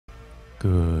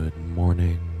Good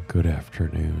morning, good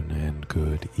afternoon, and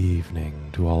good evening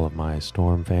to all of my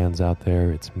Storm fans out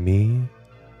there. It's me,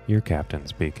 your captain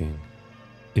speaking.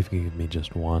 If you give me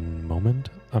just one moment,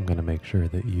 I'm going to make sure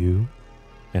that you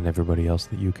and everybody else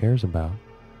that you cares about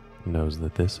knows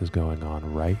that this is going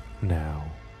on right now.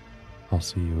 I'll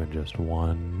see you in just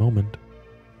one moment.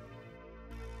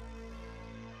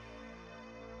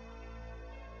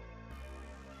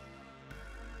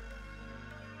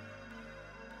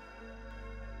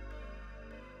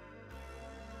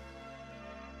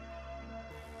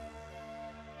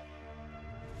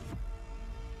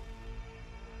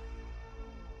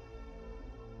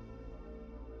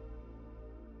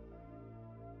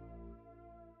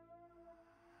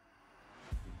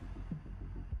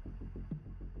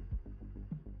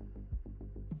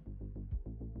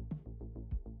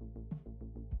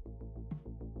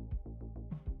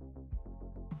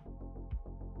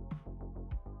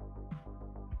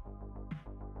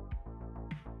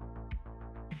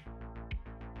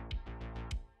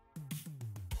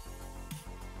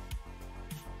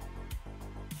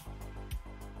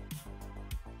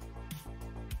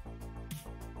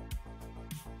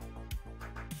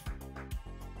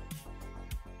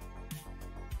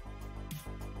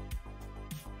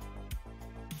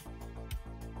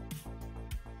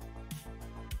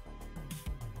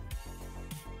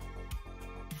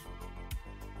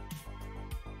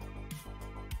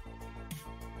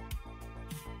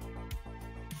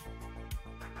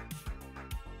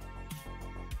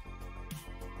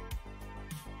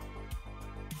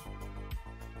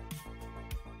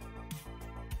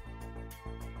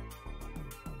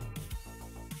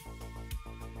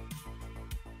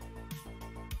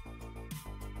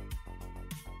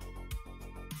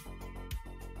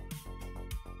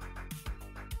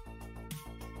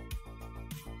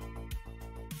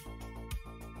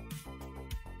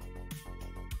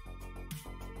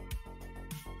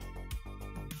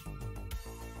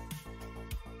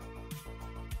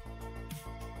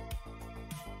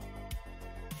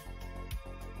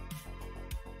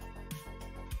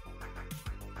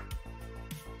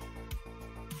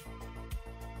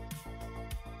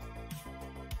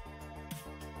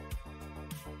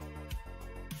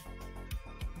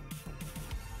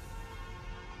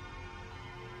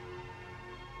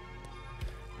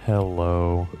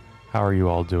 Hello, how are you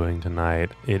all doing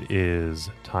tonight? It is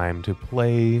time to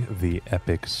play the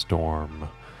Epic Storm.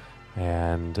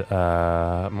 And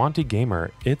Monty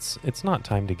Gamer, it's not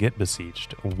time to get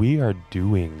beseeched. We are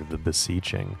doing the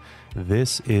beseeching.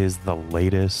 This is the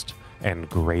latest and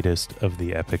greatest of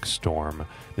the Epic Storm.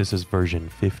 This is version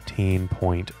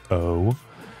 15.0,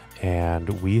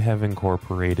 and we have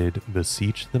incorporated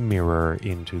Beseech the Mirror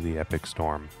into the Epic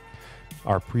Storm.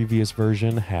 Our previous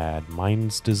version had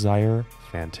Mind's Desire,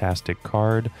 fantastic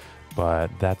card,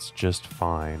 but that's just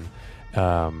fine.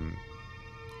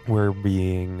 We're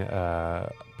being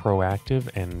proactive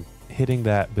and hitting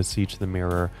that Beseech the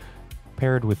Mirror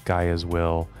paired with Gaia's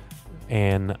Will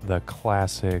and the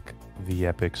classic The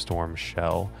Epic Storm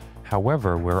shell.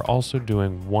 However, we're also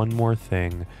doing one more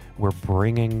thing. We're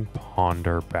bringing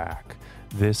Ponder back.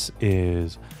 This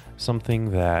is something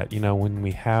that, when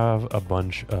we have a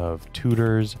bunch of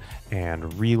tutors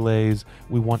and relays,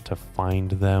 we want to find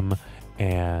them,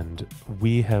 and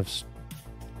we have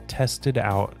tested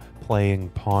out playing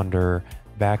Ponder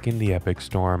back in the Epic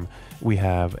Storm. We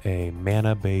have a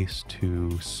mana base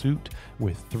to suit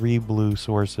with 3 blue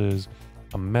sources,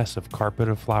 a mess of Carpet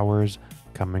of Flowers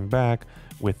coming back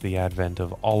with the advent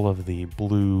of all of the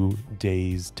blue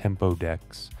Days tempo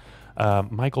decks.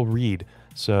 Michael Reed,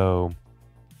 so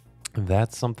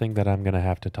that's something that I'm going to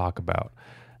have to talk about.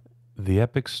 The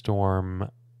Epic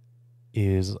Storm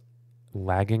is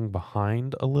lagging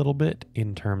behind a little bit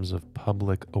in terms of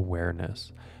public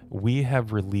awareness. We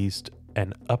have released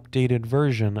an updated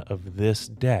version of this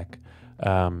deck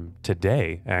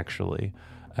today, actually,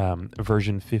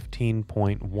 version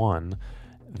 15.1,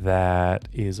 that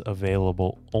is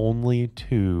available only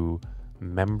to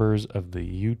members of the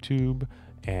YouTube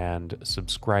and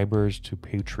subscribers to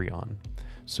Patreon.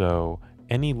 So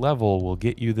any level will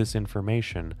get you this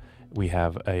information. We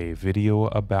have a video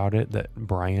about it that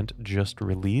Bryant just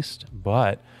released,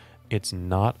 but it's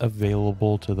not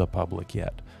available to the public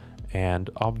yet. And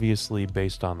obviously,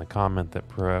 based on the comment that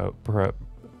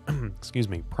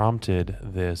prompted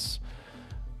this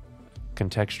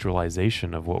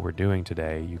contextualization of what we're doing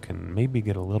today, you can maybe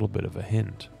get a little bit of a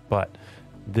hint. But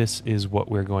this is what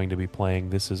we're going to be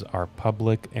playing. This is our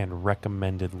public and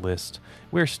recommended list.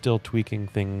 We're still tweaking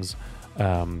things,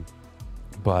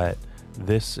 but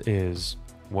this is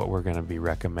what we're going to be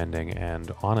recommending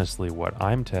and honestly what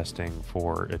I'm testing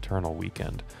for Eternal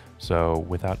Weekend. So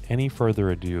without any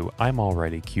further ado, I'm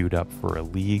already queued up for a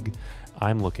league.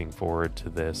 I'm looking forward to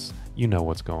this. You know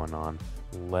what's going on.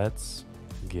 Let's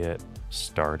get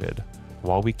started.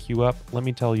 While we queue up, let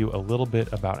me tell you a little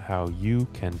bit about how you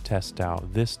can test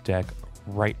out this deck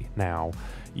right now.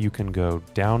 You can go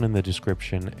down in the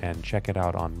description and check it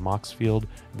out on Moxfield.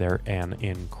 They're an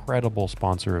incredible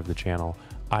sponsor of the channel.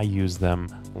 I use them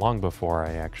long before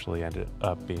I actually ended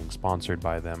up being sponsored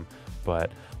by them,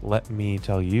 but let me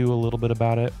tell you a little bit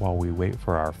about it while we wait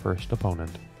for our first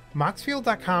opponent.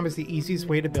 Moxfield.com is the easiest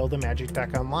way to build a Magic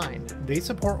deck online. They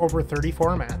support over 30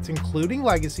 formats, including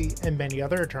Legacy and many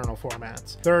other Eternal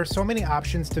formats. There are so many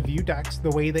options to view decks the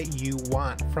way that you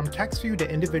want, from text view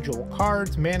to individual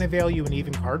cards, mana value, and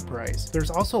even card price. There's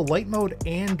also light mode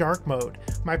and dark mode.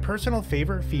 My personal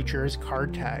favorite feature is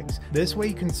card tags. This way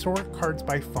you can sort cards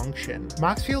by function.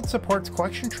 Moxfield supports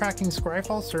collection tracking,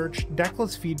 Scryfall search,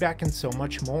 decklist feedback, and so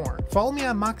much more. Follow me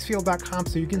on Moxfield.com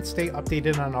so you can stay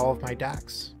updated on all of my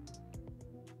decks.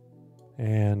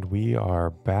 And we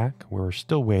are back. We're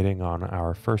still waiting on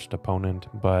our first opponent,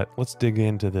 but let's dig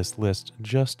into this list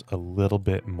just a little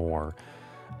bit more.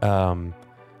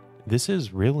 This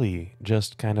is really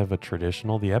just kind of a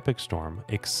traditional The Epic Storm,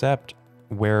 except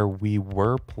where we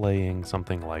were playing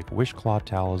something like Wishclaw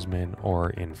Talisman or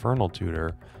Infernal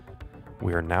Tutor,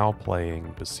 we are now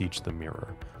playing Beseech the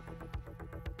Mirror.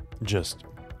 Just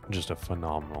a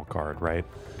phenomenal card, right?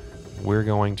 We're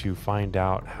going to find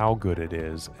out how good it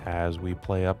is as we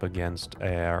play up against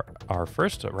our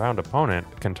first round opponent,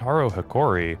 Kentaro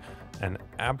Hikori, an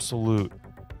absolute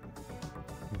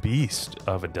beast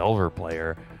of a Delver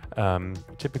player,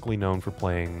 typically known for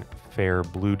playing fair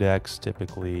blue decks,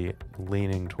 typically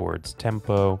leaning towards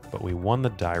tempo, but we won the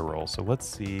die roll, so let's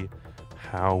see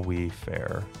how we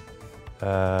fare.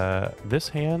 This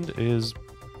hand is,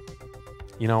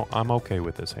 you know, I'm okay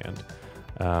with this hand.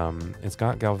 It's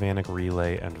got Galvanic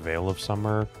Relay and Veil of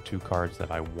Summer, two cards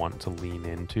that I want to lean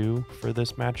into for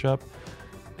this matchup,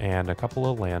 and a couple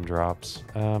of land drops.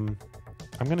 I'm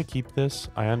going to keep this.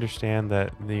 I understand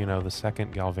that, the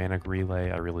second Galvanic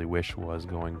Relay I really wish was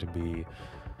going to be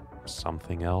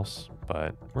something else,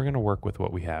 but we're going to work with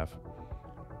what we have.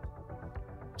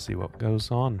 See what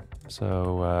goes on.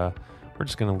 So we're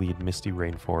just going to lead Misty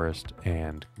Rainforest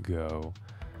and go.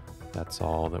 That's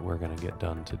all that we're going to get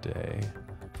done today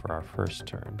for our first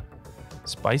turn.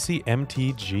 Spicy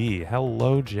MTG.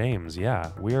 Hello, James.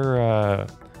 Yeah, we're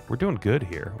doing good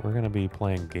here. We're going to be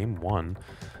playing game one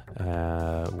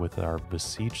with our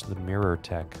Beseech the Mirror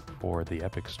tech for the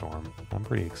Epic Storm. I'm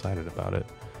pretty excited about it.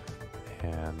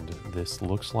 And this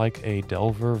looks like a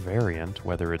Delver variant,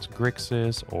 whether it's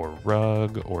Grixis or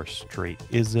Rug or straight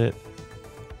Izzet.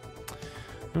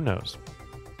 Who knows?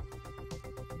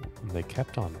 They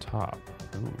kept on top.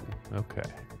 Ooh, okay.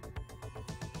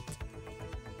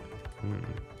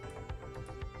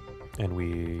 And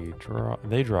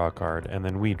they draw a card, and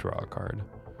then we draw a card.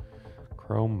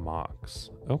 Chrome Mox.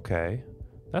 Okay.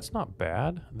 That's not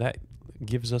bad. That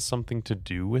gives us something to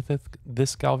do with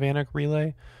this Galvanic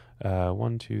Relay.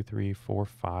 1, 2, 3, 4,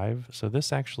 5. So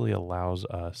this actually allows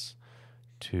us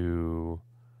to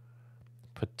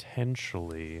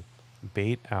potentially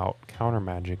bait out counter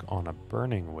magic on a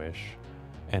Burning Wish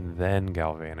and then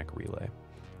Galvanic Relay.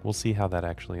 We'll see how that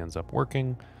actually ends up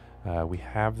working. We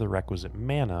have the requisite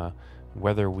mana.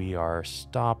 Whether we are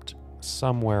stopped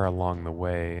somewhere along the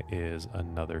way is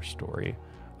another story.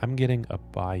 I'm getting a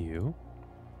Bayou.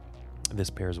 This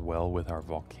pairs well with our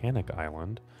Volcanic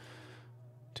Island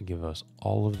to give us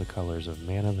all of the colors of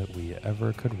mana that we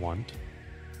ever could want.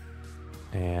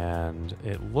 And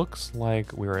it looks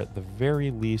like we're at the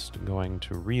very least going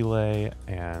to relay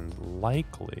and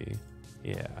likely,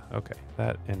 yeah, okay,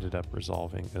 that ended up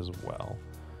resolving as well.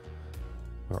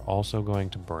 We're also going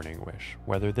to Burning Wish.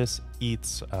 Whether this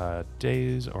eats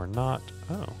days or not,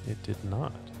 oh, it did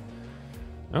not.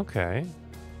 Okay.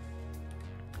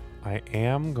 I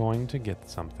am going to get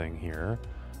something here.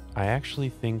 I actually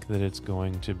think that it's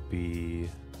going to be...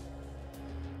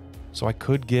 So I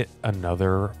could get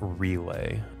another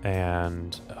relay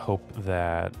and hope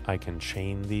that I can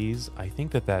chain these. I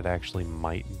think that that actually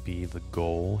might be the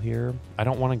goal here. I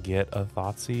don't want to get a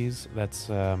Thoughtseize. That's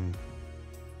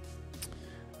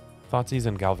Thoughtseize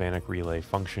and Galvanic Relay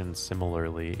function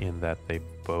similarly in that they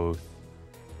both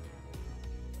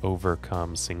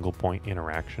overcome single point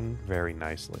interaction very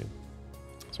nicely.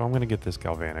 So I'm going to get this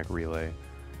Galvanic Relay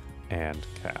and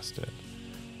cast it.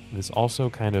 This also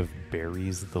kind of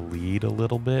buries the lead a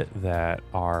little bit that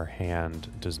our hand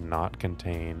does not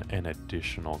contain an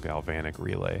additional Galvanic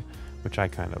Relay, which I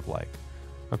kind of like.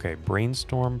 Okay,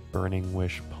 Brainstorm, Burning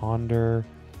Wish, Ponder.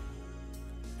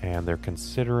 And they're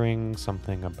considering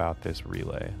something about this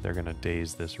relay. They're going to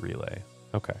daze this relay.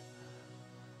 Okay.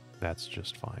 That's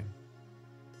just fine.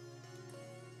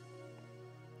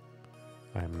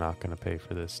 I'm not going to pay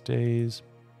for this daze.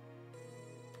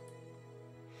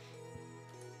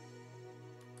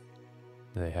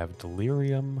 They have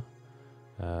Delirium.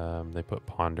 They put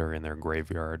Ponder in their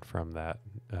graveyard from that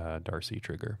Darcy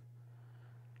trigger.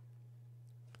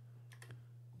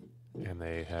 And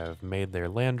they have made their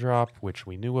land drop, which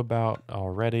we knew about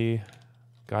already.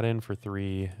 Got in for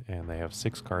 3, and they have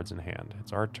 6 cards in hand.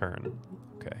 It's our turn.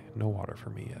 Okay, no water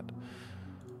for me yet.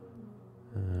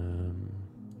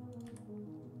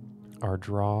 Our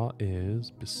draw is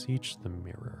Beseech the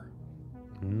Mirror.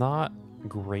 Not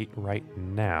great right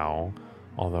now,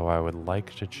 although I would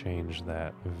like to change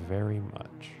that very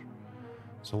much.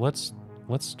 So let's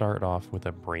start off with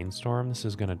a Brainstorm. This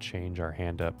is going to change our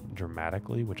hand up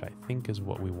dramatically, which I think is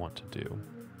what we want to do.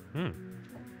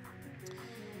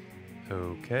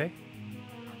 Okay.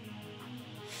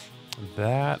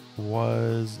 That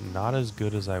was not as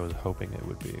good as I was hoping it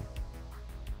would be.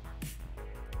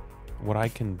 What I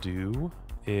can do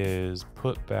is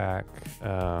put back...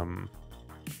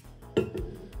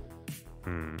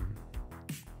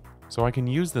 So I can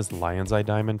use this Lion's Eye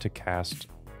Diamond to cast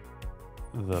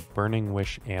the Burning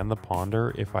Wish and the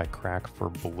Ponder if I crack for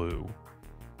blue.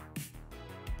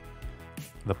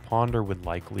 The Ponder would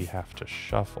likely have to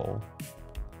shuffle.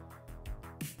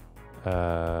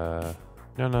 No.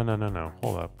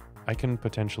 Hold up. I can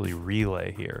potentially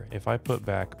relay here. If I put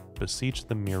back Beseech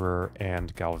the Mirror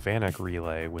and Galvanic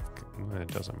Relay with... It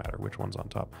doesn't matter which one's on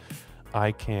top.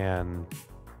 I can...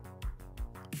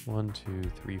 1, 2,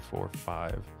 3, 4,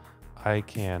 5. I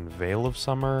can Veil of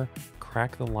Summer,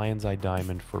 crack the Lion's Eye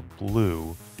Diamond for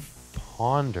blue,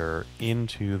 Ponder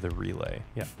into the relay.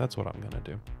 Yeah, that's what I'm going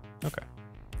to do. Okay.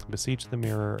 Beseech the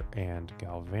Mirror and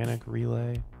Galvanic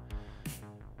Relay.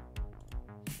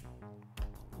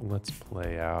 Let's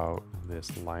play out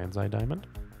this Lion's Eye Diamond.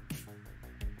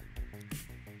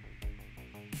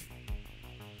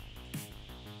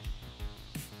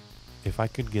 If I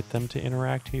could get them to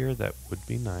interact here, that would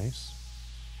be nice.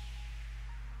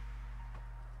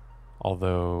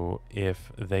 Although,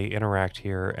 if they interact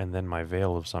here and then my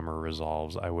Veil of Summer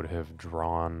resolves, I would have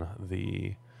drawn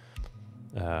the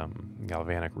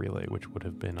Galvanic Relay, which would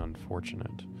have been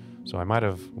unfortunate. So I might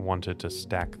have wanted to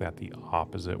stack that the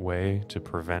opposite way to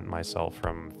prevent myself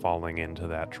from falling into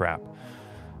that trap.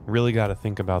 Really got to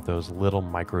think about those little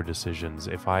micro decisions.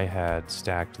 If I had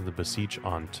stacked the Beseech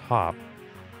on top,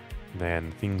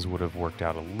 then things would have worked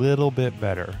out a little bit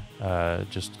better.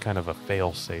 Just kind of a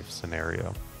fail-safe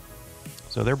scenario.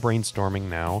 So they're brainstorming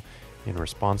now in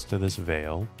response to this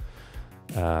Veil.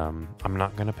 I'm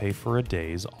not going to pay for a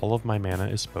daze. All of my mana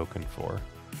is spoken for.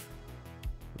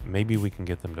 Maybe we can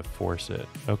get them to force it.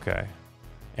 Okay.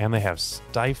 And they have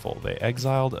Stifle. They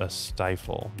exiled a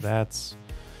Stifle. That's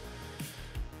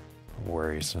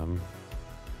worrisome.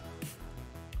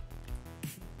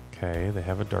 Okay, they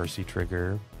have a Darcy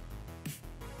trigger.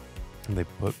 They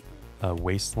put a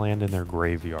Wasteland in their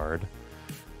graveyard.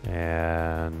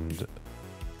 And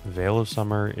Veil of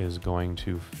Summer is going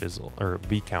to fizzle, or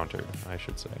be countered, I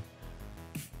should say.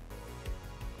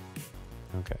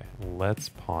 Okay, let's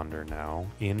Ponder now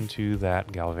into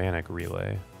that Galvanic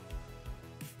Relay.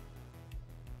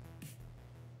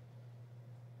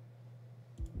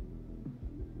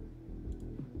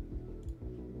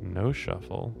 No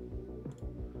shuffle.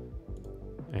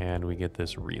 And we get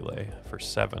this Relay for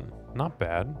 7. Not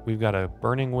bad. We've got a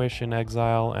Burning Wish in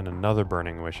exile and another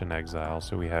Burning Wish in exile.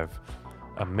 So we have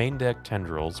a main deck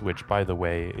Tendrils, which, by the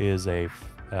way, is a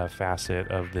facet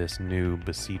of this new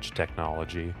Beseech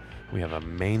technology. We have a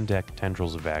main deck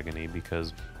Tendrils of Agony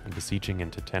because beseeching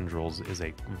into Tendrils is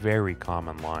a very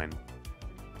common line.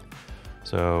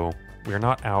 So we're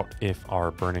not out if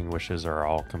our Burning Wishes are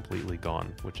all completely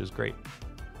gone, which is great.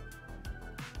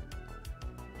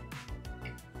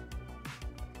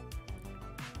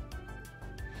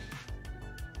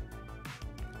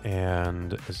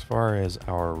 And as far as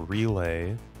our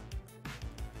relay,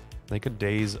 they could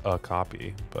daze a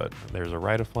copy, but there's a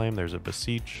Rite of Flame, there's a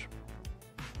Beseech,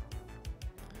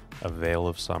 a Veil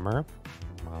of Summer.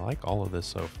 I like all of this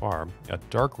so far. A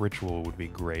Dark Ritual would be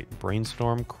great.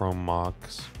 Brainstorm, Chrome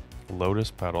Mox, Lotus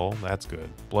Petal, that's good.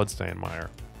 Bloodstained Mire.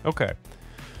 Okay.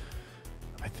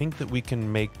 I think that we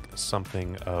can make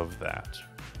something of that.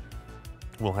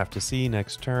 We'll have to see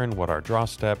next turn what our draw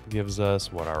step gives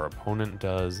us, what our opponent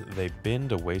does. They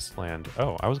binned a Wasteland.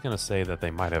 Oh, I was going to say that they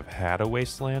might have had a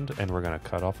Wasteland and we're going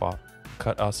to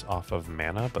cut us off of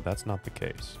mana, but that's not the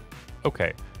case.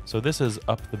 Okay, so this is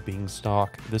Up the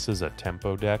Beanstalk. This is a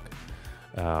tempo deck.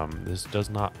 This does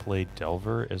not play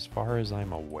Delver as far as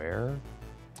I'm aware,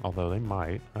 although they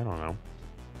might, I don't know.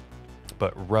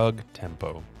 But Rug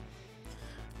Tempo,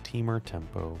 Teamer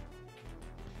Tempo,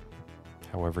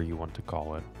 however you want to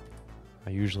call it.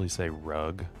 I usually say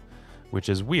Rug, which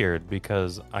is weird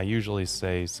because I usually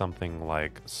say something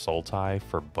like Sultai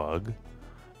for Bug.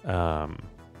 I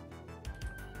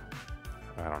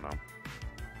don't know.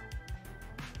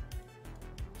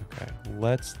 Okay,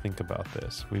 let's think about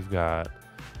this. We've got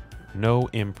no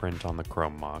imprint on the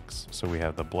Chrome Mox. So we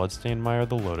have the Bloodstained Mire,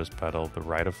 the Lotus Petal, the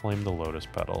Rite of Flame, the Lotus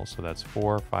Petal. So that's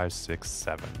 4, 5, 6,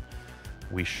 7.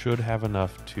 We should have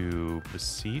enough to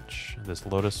beseech this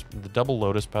Lotus. The double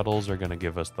Lotus Petals are going to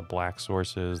give us the black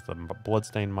sources. The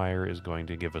Bloodstained Mire is going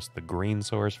to give us the green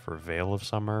source for Veil of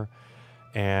Summer.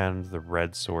 And the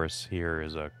red source here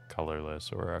is a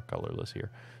colorless or a colorless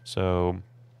here. So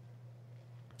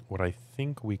what I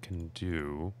think we can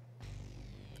do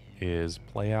is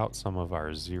play out some of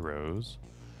our zeros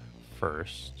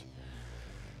first.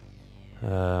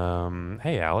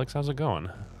 Hey Alex, how's it going?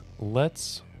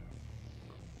 Let's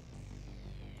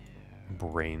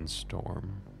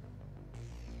brainstorm.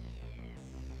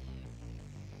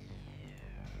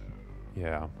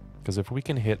 Yeah, because if we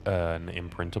can hit an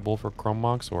imprintable for Chrome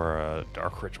Mox or a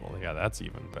Dark Ritual, yeah, that's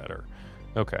even better.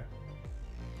 Okay.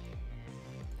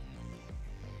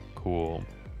 Cool.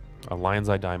 A Lion's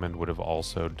Eye Diamond would have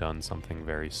also done something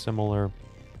very similar.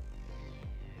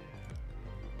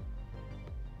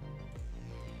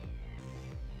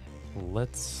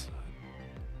 Let's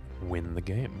win the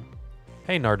game.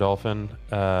 Hey, Nardolphin.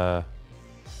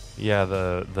 Yeah,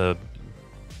 the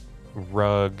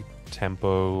rug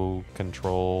tempo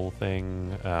control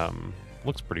thing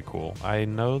looks pretty cool. I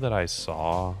know that I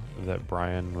saw that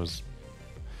Brian was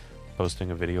posting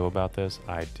a video about this.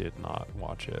 I did not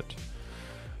watch it.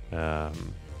 But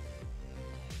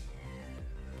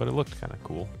it looked kind of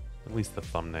cool. At least the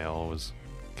thumbnail was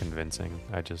convincing.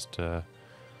 I just, you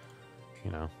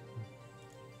know.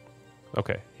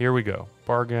 Okay, here we go.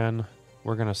 Bargain.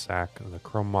 We're going to sack the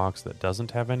Chrome Mox that doesn't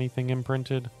have anything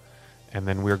imprinted. And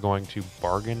then we're going to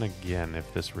bargain again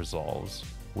if this resolves.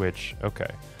 Which, okay.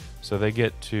 So they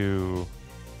get to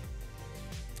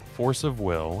Force of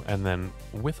Will, and then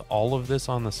with all of this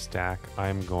on the stack,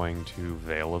 I'm going to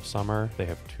Veil of Summer. They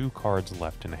have 2 cards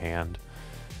left in hand,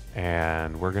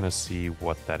 and we're going to see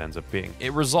what that ends up being.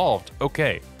 It resolved.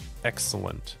 Okay.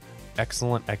 Excellent.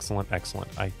 Excellent, excellent,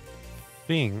 excellent. I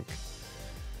think,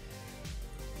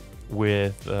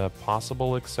 with a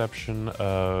possible exception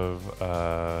of...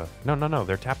 No,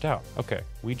 they're tapped out. Okay,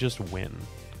 we just win,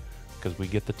 because we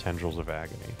get the Tendrils of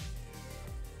Agony.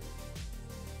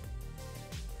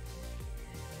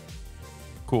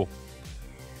 Cool.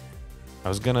 I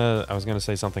was gonna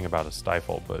say something about a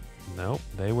stifle, but no,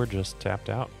 they were just tapped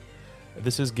out.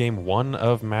 This is game 1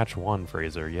 of match 1,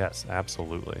 Fraser. Yes,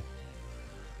 absolutely.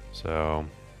 So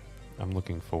I'm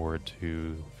looking forward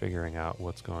to figuring out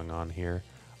what's going on here.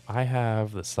 I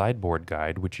have the sideboard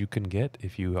guide, which you can get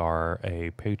if you are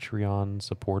a Patreon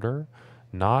supporter,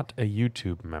 not a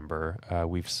YouTube member.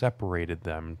 We've separated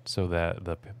them so that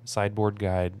the sideboard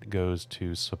guide goes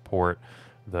to support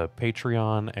the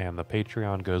Patreon, and the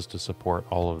Patreon goes to support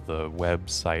all of the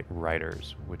website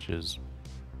writers, which is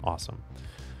awesome.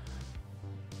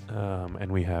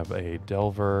 And we have a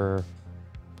Delver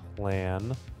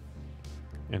plan,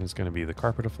 and it's going to be the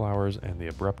Carpet of Flowers and the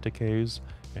Abrupt Decays,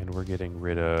 and we're getting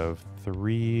rid of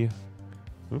 3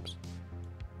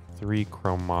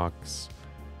 Chrome Mox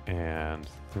and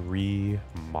 3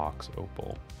 Mox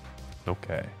Opal.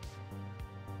 Okay.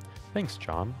 Thanks,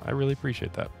 John. I really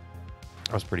appreciate that.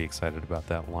 I was pretty excited about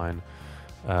that line.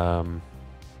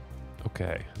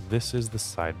 Okay, this is the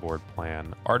sideboard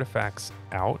plan. Artifacts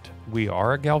out. We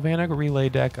are a Galvanic Relay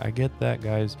deck. I get that,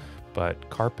 guys. But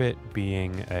Carpet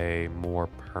being a more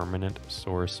permanent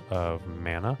source of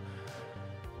mana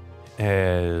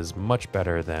is much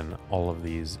better than all of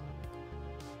these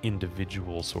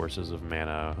individual sources of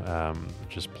mana,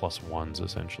 just +1s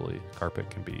essentially. Carpet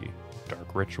can be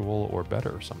Dark Ritual or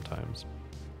better sometimes.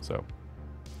 So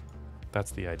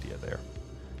that's the idea there.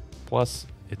 Plus,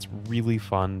 it's really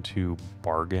fun to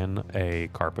bargain a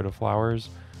Carpet of Flowers.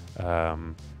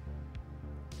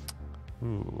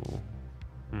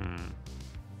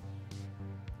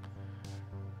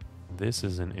 This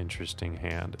is an interesting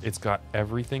hand. It's got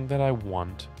everything that I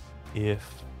want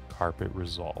if Carpet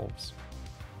resolves.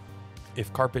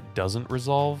 If Carpet doesn't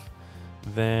resolve,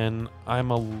 then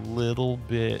I'm a little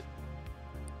bit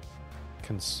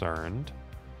concerned.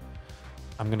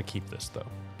 I'm going to keep this, though.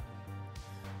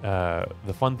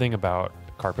 The fun thing about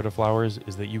Carpet of Flowers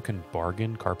is that you can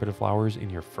bargain Carpet of Flowers in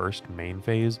your first main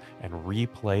phase and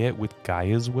replay it with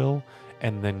Gaia's Will,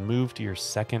 and then move to your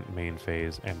second main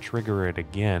phase and trigger it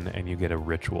again, and you get a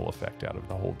ritual effect out of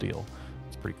the whole deal.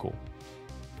 It's pretty cool.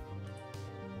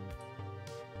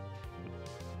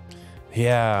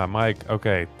 Yeah, Mike,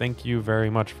 okay, thank you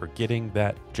very much for getting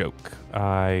that joke.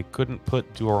 I couldn't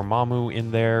put Dormammu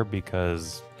in there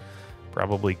because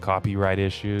probably copyright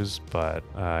issues, but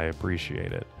I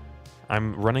appreciate it.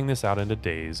 I'm running this out into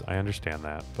days, I understand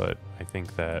that, but I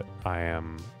think that I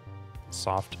am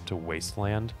soft to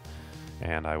Wasteland,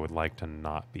 and I would like to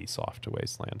not be soft to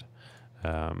Wasteland.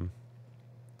 I'm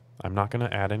not going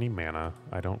to add any mana.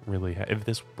 I don't really if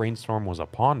this Brainstorm was a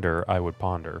Ponder, I would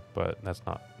Ponder, but that's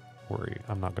not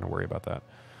I'm not going to worry about that.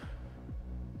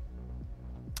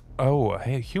 Oh,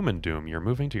 hey, Human Doom, you're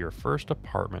moving to your first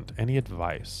apartment. Any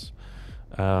advice?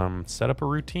 Set up a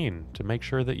routine to make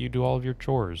sure that you do all of your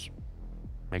chores.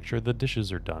 Make sure the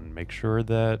dishes are done. Make sure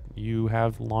that you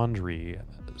have laundry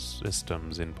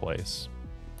systems in place.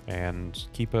 And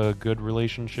keep a good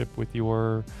relationship with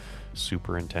your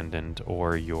superintendent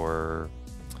or your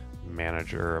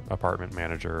manager, apartment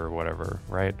manager, or whatever,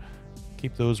 right?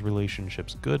 Keep those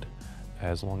relationships good.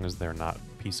 As long as they're not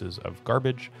pieces of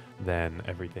garbage, then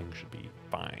everything should be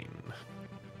fine.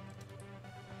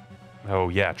 Oh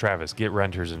yeah, Travis, get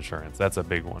renter's insurance. That's a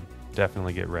big one.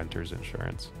 Definitely get renter's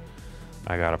insurance.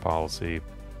 I got a policy,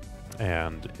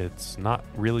 and it's not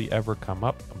really ever come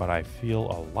up, but I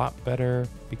feel a lot better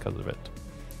because of it.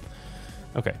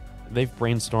 Okay, they've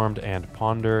brainstormed and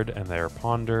pondered, and their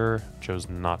ponder chose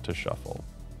not to shuffle,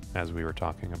 as we were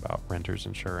talking about renter's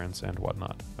insurance and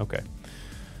whatnot. Okay.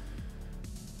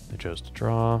 They chose to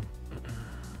draw.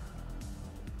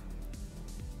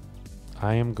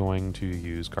 I am going to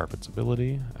use Carpet's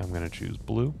ability. I'm going to choose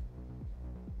blue.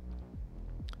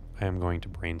 I am going to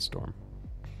brainstorm.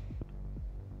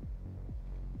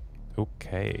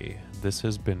 Okay, this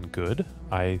has been good.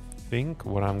 I think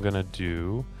what I'm going to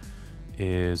do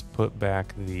is put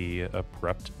back the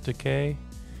Abrupt Decay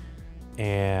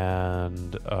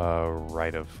and a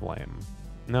Rite of Flame.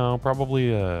 No,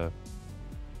 probably a...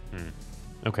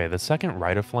 Okay, the second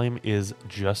Rite of Flame is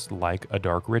just like a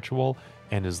Dark Ritual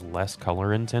and is less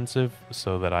color intensive,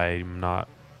 so that I'm not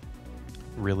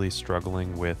really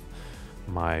struggling with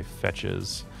my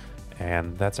fetches.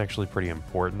 And that's actually pretty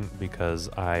important because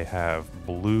I have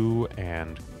blue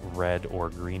and red or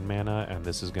green mana, and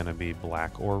this is going to be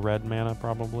black or red mana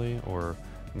probably, or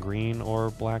green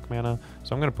or black mana.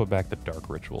 So I'm going to put back the Dark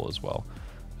Ritual as well.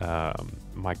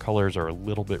 My colors are a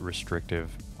little bit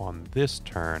restrictive on this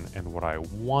turn, and what I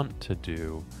want to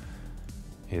do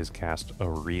is cast a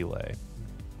relay.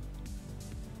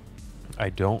 I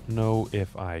don't know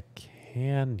if I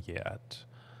can yet.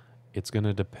 It's going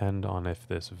to depend on if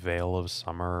this Veil of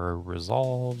Summer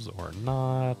resolves or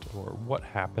not, or what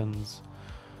happens,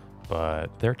 but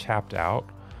they're tapped out,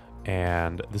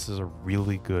 and this is a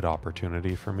really good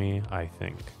opportunity for me, I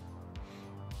think.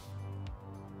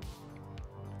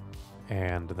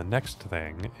 And the next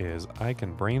thing is I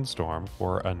can brainstorm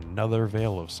for another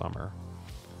Veil of Summer.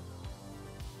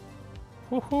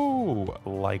 Woohoo!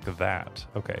 Like that.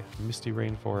 Okay, Misty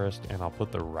Rainforest, and I'll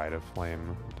put the Rite of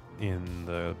Flame in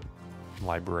the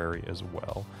library as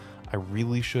well. I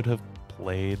really should have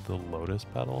played the Lotus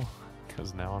Petal,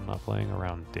 because now I'm not playing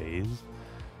around days.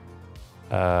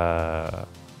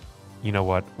 You know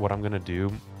what? What I'm going to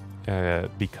do,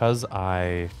 because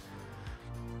I...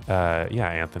 yeah,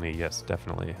 Anthony, yes,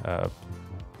 definitely.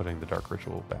 Putting the Dark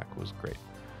Ritual back was great.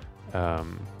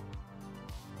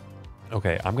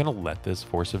 Okay, I'm going to let this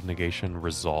Force of Negation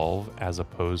resolve as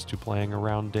opposed to playing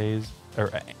around days,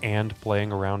 and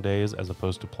playing around days as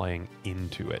opposed to playing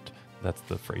into it. That's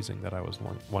the phrasing that I was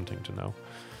wanting to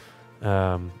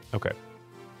know. Okay,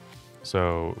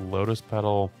 so Lotus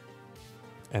Petal,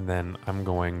 and then I'm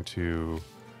going to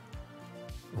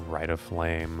Rite of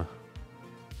Flame.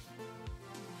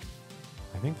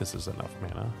 I think this is enough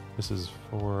mana. This is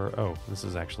for... Oh, this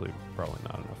is actually probably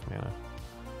not enough mana.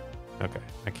 Okay,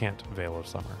 I can't Veil of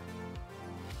Summer.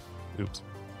 Oops.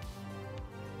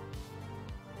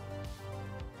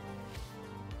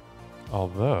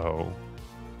 Although,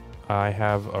 I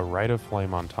have a Rite of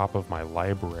Flame on top of my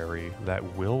library that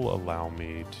will allow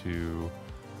me to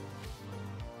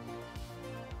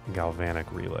Galvanic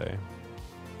Relay.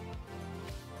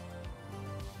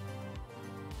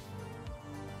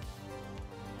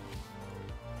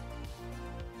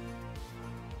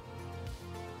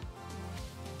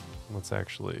 Let's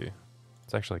actually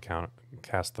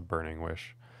cast the Burning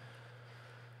Wish.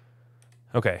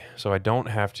 Okay, so I don't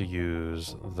have to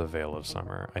use the Veil of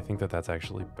Summer. I think that that's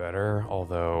actually better,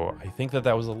 although I think that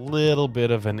that was a little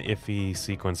bit of an iffy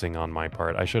sequencing on my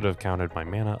part. I should have counted my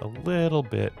mana a little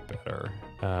bit better.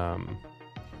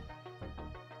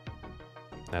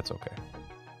 That's okay.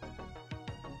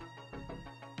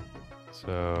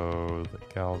 So the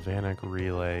Galvanic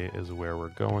Relay is where we're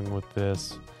going with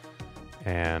this.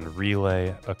 And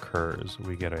relay occurs.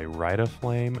 We get a Rite of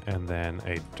Flame and then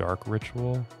a Dark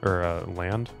Ritual, or a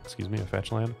land, excuse me, a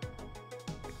fetch land.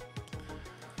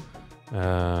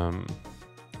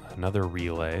 Another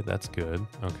relay, that's good.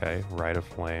 Okay, Rite of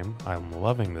Flame. I'm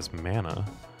loving this mana.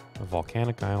 A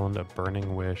Volcanic Island, a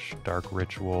Burning Wish, Dark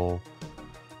Ritual.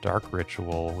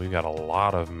 We've got a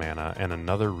lot of mana and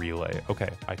another relay. Okay,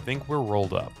 I think we're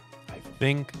rolled up. I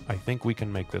think we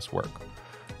can make this work.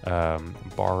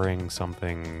 Barring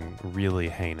something really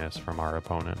heinous from our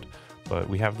opponent. But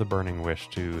we have the Burning Wish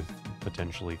to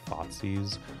potentially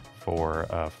Thoughtseize for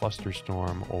a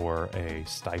Flusterstorm or a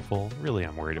Stifle. Really,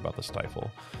 I'm worried about the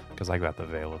Stifle because I got the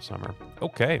Veil of Summer.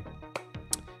 Okay,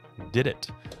 did it.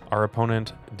 Our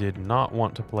opponent did not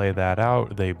want to play that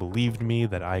out. They believed me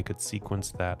that I could sequence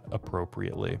that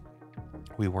appropriately.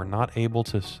 We were not able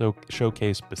to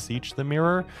showcase Beseech the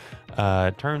Mirror.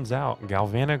 Turns out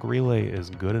Galvanic Relay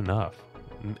is good enough.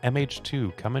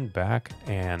 MH2 coming back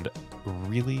and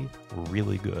really,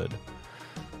 really good.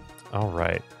 All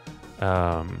right.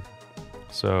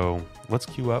 So let's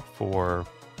queue up for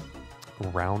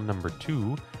round number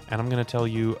 2. And I'm going to tell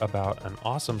you about an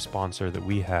awesome sponsor that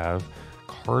we have,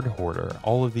 Card Hoarder.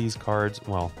 All of these cards,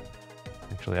 well,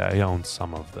 actually I own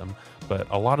some of them, but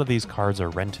a lot of these cards are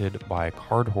rented by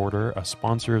Card Hoarder, a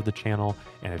sponsor of the channel.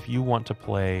 And if you want to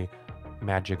play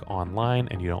Magic online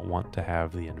and you don't want to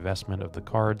have the investment of the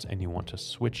cards and you want to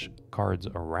switch cards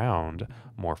around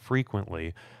more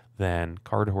frequently, then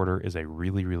Card Hoarder is a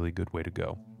really, really good way to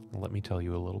go. Let me tell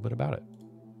you a little bit about it.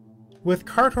 With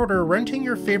Card Hoarder, renting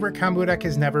your favorite combo deck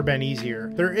has never been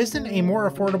easier. There isn't a more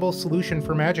affordable solution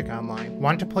for Magic Online.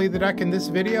 Want to play the deck in this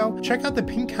video? Check out the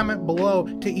pinned comment below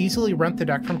to easily rent the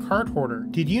deck from Card Hoarder.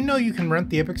 Did you know you can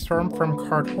rent the Epic Storm from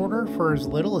Card Hoarder for as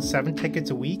little as 7 tickets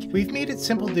a week? We've made it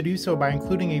simple to do so by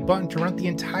including a button to rent the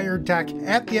entire deck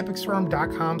at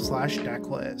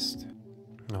theepicstorm.com/decklist.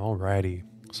 Alrighty,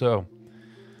 so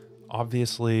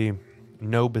obviously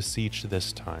no Beseech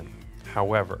this time.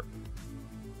 However,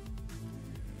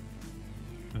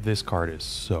 this card is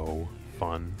so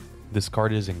fun. This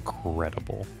card is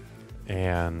incredible.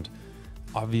 And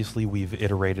obviously we've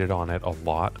iterated on it a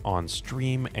lot on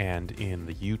stream and in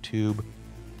the YouTube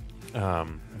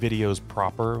videos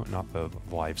proper, not the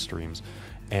live streams.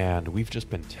 And we've just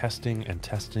been testing and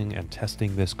testing and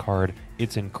testing this card.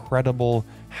 It's incredible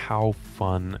how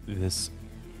fun this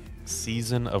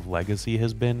season of Legacy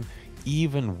has been,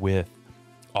 even with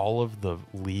all of the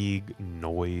league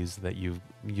noise that you've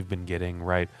been getting,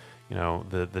 right? You know,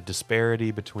 the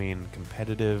disparity between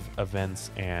competitive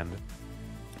events and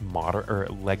modern or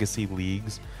legacy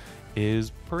leagues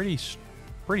is pretty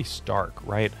stark,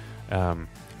 right?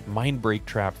 Mindbreak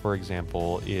Trap, for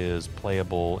example, is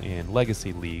playable in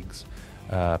legacy leagues.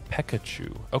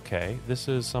 Pikachu, okay, this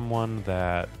is someone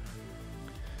that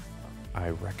I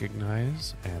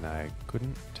recognize and I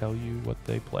couldn't tell you what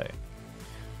they play.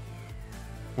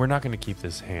 We're not going to keep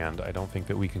this hand. I don't think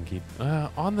that we can keep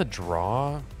on the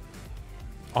draw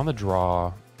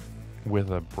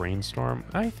with a Brainstorm.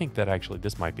 I think that actually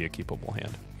this might be a keepable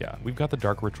hand. Yeah, we've got the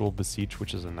Dark Ritual Beseech,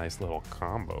 which is a nice little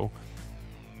combo,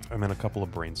 and then a couple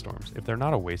of Brainstorms. If they're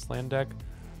not a Wasteland deck,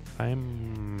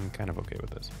 I'm kind of okay with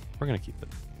this. We're going to keep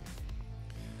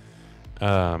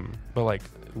them. But like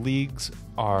leagues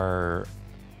are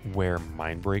where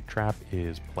Mindbreak Trap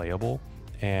is playable.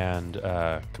 And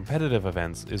competitive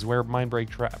events is where Mindbreak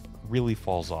Trap really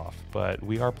falls off. But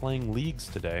we are playing leagues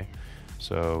today,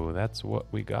 so that's what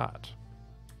we got.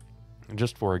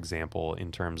 Just for example,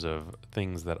 in terms of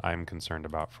things that I'm concerned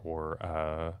about for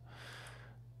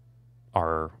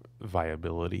our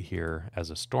viability here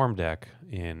as a Storm deck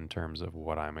in terms of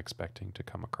what I'm expecting to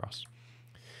come across.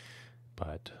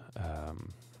 But,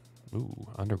 ooh,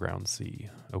 Underground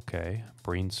Sea. Okay,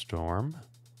 Brainstorm.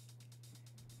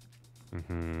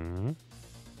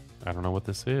 I don't know what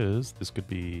this is. This could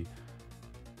be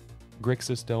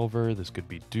Grixis Delver. This could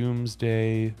be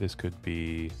Doomsday. This could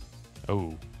be,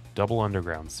 oh, Double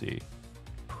Underground Sea.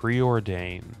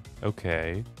 Preordain.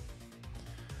 Okay.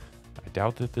 I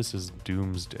doubt that this is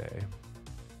Doomsday.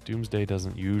 Doomsday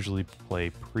doesn't usually play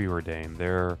Preordain.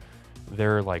 Their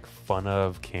like fun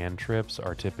of cantrips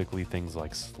are typically things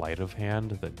like Sleight of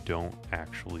Hand that don't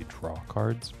actually draw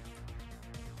cards.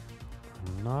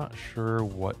 I'm not sure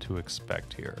what to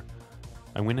expect here.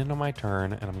 I went into my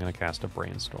turn, and I'm going to cast a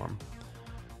Brainstorm.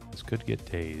 This could get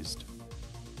dazed,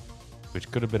 which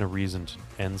could have been a reason to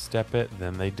end step it,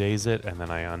 then they daze it, and then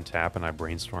I untap and I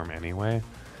Brainstorm anyway,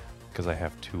 because I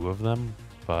have 2 of them.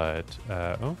 But,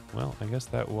 oh, well, I guess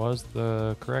that was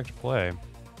the correct play.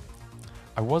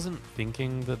 I wasn't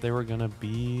thinking that they were going to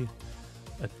be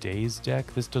a Daze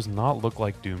deck. This does not look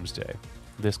like Doomsday.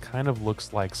 This kind of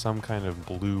looks like some kind of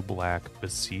blue-black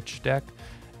Beseech deck,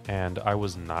 and I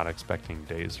was not expecting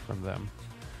Daze from them.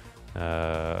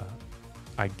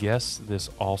 I guess this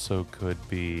also could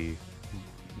be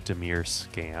Dimir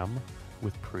Scam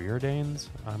with Preordains.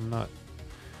 I'm not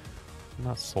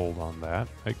sold on that.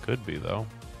 It could be, though.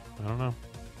 I don't know.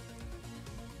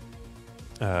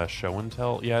 Show and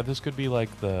Tell. Yeah, this could be like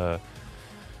the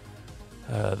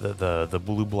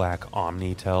blue-black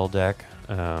Omnitel deck.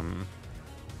 Dark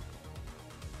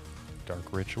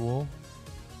Ritual.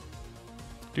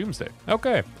 Doomsday.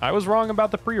 Okay, I was wrong about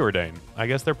the Preordain. I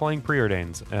guess they're playing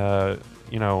Preordains.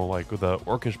 You know, like the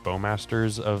Orcish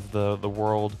Bowmasters of the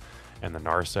world and the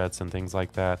Narsets and things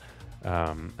like that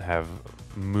have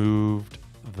moved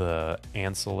the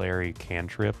ancillary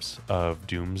cantrips of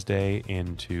Doomsday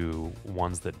into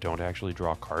ones that don't actually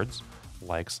draw cards,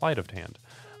 like Sleight of Hand.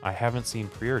 I haven't seen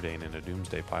Preordain in a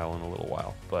Doomsday pile in a little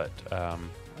while, but I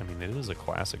mean, it is a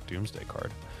classic Doomsday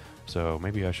card, so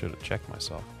maybe I should have checked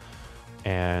myself.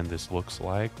 And this looks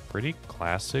like pretty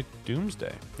classic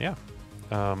Doomsday. Yeah.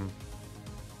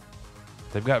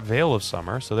 They've got Veil of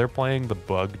Summer, so they're playing the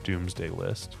Bug Doomsday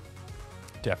list.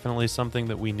 Definitely something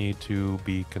that we need to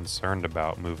be concerned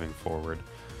about moving forward.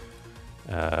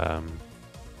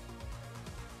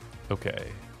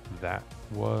 Okay, that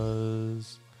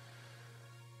was...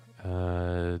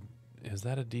 is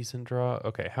that a decent draw?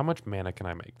 Okay, how much mana can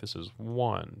I make? This is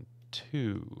 1,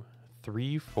 2,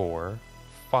 3, 4,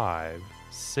 5,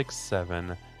 6,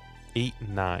 7, 8,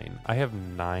 9. I have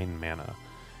 9 mana.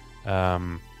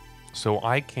 So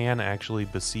I can actually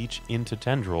Beseech into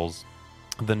Tendrils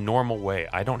the normal way.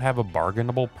 I don't have a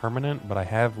bargainable permanent, but I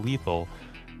have lethal,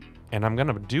 and I'm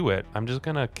gonna do it. I'm just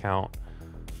gonna count.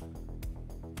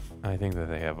 I think that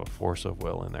they have a Force of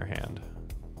Will in their hand.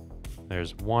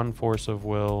 There's 1 Force of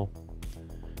Will,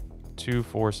 2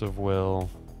 Force of Will.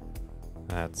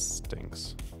 That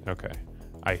stinks. Okay.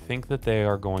 I think that they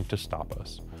are going to stop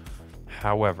us.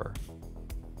 However,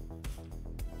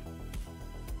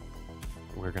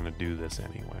 we're going to do this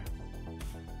anyway.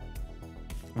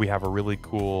 We have a really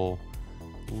cool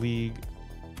league.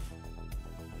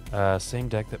 Same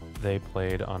deck that they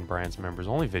played on Brian's members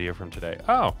only video from today.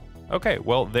 Oh, okay.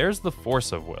 Well, there's the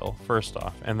Force of Will, first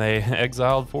off. And they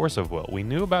exiled Force of Will. We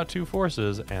knew about 2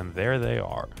 forces, and there they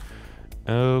are.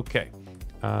 Okay.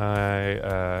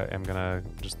 I am going to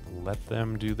just let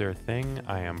them do their thing.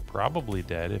 I am probably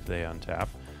dead if they untap.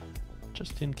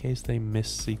 Just in case they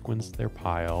missequence their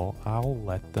pile, I'll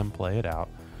let them play it out.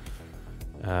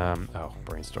 Oh,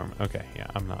 Brainstorm. Okay, yeah,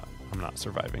 I'm not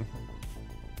surviving.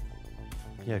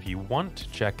 Yeah, if you want to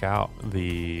check out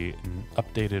the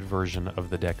updated version of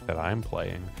the deck that I'm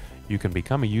playing, you can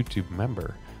become a YouTube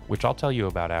member, which I'll tell you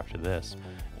about after this.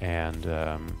 And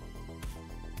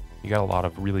you got a lot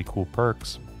of really cool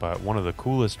perks, but one of the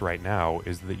coolest right now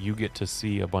is that you get to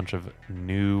see a bunch of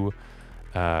new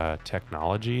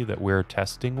technology that we're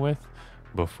testing with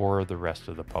before the rest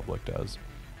of the public does.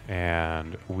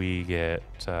 And we get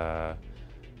some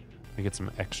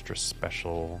extra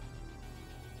special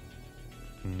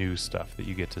new stuff that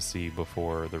you get to see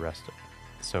before the rest of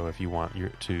it. So if you want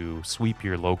to sweep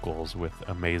your locals with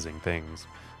amazing things,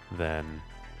 then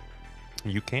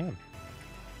you can.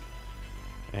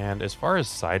 And as far as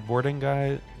sideboarding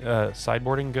goes,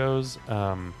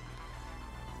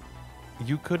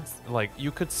 you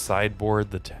could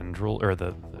sideboard the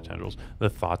the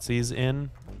Thoughtseize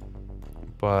in,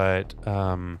 but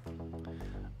I'm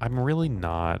really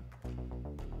not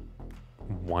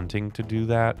wanting to do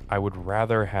that. I would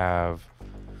rather have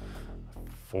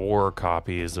 4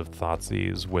 copies of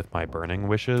Thoughtseizes with my Burning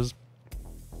Wishes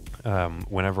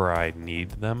whenever I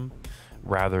need them,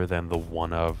 rather than the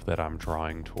one of that I'm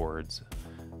drawing towards.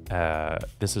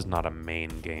 This is not a main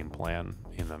game plan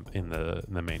in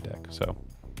the main deck, so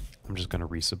I'm just going to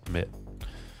resubmit.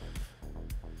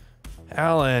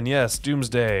 Alan, yes,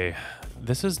 Doomsday.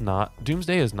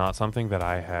 Doomsday is not something that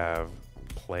I have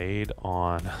played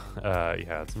on.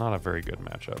 Yeah, it's not a very good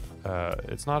matchup.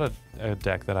 It's not a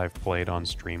deck that I've played on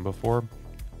stream before.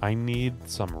 I need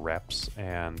some reps,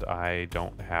 and I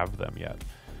don't have them yet.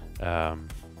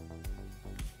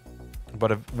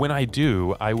 But when I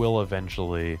do, I will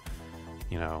eventually,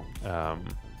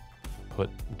 put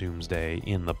Doomsday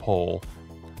in the poll,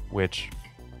 which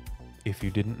if you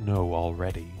didn't know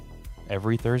already,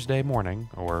 every Thursday morning,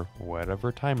 or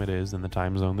whatever time it is in the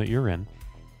time zone that you're in,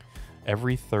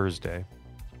 every Thursday,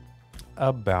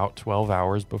 about 12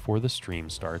 hours before the stream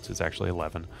starts, it's actually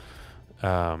 11,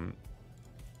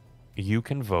 you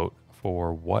can vote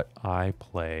for what I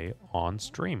play on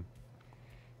stream.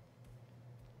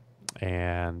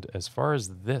 And as far as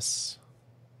this,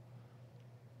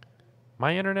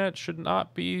 my internet should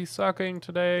not be sucking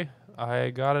today.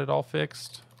 I got it all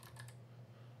fixed.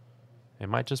 It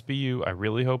might just be you. I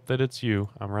really hope that it's you.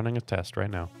 I'm running a test right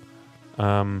now.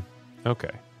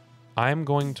 Okay. I'm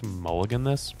going to mulligan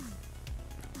this.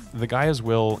 The Gaia's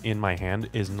Will in my hand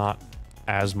is not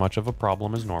as much of a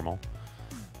problem as normal.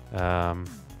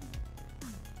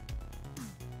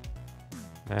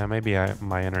 Maybe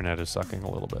my internet is sucking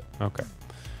a little bit. Okay.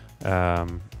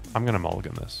 I'm going to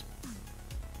mulligan this.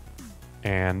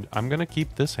 And I'm going to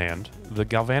keep this hand. The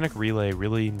Galvanic Relay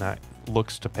really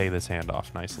looks to pay this hand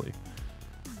off nicely.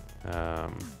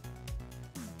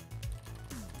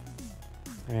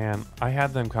 And I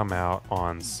had them come out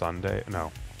on Saturday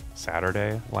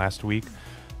last week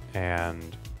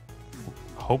and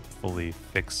hopefully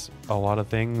fix a lot of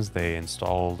things. They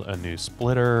installed a new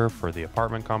splitter for the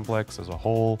apartment complex as a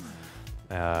whole.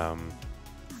 But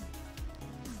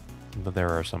there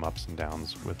are some ups and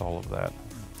downs with all of that.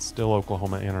 Still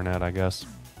Oklahoma internet, I guess.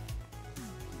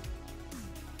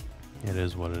 It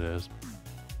is what it is.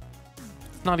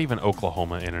 It's not even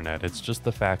Oklahoma internet. It's just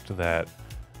the fact that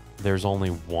there's only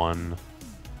one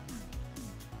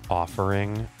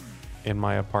offering in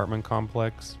my apartment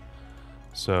complex.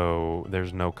 So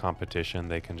there's no competition.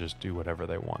 They can just do whatever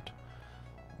they want.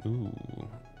 Ooh.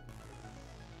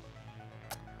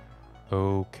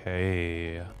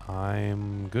 Okay,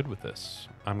 I'm good with this.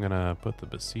 I'm going to put the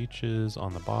Beseeches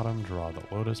on the bottom, draw the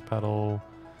Lotus Petal,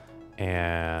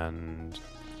 and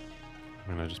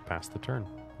I'm going to just pass the turn.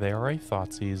 They are a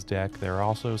Thoughtseize deck. They're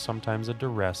also sometimes a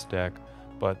Duress deck,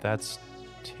 but that's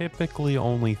typically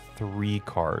only 3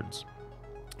 cards.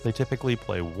 They typically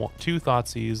play 2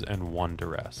 Thoughtseize and 1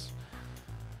 Duress.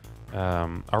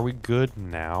 Are we good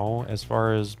now as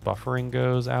far as buffering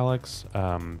goes, Alex?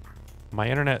 My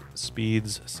internet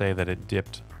speeds say that it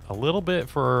dipped a little bit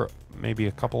for maybe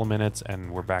a couple of minutes,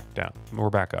 and we're back down. We're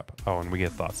back up. Oh, and we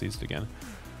get Thoughtseized again.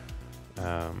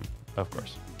 Of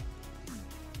course.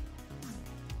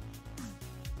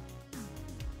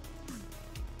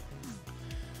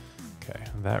 Okay,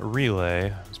 that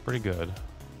relay is pretty good.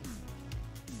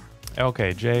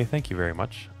 Okay, Jay, thank you very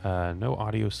much. No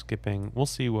audio skipping. We'll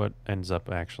see what ends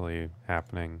up actually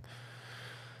happening.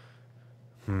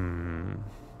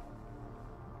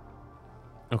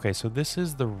 Okay, so this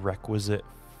is the requisite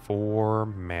 4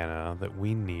 mana that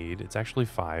we need. It's actually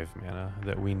 5 mana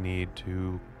that we need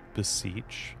to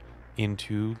beseech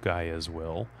into Gaia's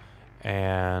Will.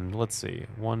 And let's see,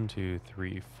 1, 2,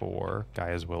 3, 4.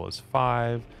 Gaia's Will is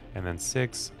 5, and then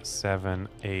 6, 7,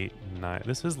 8, 9.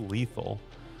 This is lethal.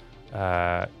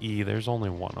 There's only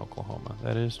 1 Oklahoma.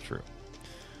 That is true.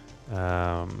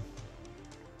 I'm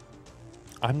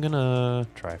gonna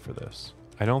try for this.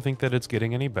 I don't think that it's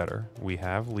getting any better. We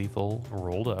have lethal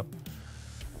rolled up.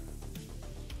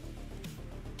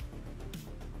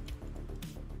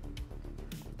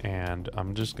 And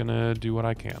I'm just gonna do what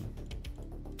I can.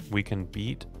 We can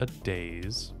beat a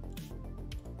Daze.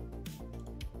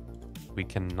 We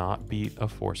cannot beat a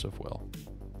Force of Will.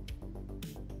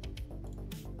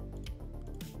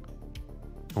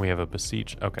 We have a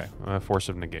Beseech. Okay, a Force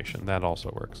of Negation. That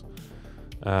also works.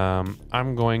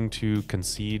 I'm going to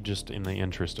concede just in the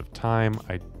interest of time.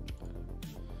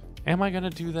 Am I going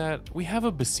to do that? We have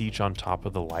a Beseech on top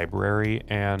of the library,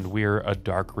 and we're a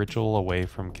Dark Ritual away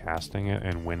from casting it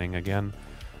and winning again.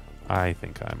 I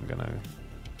think I'm gonna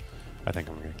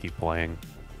keep playing.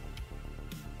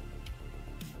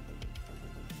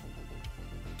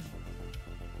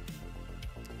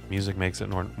 Music makes it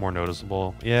more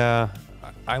noticeable. Yeah,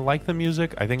 I like the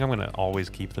music. I think I'm gonna always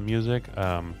keep the music,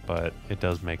 but it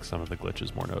does make some of the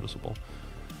glitches more noticeable.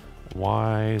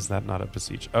 Why is that not a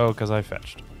Beseech? Oh, because I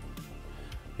fetched.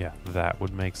 Yeah, that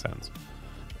would make sense.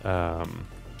 But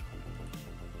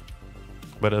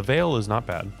a Veil is not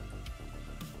bad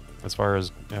as far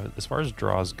as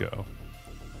draws go.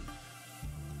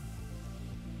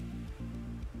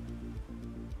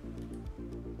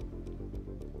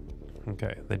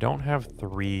 Okay, they don't have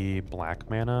 3 black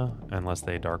mana unless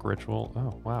they Dark Ritual.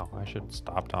 Oh, wow, I should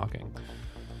stop talking.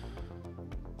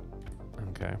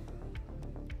 Okay.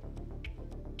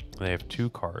 They have 2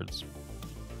 cards.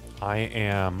 I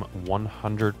am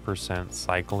 100%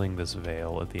 cycling this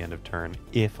Veil at the end of turn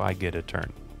if I get a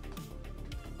turn.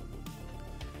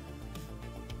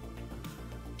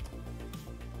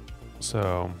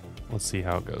 So let's see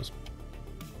how it goes.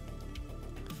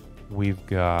 We've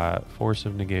got Force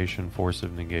of Negation, Force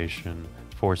of Negation,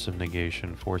 Force of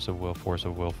Negation, Force of Will, Force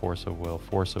of Will, Force of Will,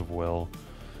 Force of Will,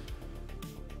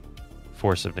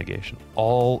 Force of Negation.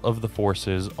 All of the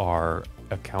forces are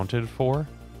accounted for,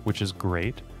 which is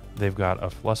great. They've got a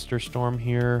Flusterstorm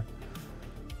here,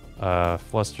 a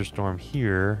Flusterstorm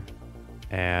here,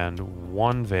 and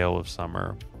one Veil of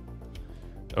Summer.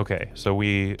 Okay, so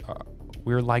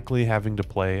we're likely having to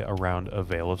play around a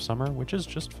Veil of Summer, which is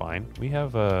just fine. We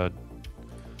have a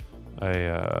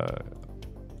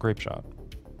Grapeshot.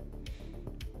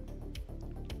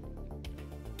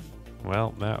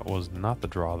 Well, that was not the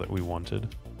draw that we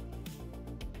wanted.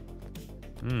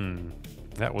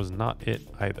 That was not it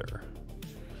either.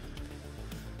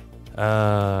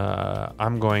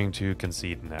 I'm going to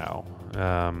concede now.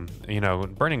 You know,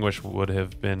 Burning Wish would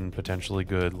have been potentially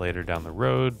good later down the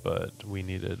road, but we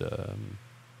needed,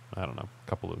 I don't know, a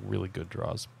couple of really good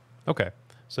draws. Okay,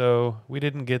 so we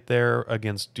didn't get there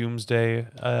against Doomsday.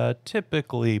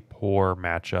 Typically poor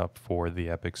matchup for the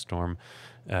Epic Storm.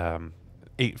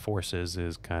 8 forces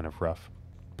is kind of rough.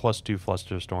 +2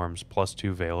 Flusterstorms,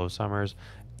 +2 Veil of Summers,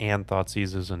 and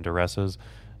Thoughtseizes and Duresses.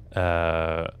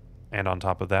 And on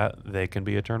top of that, they can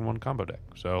be a turn 1 combo deck.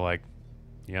 So, like,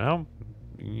 you know,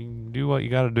 you do what you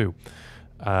got to do.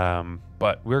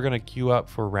 But we're going to queue up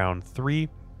for round 3,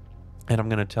 and I'm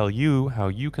going to tell you how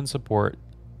you can support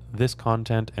this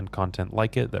content and content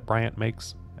like it that Bryant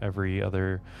makes every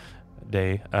other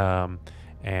day.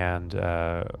 And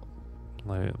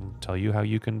I'll tell you how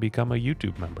you can become a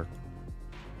YouTube member.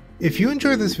 If you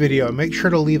enjoyed this video, make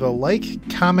sure to leave a like,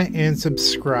 comment, and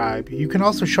subscribe. You can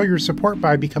also show your support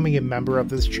by becoming a member of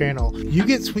this channel. You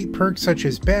get sweet perks such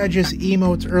as badges,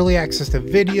 emotes, early access to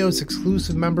videos,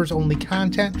 exclusive members-only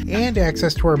content, and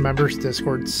access to our members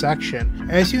Discord section.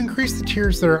 As you increase the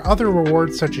tiers, there are other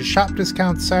rewards such as shop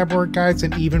discounts, sideboard guides,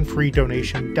 and even free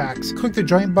donation decks. Click the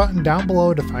join button down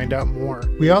below to find out more.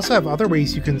 We also have other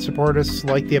ways you can support us,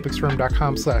 like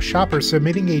theepicstorm.com/shop or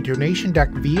submitting a donation deck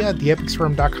via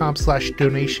theepicstorm.com/donation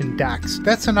decks.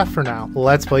 That's enough for now.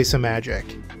 Let's play some Magic.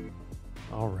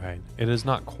 All right, it is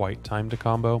not quite time to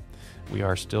combo. We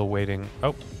are still waiting.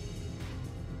 Oh,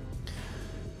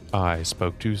 I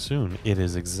spoke too soon. It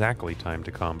is exactly time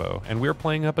to combo, and we're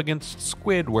playing up against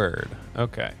Squidward.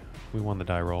 Okay, we won the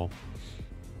die roll,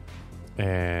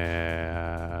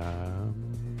 and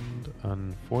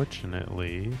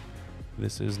unfortunately,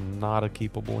 this is not a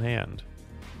keepable hand.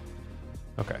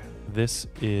 Okay, this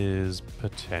is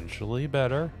potentially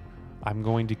better. I'm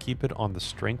going to keep it on the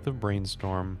strength of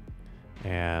Brainstorm,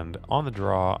 and on the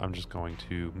draw, I'm just going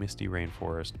to Misty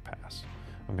Rainforest pass.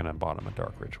 I'm going to bottom a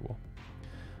Dark Ritual.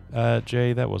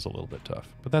 Jay, that was a little bit tough,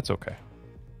 but that's okay.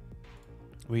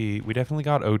 We definitely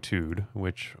got O2'd,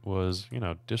 which was, you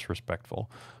know, disrespectful,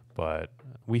 but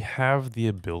we have the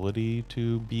ability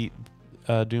to beat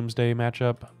Doomsday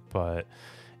matchup, but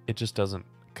it just doesn't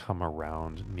come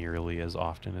around nearly as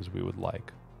often as we would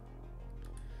like.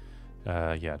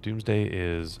 Yeah, Doomsday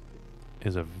is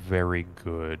a very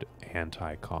good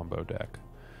anti-combo deck.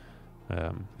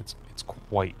 It's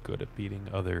quite good at beating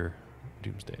other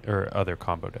Doomsday or other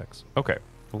combo decks. Okay,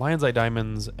 Lion's Eye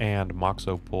Diamonds and Mox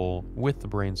Opal with the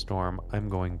Brainstorm. I'm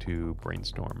going to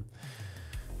Brainstorm.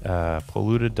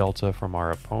 Polluted Delta from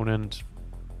our opponent.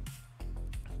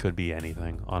 Could be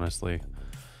anything, honestly.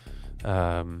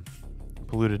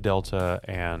 Polluted Delta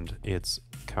and its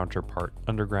counterpart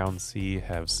Underground Sea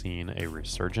have seen a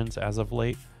resurgence as of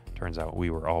late. Turns out we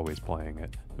were always playing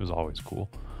it. It was always cool.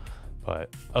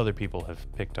 But other people have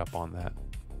picked up on that.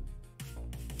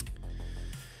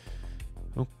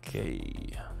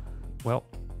 Okay. Well,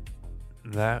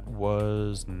 that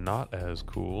was not as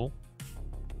cool.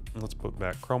 Let's put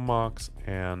back Chrome Mox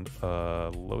and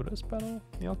Lotus Petal.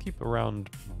 Yeah, I'll keep around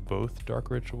both Dark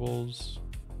Rituals.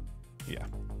 Yeah.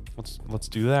 Let's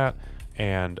do that,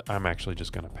 and I'm actually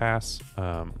just going to pass.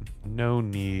 No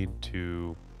need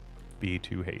to be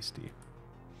too hasty.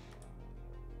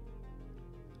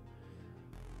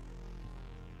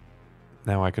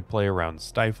 Now I could play around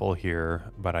Stifle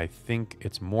here, but I think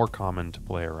it's more common to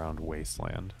play around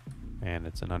Wasteland. And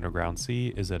it's an Underground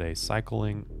Sea. Is it a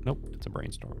cycling? Nope, it's a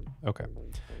Brainstorm. Okay.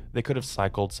 They could have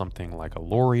cycled something like a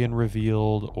Lorien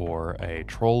Revealed or a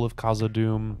Troll of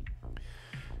Khazad-dûm,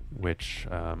 which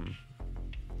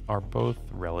are both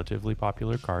relatively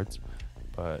popular cards,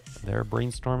 but they're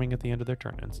brainstorming at the end of their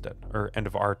turn instead, or end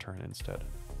of our turn instead.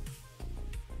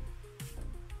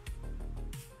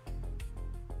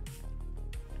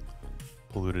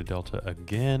 Polluted Delta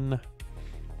again.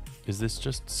 Is this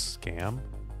just scam?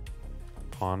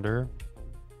 Ponder.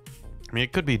 I mean,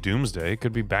 it could be Doomsday. It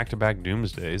could be back-to-back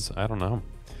Doomsdays. I don't know.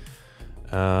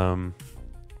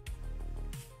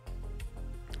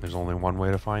 There's only one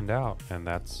way to find out, and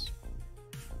that's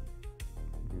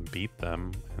beat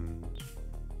them and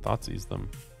Thoughtseize them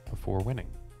before winning.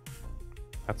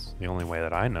 That's the only way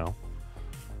that I know,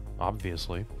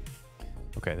 obviously.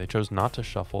 Okay, they chose not to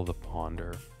shuffle the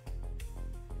Ponder.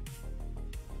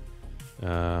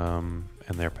 And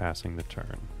they're passing the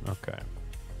turn. Okay.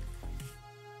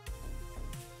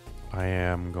 I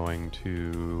am going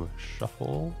to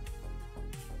shuffle.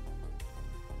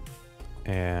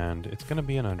 And it's going to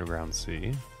be an Underground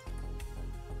Sea.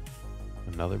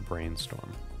 Another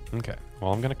Brainstorm. Okay,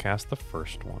 well, I'm going to cast the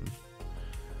first one.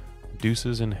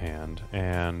 Deuces in hand,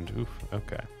 and oof,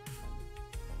 okay.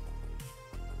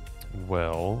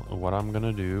 Well, what I'm going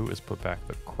to do is put back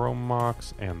the Chrome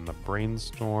Mox and the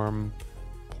Brainstorm,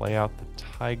 play out the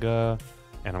Taiga,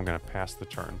 and I'm going to pass the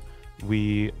turn.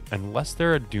 Unless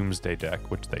they're a Doomsday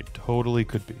deck, which they totally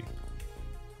could be.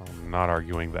 I'm not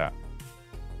arguing that.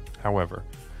 However,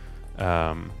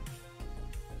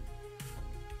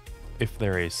 if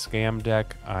they're a scam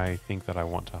deck, I think that I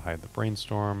want to hide the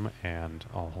Brainstorm, and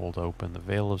I'll hold open the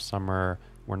Veil of Summer.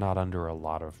 We're not under a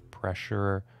lot of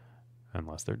pressure,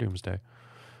 unless they're Doomsday.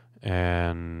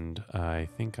 And I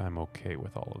think I'm okay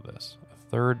with all of this. A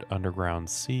third Underground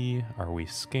Sea. Are we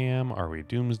scam? Are we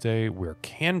Doomsday? We're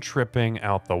cantripping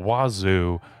out the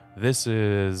wazoo. This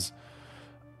is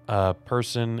a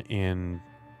person in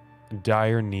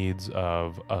dire needs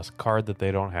of a card that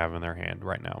they don't have in their hand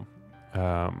right now.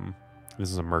 This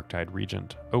is a Murktide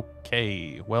Regent.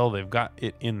 Okay, well, they've got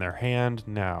it in their hand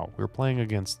now. We're playing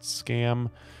against Scam,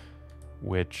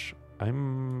 which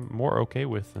I'm more okay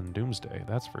with than Doomsday,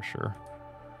 that's for sure.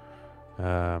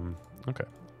 Okay.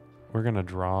 We're going to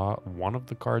draw one of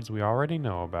the cards we already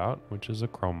know about, which is a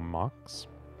Chrome Mox.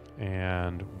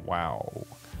 And wow,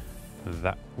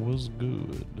 that was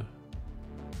good.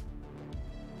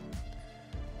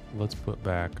 Let's put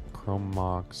back Chrome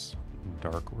Mox,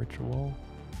 Dark Ritual,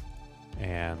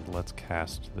 and let's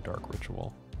cast the Dark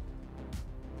Ritual.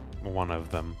 One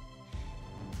of them.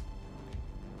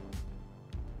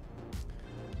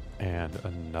 And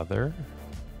another.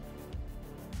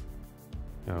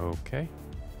 Okay.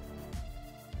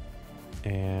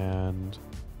 And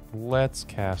let's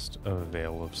cast a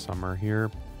Veil of Summer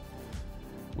here.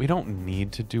 We don't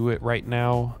need to do it right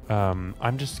now.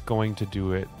 I'm just going to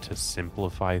do it to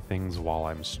simplify things while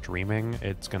I'm streaming.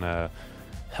 It's going to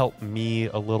help me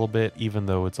a little bit, even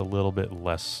though it's a little bit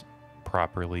less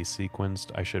properly sequenced.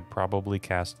 I should probably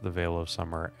cast the Veil of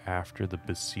Summer after the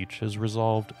Beseech has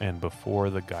resolved and before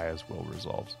the Gaia's Will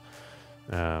resolves.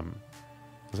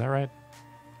 Is that right?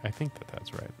 I think that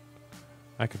that's right.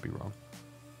 I could be wrong.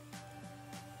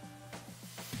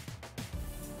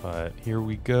 But here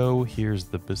we go. Here's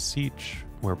the Beseech.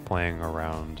 We're playing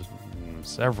around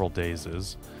several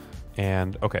dazes.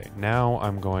 And okay, now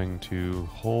I'm going to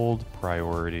hold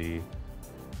priority.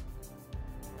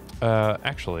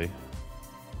 Actually,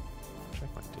 check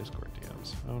my Discord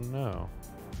DMs. Oh no.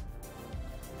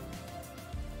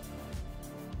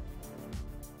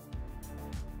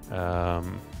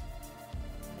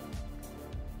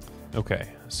 Okay,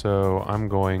 so I'm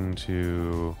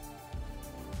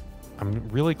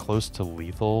really close to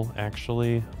lethal,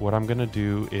 actually. What I'm going to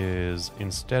do is,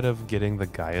 instead of getting the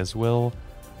Gaia's Will,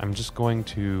 I'm just going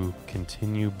to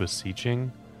continue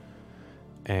beseeching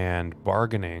and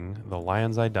bargaining the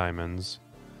Lion's Eye Diamonds,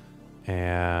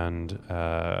 and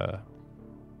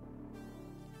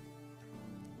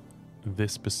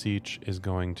this Beseech is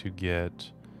going to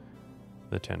get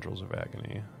the Tendrils of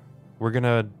Agony. We're going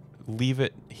to leave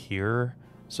it here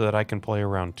so that I can play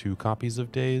around 2 copies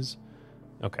of Daze.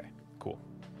 Okay, cool.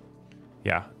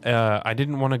 Yeah, I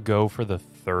didn't want to go for the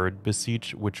third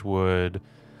Beseech, which would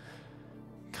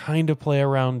kind of play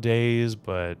around Daze,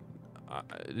 but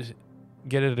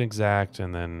get it exact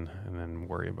and then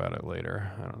worry about it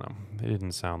later. I don't know.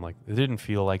 It didn't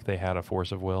feel like they had a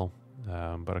force of will,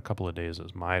 but a couple of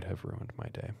Dazes might have ruined my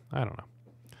day. I don't know.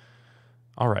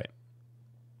 All right.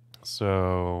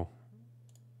 So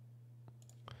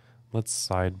let's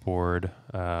sideboard.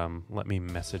 Let me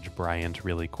message Bryant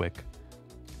really quick.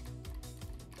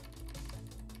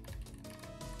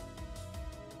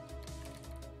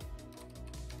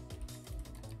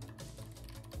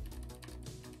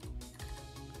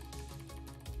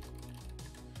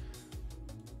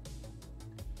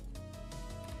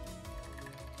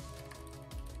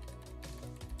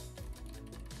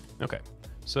 Okay,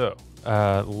 so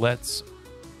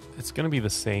it's going to be the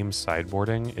same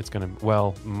sideboarding. It's going to,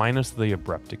 well, minus the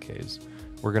Abrupt Decays.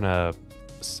 We're going to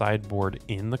sideboard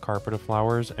in the Carpet of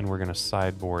Flowers, and we're going to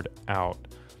sideboard out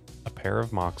a pair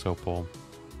of Mox Opal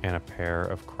and a pair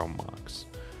of Chrome Mox.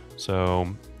 So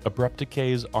Abrupt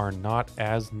Decays are not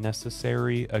as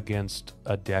necessary against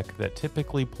a deck that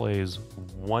typically plays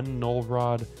one Null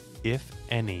Rod, if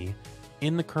any,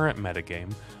 in the current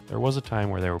metagame. There was a time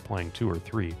where they were playing 2 or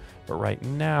 3, but right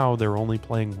now they're only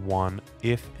playing 1,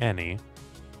 if any.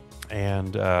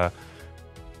 And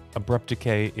Abrupt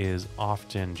Decay is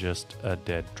often just a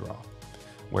dead draw.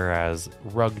 Whereas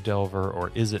Rug Delver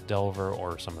or Is It Delver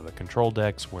or some of the control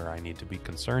decks where I need to be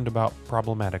concerned about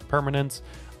problematic permanents,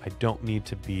 I don't need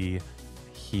to be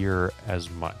here as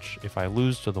much. If I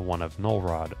lose to the one of Null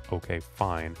Rod, okay,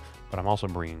 fine, but I'm also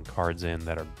bringing cards in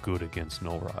that are good against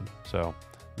Null Rod. So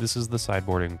this is the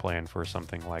sideboarding plan for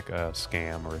something like a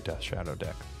Scam or a Death Shadow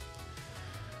deck.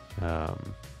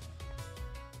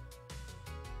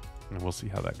 And we'll see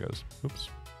how that goes. Oops.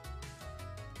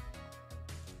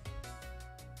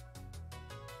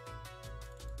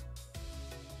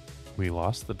 We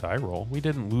lost the die roll. We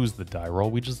didn't lose the die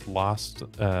roll. We just lost.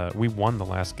 We won the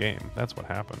last game. That's what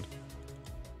happened.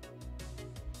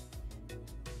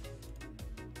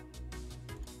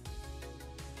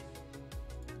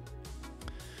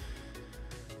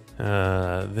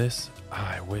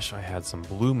 I wish I had some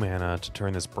blue mana to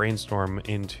turn this Brainstorm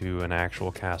into an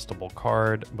actual castable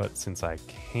card, but since I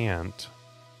can't,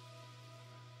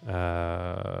 1,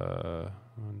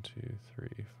 2, 3,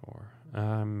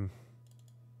 4.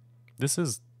 This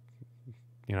is,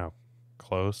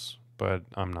 close, but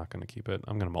I'm not going to keep it.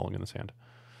 I'm going to mulligan this hand.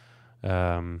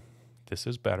 This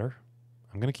is better.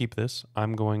 I'm going to keep this.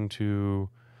 I'm going to...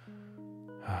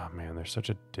 Oh man, there's such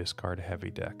a discard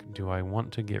heavy deck. Do I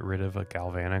want to get rid of a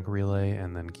Galvanic Relay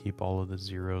and then keep all of the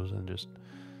zeros and just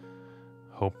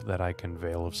hope that I can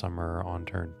Veil of Summer on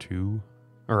turn 2?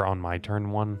 Or on my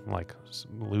turn 1? Like,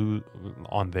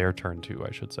 on their turn 2,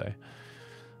 I should say.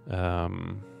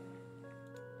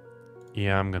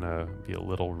 Yeah, I'm going to be a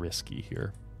little risky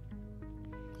here.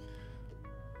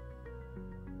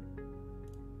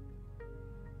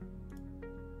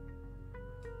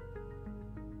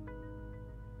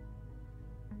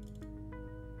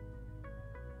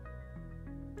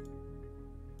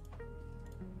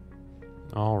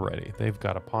 Alrighty, they've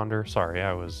got a Ponder. Sorry,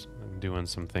 I was doing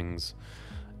some things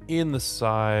in the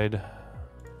side.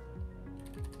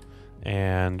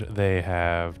 And they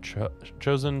have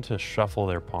chosen to shuffle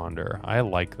their Ponder. I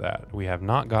like that. We have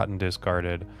not gotten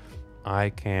discarded.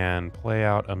 I can play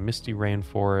out a Misty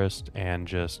Rainforest and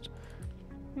just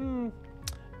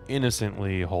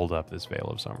innocently hold up this Veil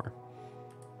of Summer.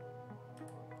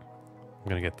 I'm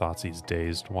going to get Thoughtseize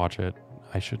Dazed. Watch it.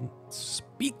 I shouldn't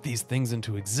speak these things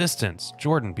into existence.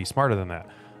 Jordan, be smarter than that.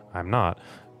 I'm not,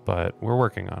 but we're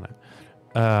working on it.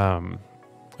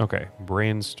 Okay,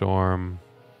 Brainstorm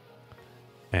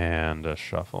and a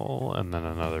Shuffle, and then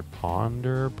another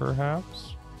Ponder,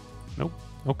 perhaps? Nope.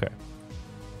 Okay.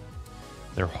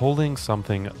 They're holding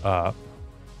something up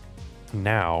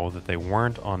now that they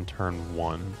weren't on turn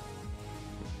 1.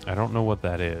 I don't know what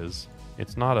that is.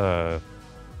 It's not a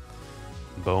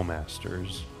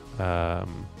Bowmasters.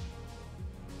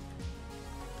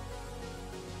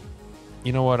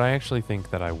 You know what? I actually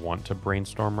think that I want to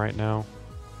Brainstorm right now.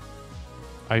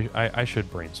 I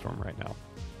should Brainstorm right now.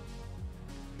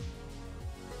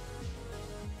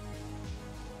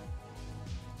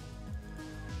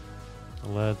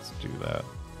 Let's do that.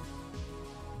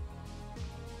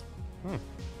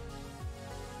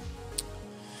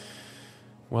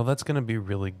 Well, that's going to be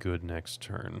really good next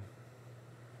turn.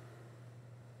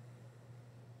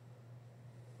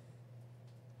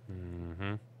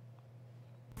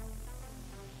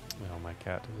 Well, my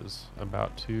cat is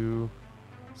about to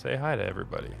say hi to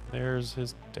everybody. There's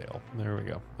his tail. There we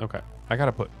go. Okay. I got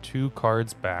to put 2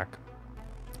 cards back.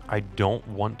 I don't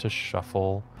want to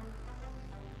shuffle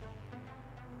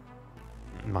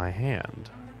my hand.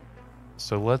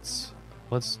 So let's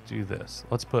do this.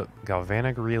 Let's put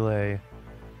Galvanic Relay,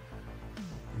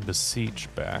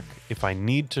 Beseech back. If I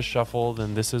need to shuffle,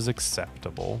 then this is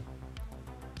acceptable.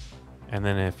 And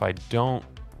then if I don't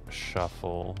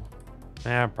shuffle,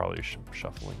 I'm probably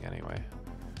shuffling anyway.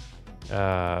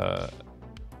 Yeah.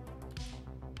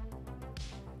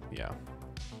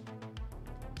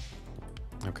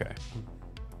 Okay.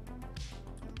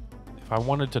 If I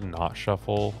wanted to not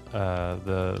shuffle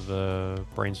the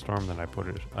Brainstorm, then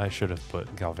I should have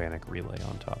put Galvanic Relay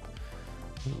on top.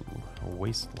 Ooh, a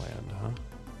Wasteland, huh?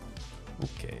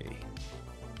 Okay.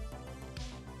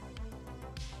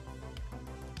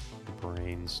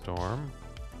 Brainstorm.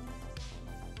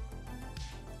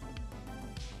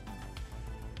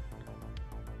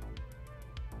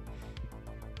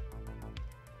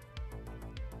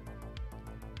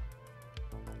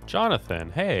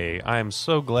 Jonathan, hey, I'm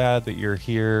so glad that you're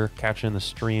here catching the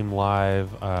stream live.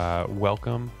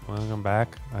 Welcome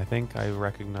back. I think I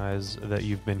recognize that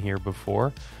you've been here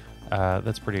before.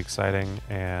 That's pretty exciting,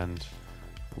 and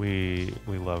we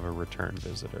love a return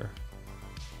visitor.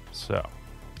 So,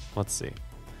 let's see.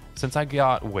 Since I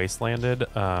got Wastelanded,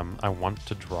 I want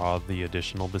to draw the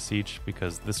additional Beseech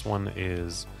because this one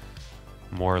is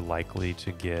more likely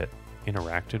to get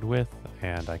interacted with,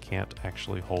 and I can't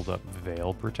actually hold up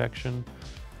Veil protection.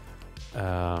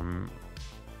 Was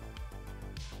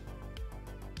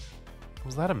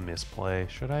that a misplay?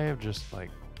 Should I have just like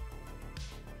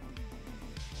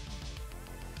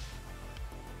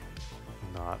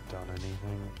not done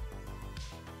anything?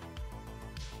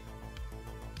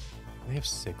 They have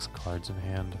 6 cards in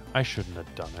hand. I shouldn't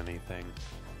have done anything.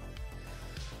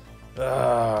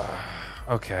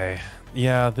 Okay.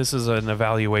 Yeah, this is an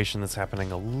evaluation that's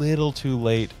happening a little too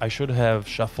late. I should have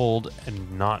shuffled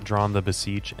and not drawn the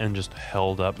Beseech and just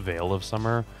held up Veil of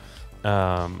Summer.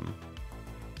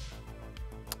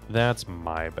 That's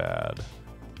my bad.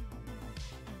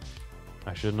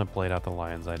 I shouldn't have played out the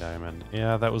Lion's Eye Diamond.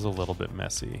 Yeah, that was a little bit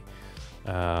messy.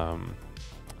 I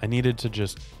needed to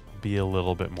just be a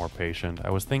little bit more patient. I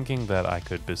was thinking that I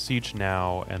could Beseech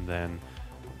now and then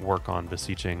work on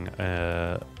beseeching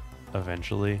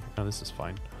eventually. Oh, this is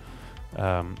fine.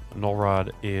 Null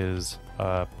Rod is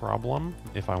a problem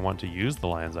if I want to use the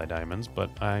Lion's Eye Diamonds, but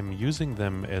I'm using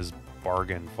them as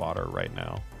bargain fodder right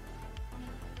now.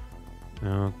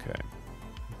 Okay.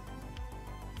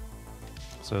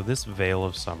 So this Veil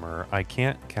of Summer, I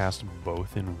can't cast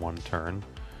both in one turn.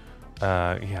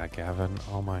 Yeah, Gavin,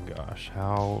 oh my gosh,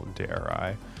 how dare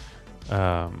I?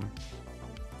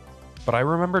 But I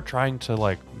remember trying to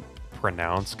like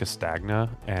pronounce Castagna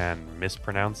and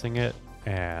mispronouncing it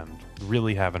and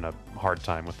really having a hard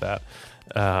time with that.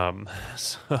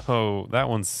 So that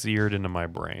one's seared into my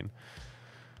brain.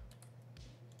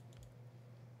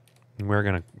 We're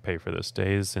going to pay for this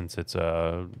days since it's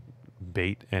a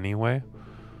bait anyway.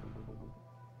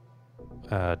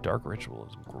 Dark Ritual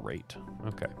is great.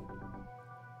 Okay.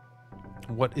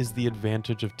 What is the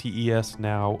advantage of TES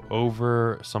now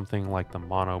over something like the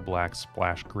mono black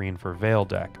splash green for Veil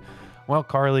deck? Well,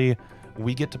 Carly,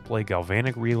 we get to play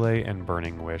Galvanic Relay and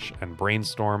Burning Wish and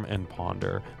Brainstorm and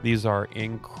Ponder. These are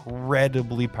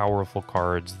incredibly powerful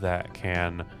cards that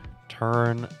can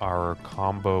turn our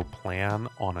combo plan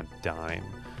on a dime,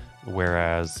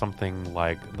 whereas something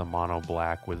like the mono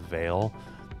black with Veil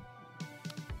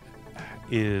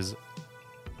is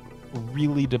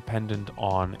really dependent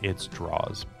on its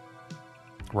draws,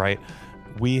 right?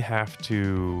 We have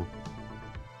to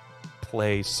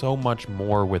play so much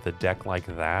more with a deck like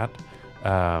that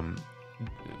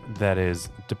that is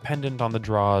dependent on the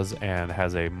draws and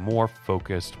has a more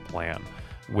focused plan.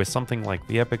 With something like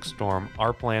the Epic Storm,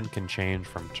 our plan can change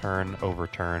from turn over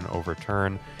turn over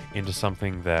turn into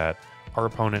something that our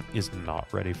opponent is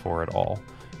not ready for at all,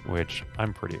 which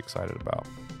I'm pretty excited about.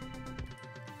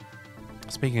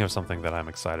 Speaking of something that I'm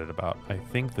excited about, I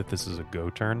think that this is a go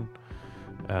turn.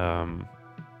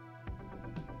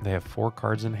 They have 4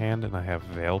 cards in hand, and I have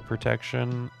Veil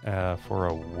Protection for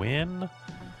a win?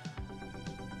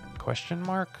 Question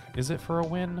mark? Is it for a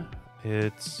win?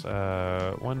 It's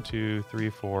 1, 2, 3,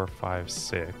 4, 5,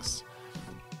 6.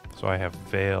 So I have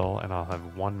Veil, and I'll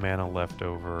have 1 mana left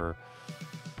over.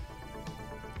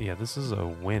 Yeah, this is a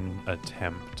win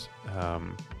attempt.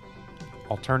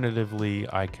 Alternatively,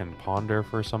 I can Ponder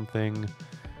for something,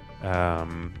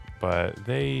 but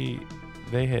they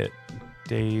hit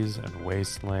Daze and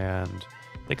Wasteland.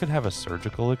 They could have a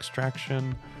Surgical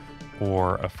Extraction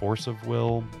or a Force of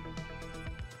Will.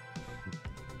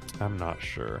 I'm not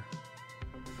sure.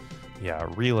 Yeah,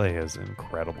 Relay is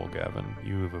incredible, Gavin.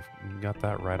 You've got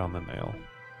that right on the nail.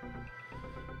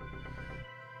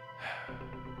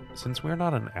 Since we're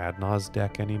not an Adnaz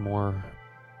deck anymore,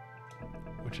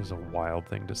 which is a wild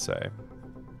thing to say,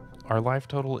 our life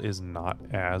total is not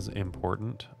as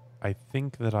important. I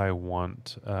think that I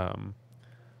want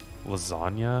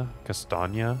lasagna,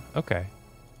 castagna. Okay,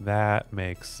 that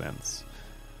makes sense.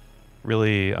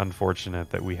 Really unfortunate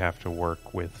that we have to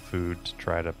work with food to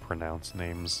try to pronounce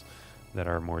names that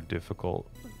are more difficult,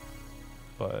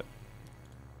 but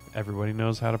everybody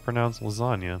knows how to pronounce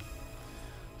lasagna,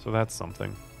 so that's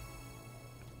something.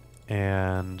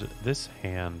 And this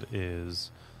hand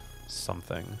is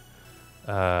something.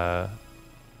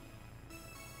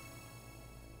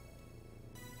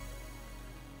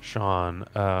 Sean,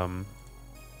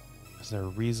 is there a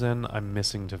reason I'm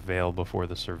missing to Veil before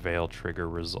the Surveil trigger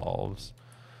resolves?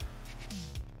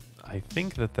 I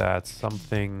think that that's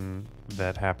something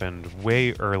that happened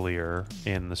way earlier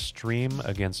in the stream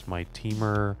against my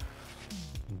teamer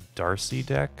Darcy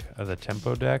deck, the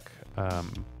tempo deck.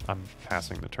 I'm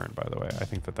passing the turn, by the way. I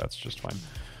think that that's just fine.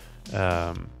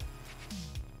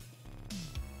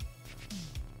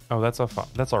 Oh, that's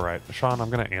all right. Sean, I'm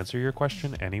going to answer your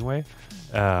question anyway.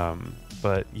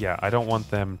 But yeah, I don't want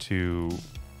them to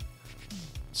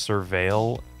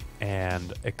surveil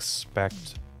and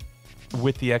expect,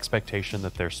 with the expectation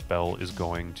that their spell is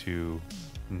going to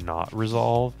not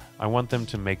resolve. I want them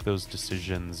to make those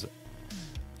decisions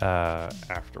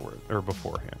afterward, or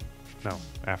beforehand. No,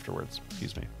 afterwards,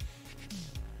 excuse me.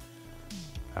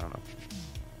 I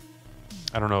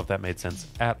don't know if that made sense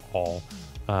at all.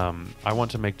 I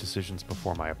want to make decisions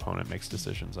before my opponent makes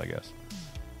decisions, I guess.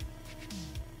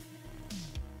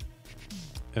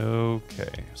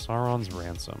 Okay, Sauron's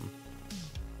Ransom.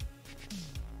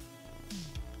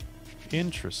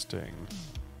 Interesting.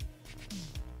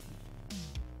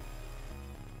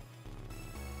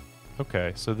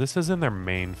 Okay, so this is in their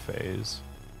main phase.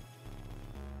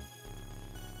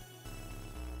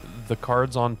 The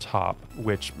cards on top,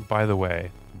 which, by the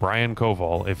way, Brian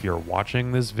Koval, if you're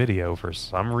watching this video for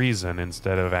some reason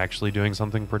instead of actually doing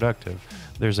something productive,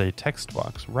 there's a text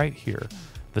box right here.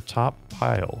 The top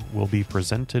pile will be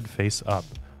presented face up.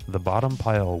 The bottom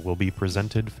pile will be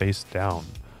presented face down.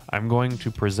 I'm going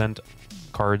to present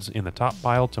cards in the top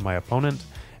pile to my opponent,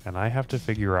 and I have to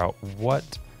figure out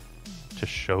what to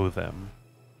show them.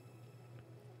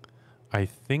 I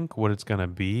think what it's going to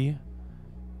be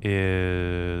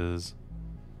is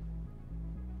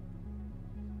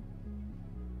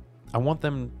I want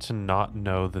them to not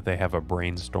know that they have a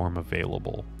brainstorm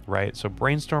available, right? So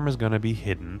brainstorm is going to be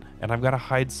hidden, and I've got to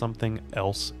hide something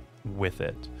else with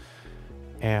it.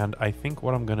 And I think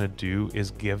what I'm going to do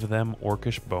is give them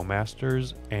Orcish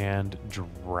Bowmasters and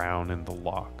Drown in the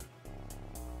Loch.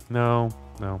 No.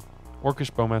 Orcish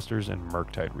Bowmasters and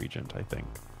Murktide Regent, I think.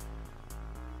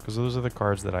 Because those are the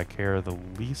cards that I care the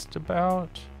least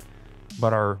about,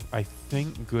 but are, I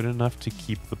think, good enough to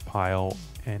keep the pile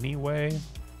anyway.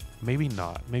 Maybe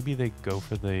not. Maybe they go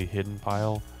for the hidden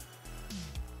pile.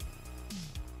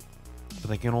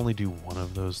 But they can only do one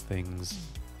of those things.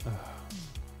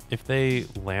 If they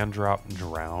land drop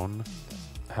Drown,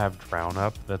 have Drown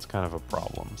up, that's kind of a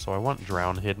problem. So I want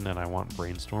Drown hidden and I want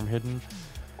Brainstorm hidden.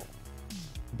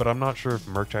 But I'm not sure if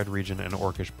Murktide Regent and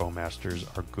Orcish Bowmasters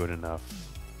are good enough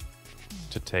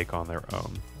to take on their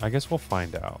own. I guess we'll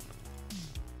find out.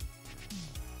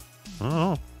 I don't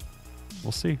know.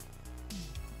 We'll see.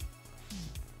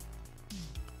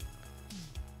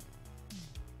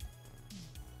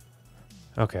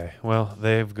 Okay, well,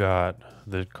 they've got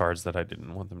the cards that I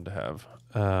didn't want them to have,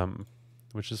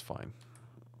 which is fine.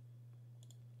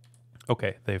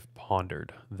 Okay, they've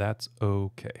pondered. That's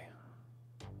okay.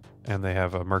 And they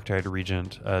have a Murktide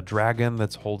Regent, a dragon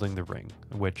that's holding the ring,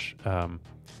 which,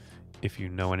 if you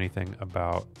know anything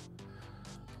about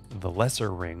the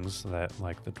lesser rings that,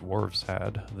 like, the dwarves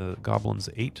had, the goblins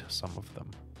ate some of them.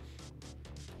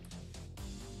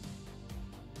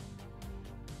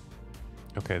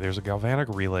 Okay, there's a Galvanic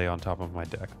Relay on top of my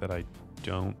deck that I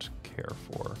don't care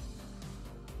for.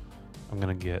 I'm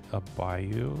going to get a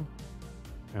Bayou,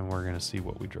 and we're going to see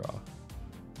what we draw.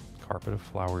 Carpet of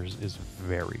Flowers is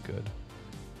very good.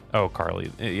 Oh,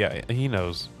 Carly. Yeah, he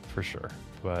knows for sure,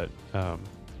 but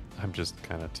I'm just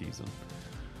kind of teasing.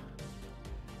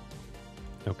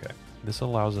 Okay, this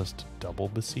allows us to double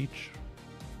Beseech,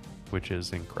 which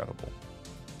is incredible.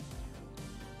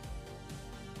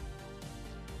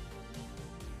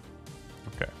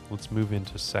 Okay, let's move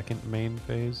into second main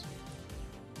phase.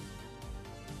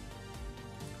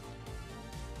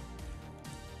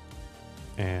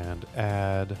 And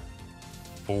add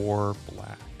 4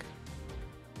 black.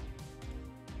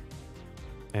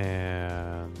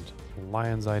 And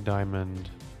Lion's Eye Diamond.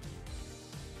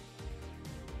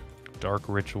 Dark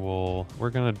Ritual. We're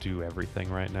going to do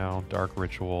everything right now. Dark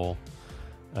Ritual.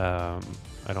 I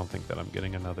don't think that I'm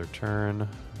getting another turn,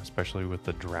 especially with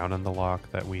the Drown in the Loch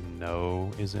that we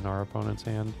know is in our opponent's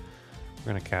hand.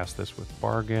 We're going to cast this with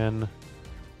Bargain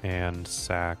and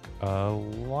sack a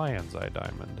Lion's Eye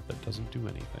Diamond that doesn't do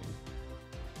anything.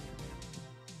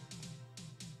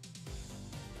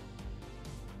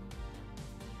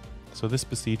 So this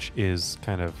Beseech is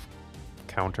kind of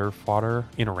counter fodder,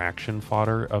 interaction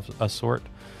fodder of a sort,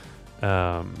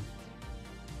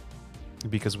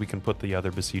 because we can put the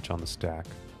other Beseech on the stack,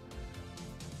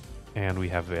 and we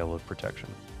have Veil of Protection,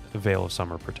 Veil of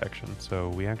Summer Protection. So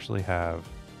we actually have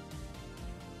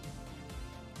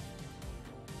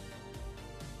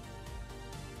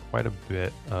quite a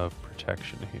bit of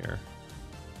protection here.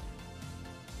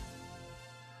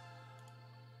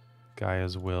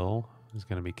 Gaia's Will is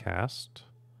going to be cast.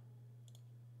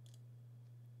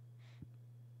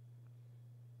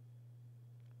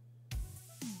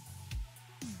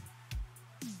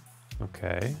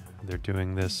 Okay, they're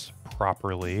doing this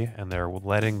properly, and they're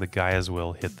letting the Gaia's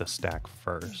Will hit the stack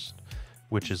first,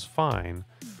 which is fine,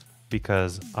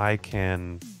 because I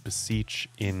can Beseech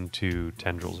into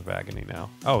Tendrils of Agony now.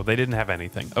 Oh, they didn't have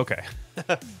anything. Okay.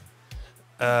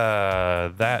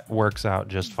 That works out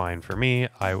just fine for me.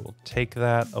 I will take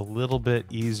that a little bit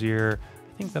easier.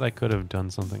 I think that I could have done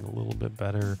something a little bit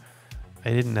better. I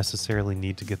didn't necessarily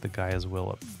need to get the Gaia's Will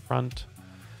up front.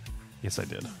 Yes, I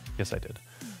did. Yes, I did.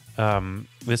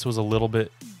 This was a little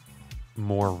bit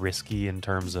more risky in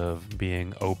terms of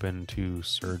being open to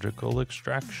surgical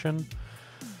extraction.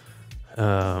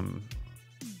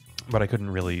 But I couldn't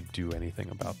really do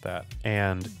anything about that.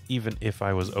 And even if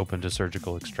I was open to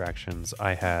surgical extractions,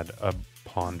 I had a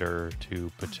Ponder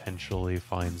to potentially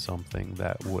find something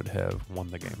that would have won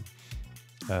the game.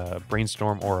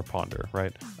 Brainstorm or a Ponder,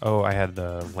 right? Oh, I had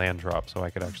the land drop, so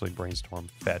I could actually Brainstorm,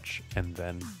 fetch, and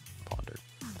then Ponder.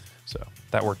 So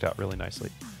that worked out really nicely.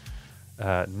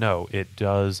 No, it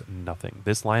does nothing.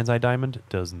 This Lion's Eye Diamond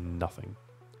does nothing.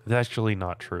 It's actually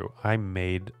not true. I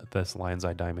made this Lion's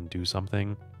Eye Diamond do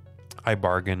something. I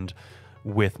bargained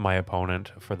with my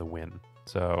opponent for the win.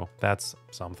 So that's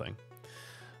something.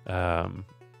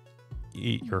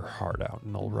 Eat your heart out,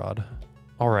 Nullrod.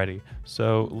 Alrighty,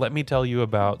 so let me tell you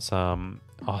about some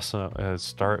awesome...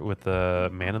 start with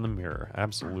the Man in the Mirror.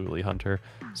 Absolutely, Hunter.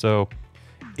 So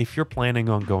if you're planning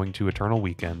on going to Eternal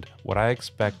Weekend, what I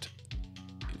expect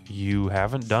you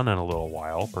haven't done in a little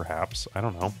while, perhaps, I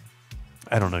don't know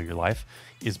your life,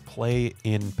 is play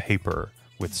in paper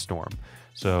with Storm.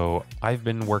 So I've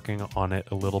been working on it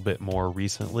a little bit more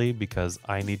recently because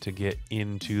I need to get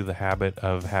into the habit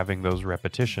of having those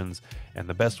repetitions, and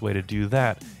the best way to do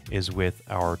that is with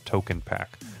our token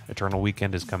pack. Eternal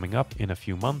Weekend is coming up in a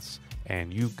few months,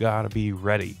 and you gotta be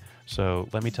ready. So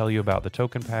let me tell you about the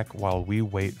token pack while we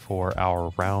wait for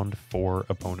our round 4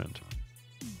 opponent.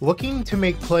 Looking to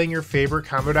make playing your favorite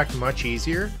combo deck much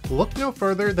easier? Look no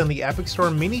further than the Epic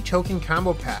Storm Mini Token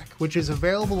Combo Pack, which is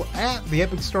available at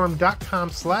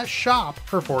theepicstorm.com/shop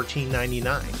for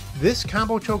 $14.99. This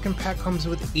combo token pack comes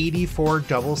with 84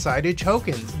 double-sided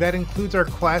tokens. That includes our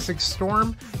classic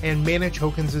Storm and mana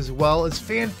tokens, as well as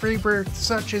fan favorites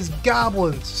such as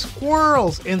Goblins,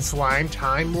 Squirrels, and Slime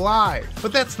Time Live.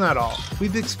 But that's not all.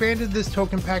 We've expanded this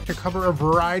token pack to cover a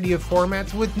variety of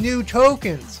formats with new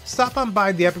tokens. Stop on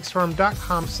by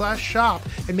theepicstorm.com/shop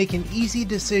and make an easy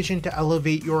decision to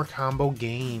elevate your combo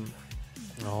game.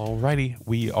 Alrighty,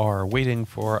 we are waiting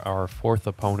for our 4th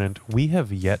opponent. We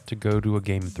have yet to go to a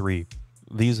game 3.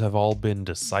 These have all been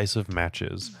decisive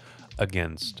matches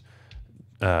against,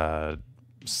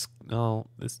 this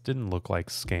didn't look like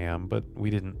Scam, but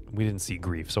we didn't see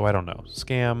Grief, so I don't know.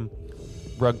 Scam,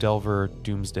 Rug Delver,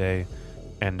 Doomsday,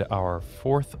 and our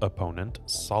 4th opponent,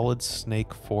 Solid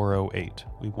Snake 408.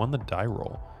 We won the die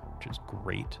roll, which is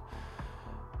great.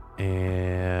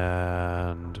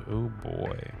 And oh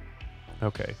boy.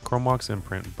 Okay, Chromewalk's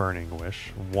Imprint, Burning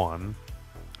Wish, 1.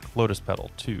 Lotus Petal,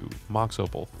 2. Mox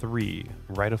Opal, 3.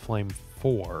 Rite of Flame,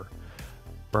 4.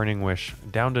 Burning Wish,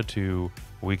 down to 2.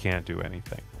 We can't do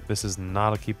anything. This is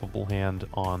not a keepable hand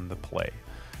on the play.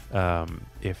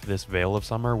 If this Veil of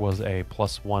Summer was a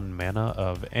 +1 mana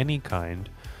of any kind,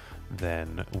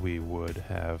 then we would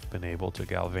have been able to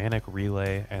Galvanic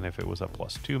Relay, and if it was a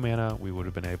 +2 mana, we would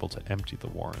have been able to empty the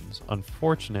Warrens.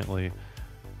 Unfortunately,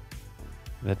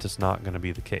 that is not going to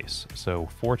be the case. So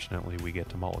fortunately, we get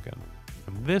to mulligan.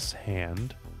 And this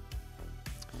hand,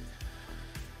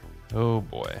 oh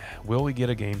boy, will we get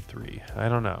a game 3? I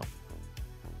don't know.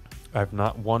 I've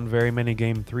not won very many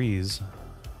game 3s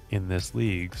in this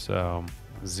league, so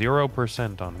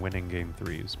 0% on winning game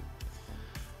 3s.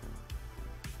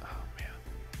 Oh man,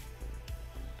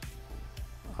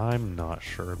 I'm not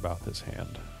sure about this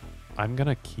hand. I'm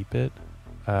gonna keep it.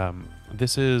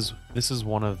 This is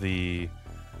one of the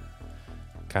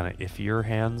kind of iffier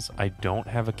hands. I don't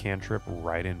have a cantrip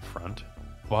right in front,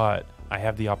 but I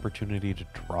have the opportunity to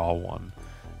draw one,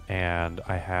 and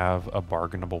I have a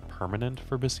bargainable permanent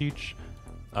for Beseech.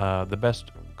 The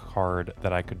best card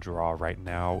that I could draw right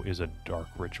now is a Dark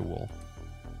Ritual.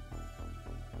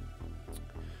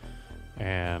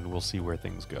 And we'll see where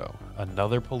things go.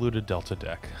 Another Polluted Delta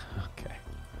deck. Okay.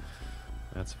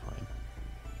 That's fine.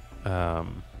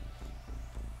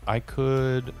 I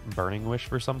could Burning Wish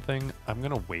for something. I'm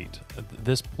going to wait.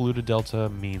 This Polluted Delta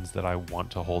means that I want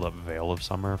to hold up Veil of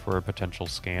Summer for a potential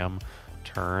Scam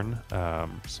turn.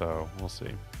 So we'll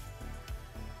see.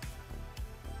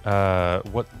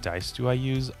 What dice do I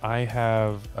use? I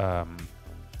have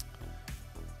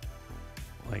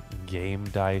like game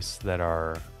dice that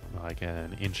are like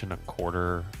 1.25 inches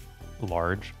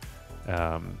large.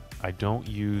 I don't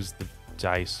use the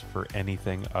dice for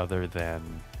anything other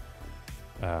than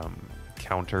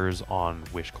counters on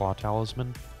Wishclaw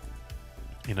Talisman.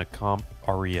 In a comp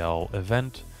REL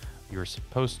event, you're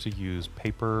supposed to use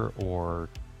paper or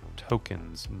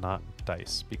tokens, not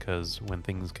dice, because when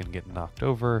things can get knocked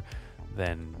over,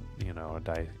 then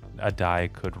a die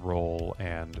could roll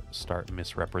and start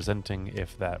misrepresenting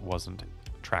if that wasn't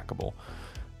trackable.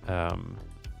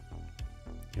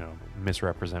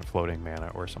 Misrepresent floating mana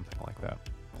or something like that.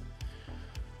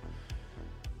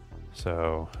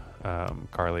 So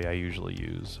Carly, I usually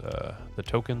use the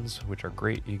tokens, which are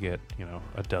great. You get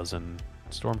a dozen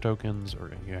storm tokens,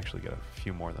 or you actually get a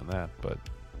few more than that, but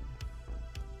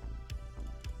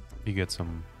you get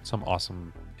some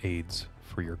awesome aids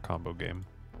for your combo game.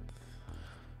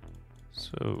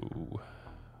 So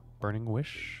Burning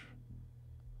Wish,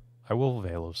 I will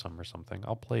Veil of Summer something.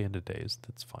 I'll play into Days.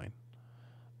 That's fine.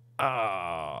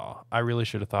 I really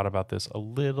should have thought about this a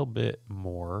little bit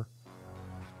more.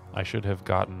 I should have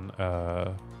gotten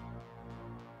okay,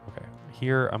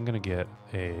 here I'm gonna get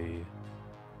a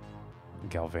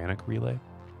Galvanic Relay.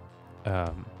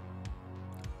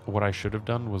 What I should have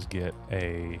done was get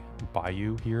a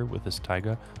Bayou here with this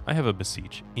Taiga. I have a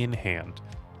Beseech in hand,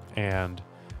 and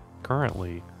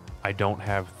currently I don't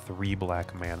have 3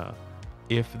 black mana.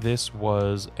 If this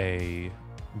was a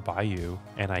Bayou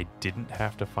and I didn't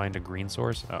have to find a green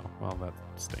source, oh well, that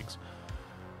stinks.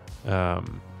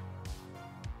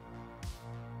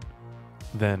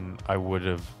 Then I would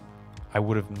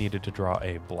have needed to draw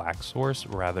a black source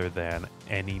rather than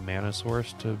any mana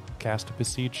source to cast a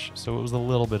Beseech, so it was a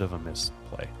little bit of a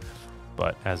misplay.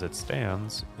 But as it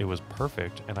stands, it was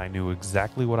perfect, and I knew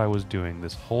exactly what I was doing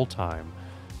this whole time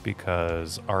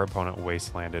because our opponent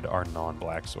wastelanded our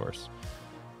non-black source.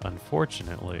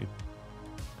 Unfortunately,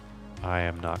 I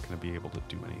am not going to be able to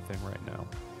do anything right now.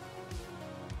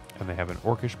 And they have an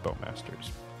Orcish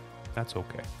Bowmasters. That's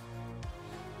okay.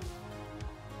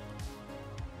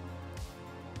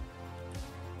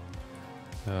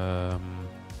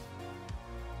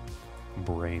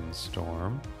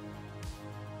 Brainstorm.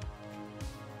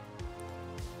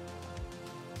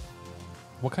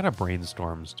 What kind of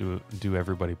brainstorms do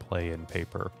everybody play in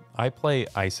Paper? I play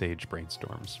Ice Age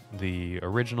Brainstorms. The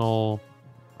original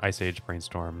Ice Age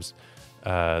Brainstorms.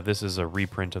 This is a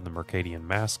reprint of the Mercadian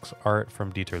Masks art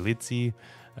from Dieter Litzy.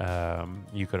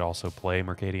 You could also play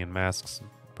Mercadian Masks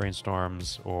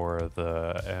Brainstorms or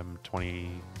the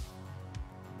M20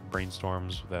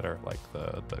 Brainstorms that are like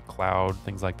the cloud,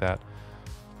 things like that.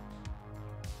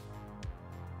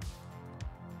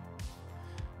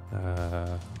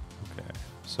 Okay,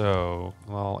 so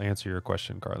I'll answer your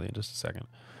question, Carly, in just a second.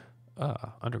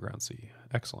 Underground Sea,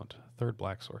 excellent. 3rd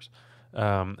black source.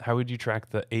 How would you track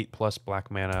the 8+ black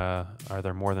mana? Are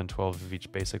there more than 12 of each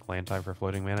basic land type for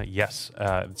floating mana? Yes.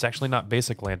 It's actually not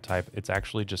basic land type. It's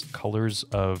actually just colors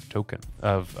of token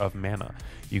of mana.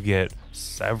 You get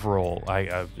several.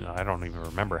 I don't even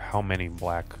remember how many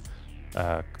black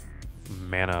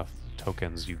mana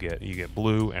tokens you get. You get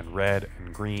blue and red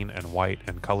and green and white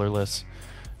and colorless.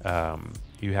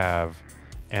 You have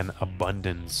an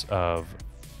abundance of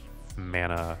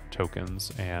mana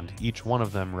tokens, and each one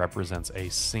of them represents a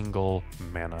single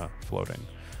mana floating.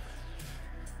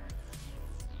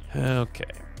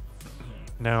 Okay,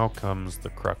 now comes the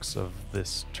crux of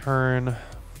this turn.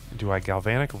 Do I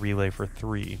Galvanic Relay for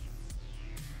 3?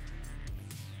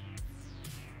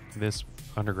 This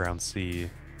Underground Sea,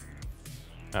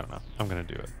 I don't know, I'm gonna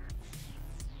do it.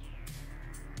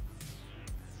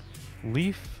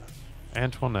 Leaf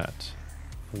Antoinette,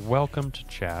 welcome to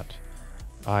chat.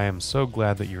 I am so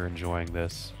glad that you're enjoying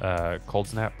this. Cold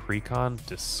Snap Precon,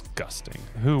 disgusting.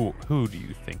 Who do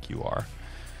you think you are?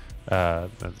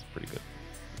 That's pretty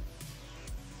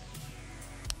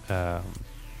good.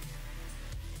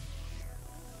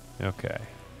 Okay.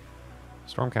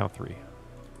 Storm count 3.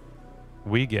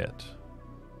 We get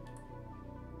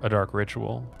a Dark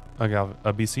Ritual,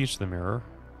 a Beseech the Mirror,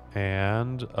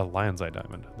 and a Lion's Eye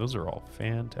Diamond. Those are all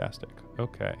fantastic.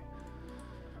 Okay.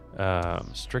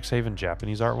 Strixhaven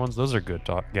Japanese art ones, those are good,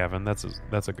 Gavin. That's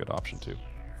a good option too.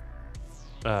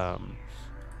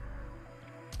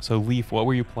 So Leaf, what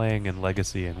were you playing in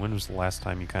Legacy, and when was the last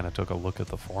time you kind of took a look at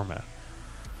the format?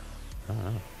 I don't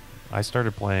know. I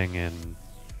started playing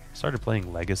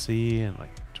Legacy in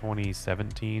like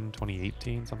 2017,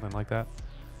 2018, something like that.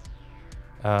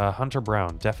 Hunter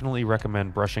Brown, definitely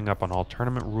recommend brushing up on all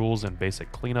tournament rules and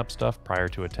basic cleanup stuff prior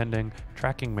to attending.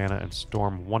 Tracking mana and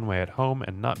Storm one way at home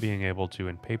and not being able to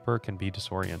in paper can be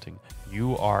disorienting.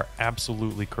 You are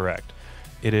absolutely correct.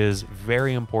 It is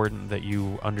very important that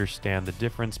you understand the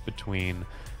difference between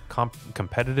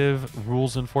competitive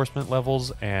rules enforcement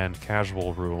levels and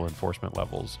casual rule enforcement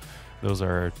levels. Those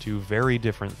are two very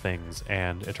different things,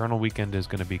 and Eternal Weekend is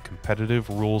going to be competitive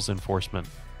rules enforcement.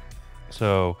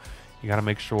 So you got to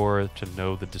make sure to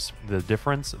know the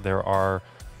difference. There are,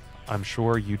 I'm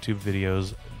sure, YouTube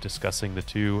videos discussing the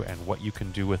two and what you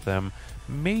can do with them.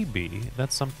 Maybe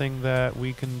that's something that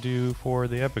we can do for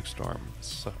the Epic Storm.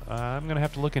 So, I'm going to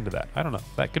have to look into that. I don't know.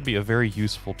 That could be a very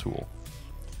useful tool.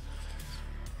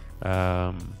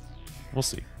 We'll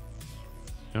see.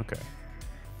 Okay.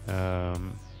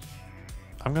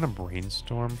 I'm going to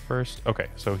brainstorm first. Okay,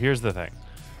 so here's the thing.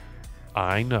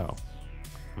 I know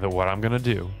that what I'm going to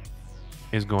do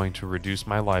is going to reduce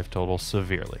my life total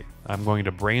severely. I'm going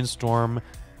to brainstorm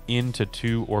into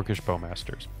 2 Orcish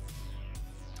Bowmasters.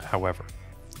 However,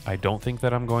 I don't think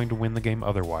that I'm going to win the game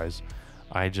otherwise.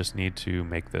 I just need to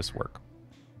make this work.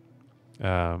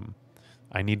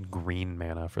 I need green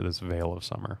mana for this Veil of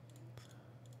Summer.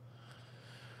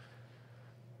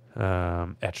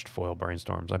 Etched Foil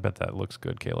Brainstorms. I bet that looks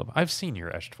good, Caleb. I've seen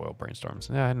your Etched Foil Brainstorms.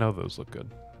 Yeah, I know those look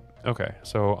good. Okay,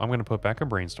 so I'm going to put back a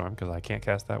Brainstorm because I can't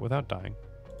cast that without dying.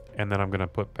 And then I'm going to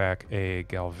put back a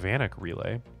Galvanic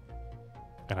Relay.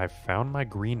 And I found my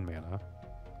green mana.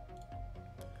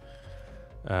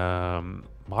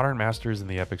 Modern Masters in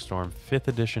the Epic Storm, 5th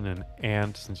edition and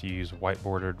Ant, since you use white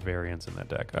bordered variants in that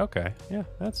deck. Okay, yeah,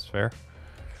 that's fair.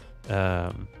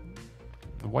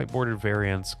 White bordered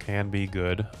variants can be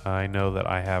good. I know that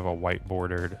I have a white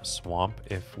bordered Swamp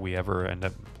if we ever end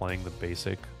up playing the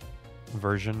basic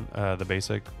version, the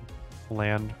basic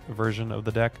land version of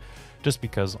the deck, just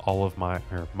because all of my,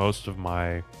 or most of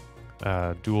my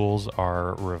duels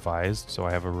are revised, so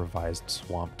I have a revised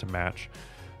Swamp to match.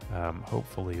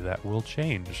 Hopefully that will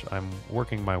change. I'm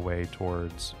working my way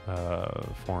towards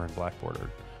foreign black bordered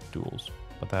duels,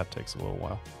 but that takes a little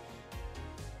while.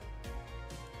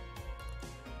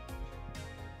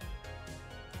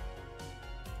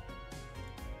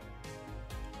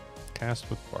 Cast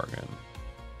with Bargain.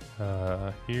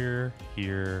 Here.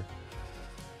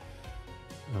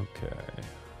 Okay.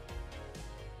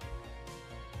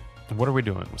 What are we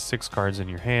doing? With 6 cards in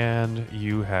your hand,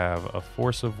 you have a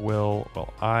Force of Will.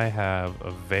 Well, I have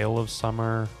a Veil of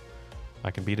Summer.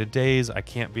 I can beat a Daze. I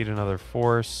can't beat another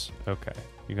Force. Okay,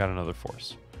 you got another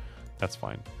Force. That's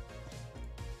fine.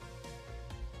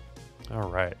 All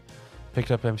right.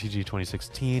 Picked up MTG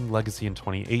 2016, Legacy in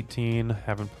 2018.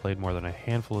 Haven't played more than a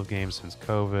handful of games since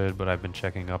COVID, but I've been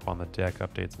checking up on the deck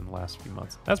updates in the last few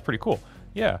months. That's pretty cool.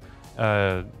 Yeah.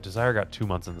 Desire got 2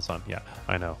 months in the sun. Yeah,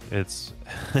 I know. It's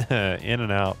in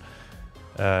and out.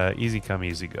 Easy come,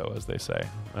 easy go, as they say.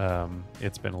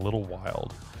 It's been a little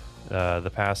wild.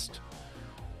 The past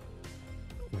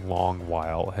long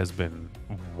while has been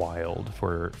wild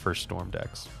for Storm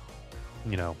decks.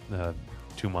 You know,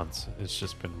 2 months, it's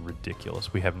just been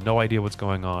ridiculous. We have no idea what's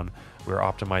going on. We're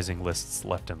optimizing lists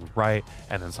left and right,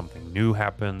 and then something new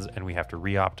happens, and we have to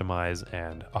re-optimize,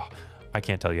 and I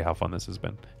can't tell you how fun this has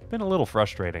been. It's been a little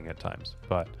frustrating at times,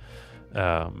 but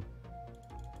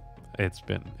it's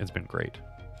been great.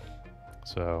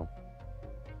 So,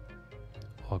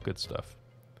 all good stuff.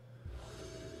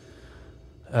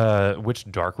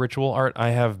 Which Dark Ritual art?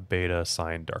 I have beta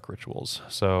signed Dark Rituals.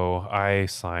 So I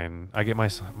get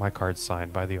my cards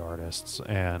signed by the artists,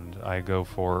 and I go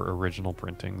for original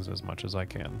printings as much as I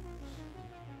can.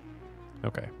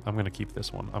 Okay, I'm gonna keep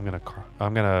this one. I'm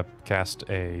gonna cast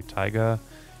a Taiga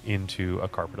into a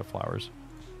Carpet of Flowers.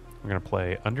 We're gonna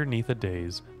play Underneath a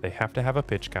Daze. They have to have a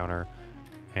pitch counter,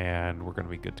 and we're gonna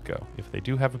be good to go. If they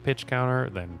do have a pitch counter,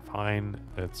 then fine,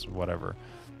 it's whatever.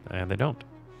 And they don't.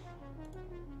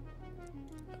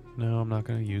 No, I'm not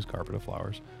going to use Carpet of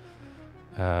Flowers.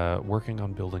 Working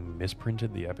on building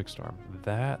Misprinted the Epic Storm.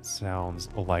 That sounds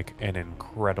like an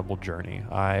incredible journey.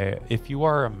 If you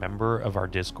are a member of our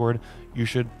Discord, you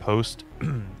should post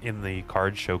in the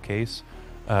card showcase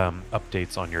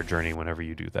updates on your journey whenever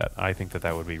you do that. I think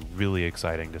that would be really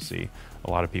exciting to see.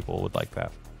 A lot of people would like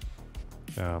that.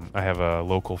 I have a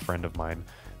local friend of mine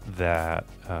that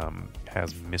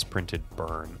has Misprinted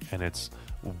Burn, and it's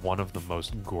one of the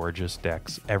most gorgeous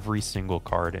decks. Every single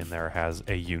card in there has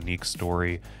a unique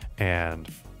story, and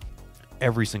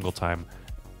every single time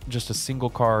just a single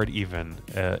card even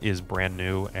is brand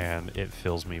new, and it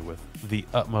fills me with the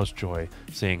utmost joy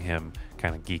seeing him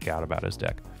kind of geek out about his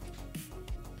deck.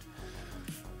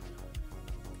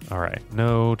 All right,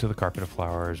 no to the Carpet of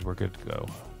Flowers. We're good to go.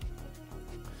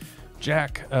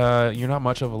 Jack, you're not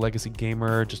much of a Legacy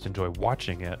gamer, just enjoy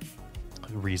watching it.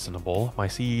 Reasonable. My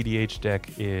CEDH deck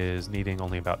is needing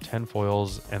only about 10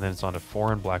 foils, and then it's on to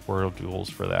 4 and Black World Duels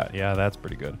for that. Yeah, that's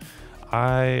pretty good.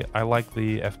 I like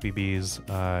the FBBs.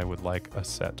 I would like a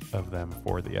set of them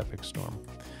for the Epic Storm.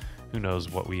 Who knows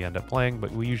what we end up playing,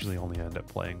 but we usually only end up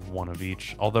playing one of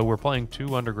each. Although we're playing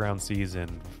 2 Underground Seas in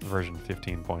version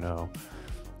 15.0.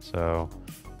 So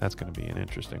that's going to be an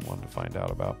interesting one to find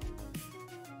out about.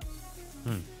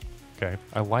 Okay,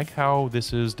 I like how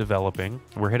this is developing.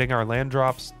 We're hitting our land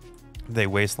drops. They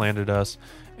wastelanded us,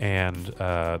 and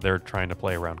they're trying to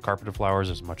play around Carpet of Flowers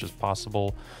as much as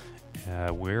possible.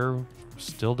 We're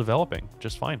still developing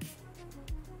just fine.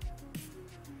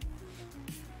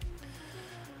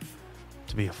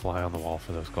 To be a fly on the wall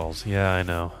for those calls. Yeah, I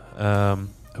know.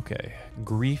 Okay,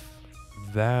 Grief.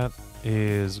 That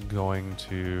is going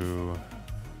to...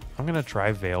 I'm going to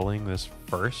try veiling this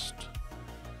first.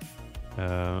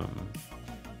 I'll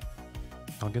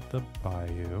get the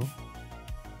Bayou.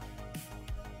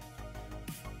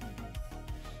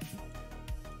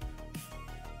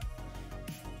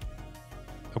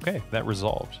 Okay, that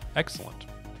resolved. Excellent.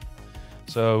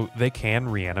 So they can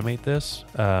reanimate this,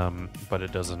 but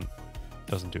it doesn't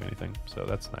do anything. So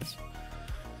that's nice.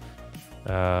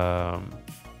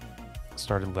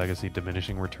 Started Legacy,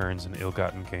 diminishing returns and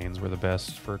ill-gotten gains were the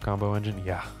best for combo engine.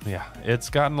 Yeah,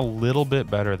 it's gotten a little bit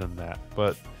better than that,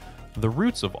 but the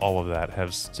roots of all of that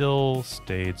have still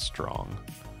stayed strong.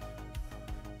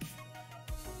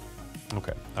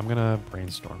 Okay, I'm gonna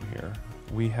brainstorm here.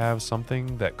 We have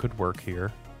something that could work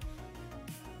here.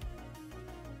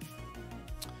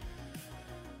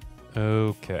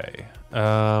 Okay,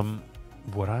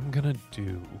 what I'm gonna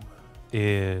do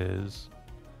is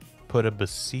put a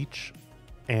Beseech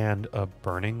and a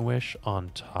Burning Wish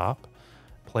on top,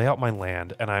 play out my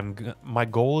land, and my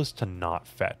goal is to not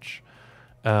fetch.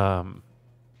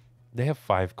 They have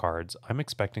 5 cards. I'm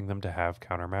expecting them to have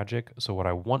counter magic, so what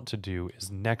I want to do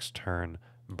is next turn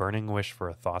Burning Wish for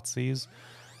a Thoughtseize,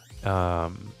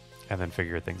 and then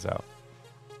figure things out.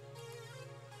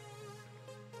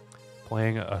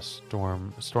 Playing a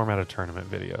storm at a tournament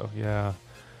video, yeah.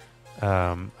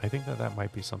 I think that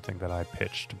might be something that I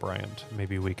pitched to Bryant.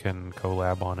 Maybe we can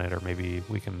collab on it, or maybe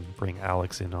we can bring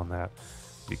Alex in on that.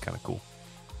 It'd be kind of cool.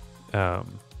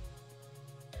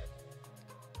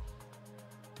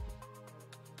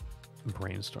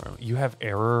 Brainstorm. You have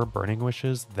Error Burning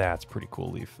Wishes? That's pretty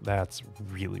cool, Leaf. That's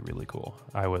really, really cool.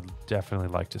 I would definitely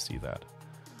like to see that.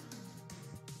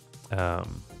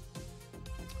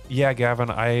 Yeah, Gavin,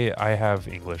 I have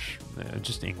English,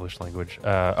 just English language.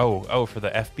 For the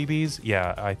FBBs,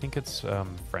 yeah, I think it's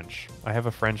French. I have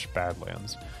a French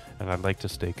Badlands, and I'd like to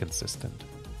stay consistent.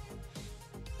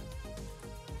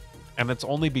 And it's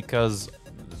only because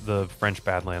the French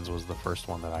Badlands was the first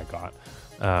one that I got.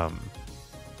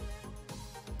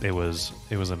 It was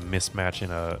a mismatch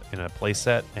in a play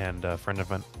set, and a friend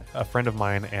of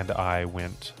mine and I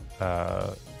went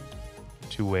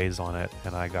 2 ways on it,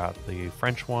 and I got the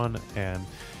French one and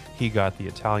he got the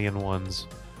Italian ones,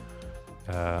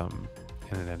 and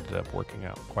it ended up working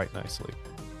out quite nicely.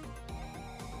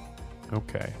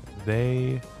 Okay,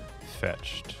 they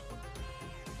fetched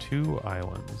 2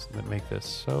 islands that make this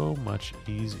so much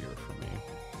easier for me.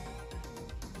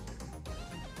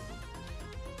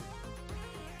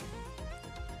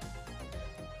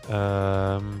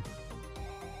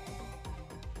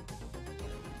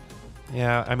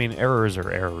 Yeah, I mean, errors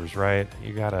are errors, right?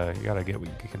 You gotta get what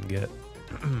you can get.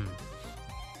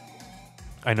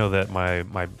 I know that my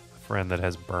friend that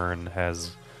has Burn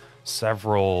has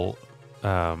several.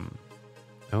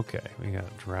 Okay, we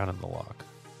got Drown in the Loch.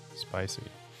 Spicy.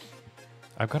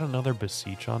 I've got another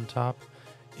Beseech on top.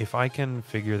 If I can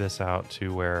figure this out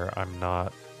to where I'm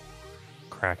not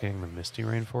cracking the Misty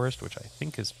Rainforest, which I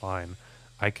think is fine,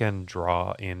 I can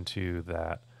draw into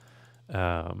that,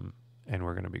 and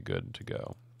we're going to be good to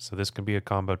go. So this can be a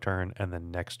combo turn, and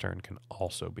then next turn can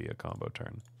also be a combo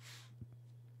turn.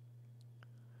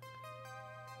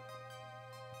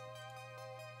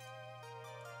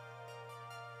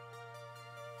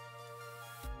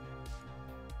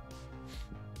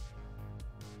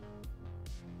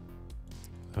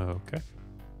 Okay.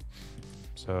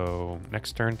 So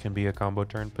next turn can be a combo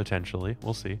turn, potentially.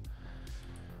 We'll see.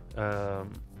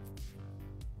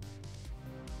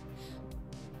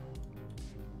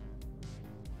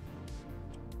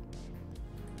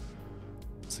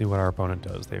 Let's see what our opponent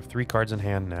does. They have 3 cards in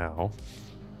hand now,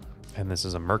 and this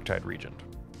is a Murktide Regent.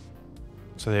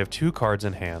 So they have 2 cards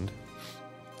in hand.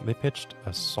 They pitched a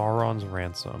Sauron's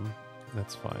Ransom.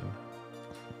 That's fine.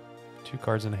 2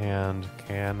 cards in hand.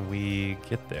 Can we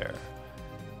get there?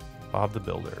 Bob the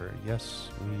Builder. Yes,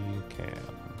 we can.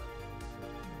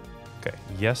 Okay,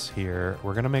 yes here.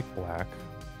 We're going to make black.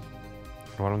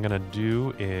 And what I'm going to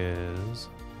do is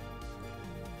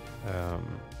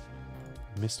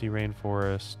Misty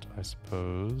Rainforest, I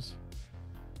suppose,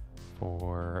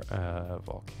 for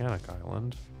Volcanic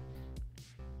Island.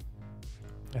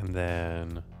 And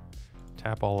then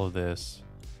tap all of this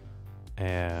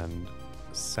and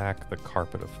sack the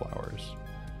Carpet of Flowers.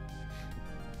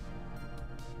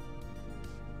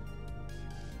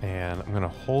 And I'm going to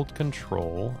hold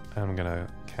control, and I'm going to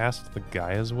cast the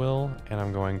Gaia's Will, and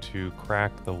I'm going to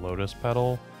crack the Lotus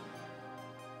Petal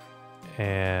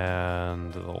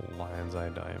and the Lion's Eye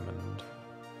Diamond.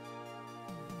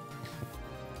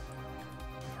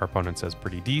 Our opponent says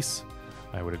pretty decent.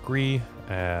 I would agree,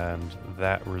 and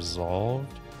that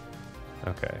resolved.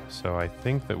 Okay, so I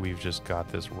think that we've just got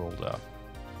this rolled up.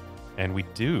 And we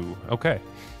do. Okay.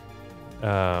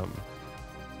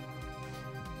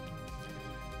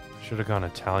 Should have gone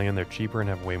Italian. They're cheaper and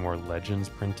have way more legends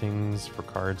printings for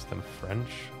cards than French.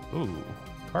 Ooh,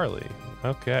 Carly.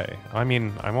 Okay. I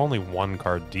mean, I'm only 1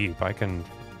 card deep. I can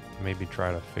maybe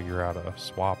try to figure out a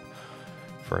swap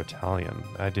for Italian.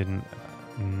 I didn't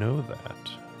know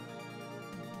that.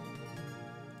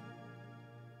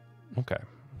 Okay.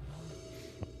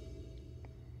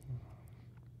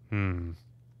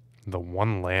 The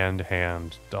 1 land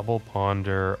hand. Double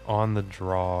ponder on the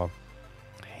draw.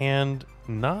 Hand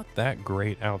not that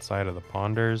great outside of the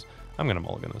ponders. I'm going to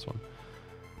mulligan this one.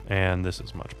 And this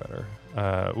is much better.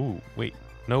 Ooh, wait.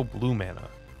 No blue mana.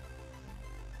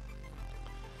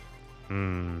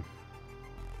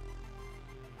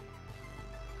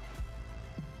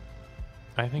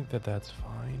 I think that that's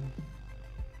fine.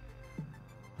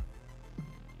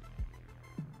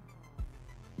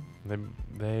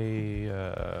 They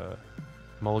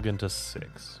mulligan to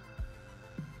 6.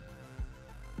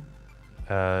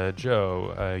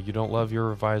 Joe, you don't love your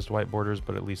revised white borders,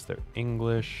 but at least they're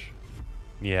English.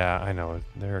 Yeah, I know.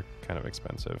 They're kind of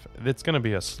expensive. It's going to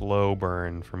be a slow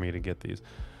burn for me to get these.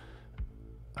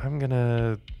 I'm going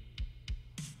to...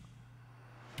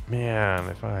 Man,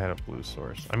 if I had a blue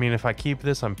source. I mean, if I keep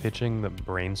this, I'm pitching the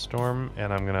Brainstorm,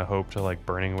 and I'm going to hope to, like,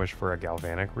 Burning Wish for a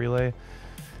Galvanic Relay.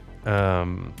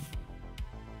 Or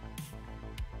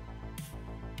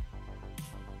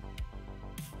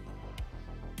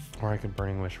I could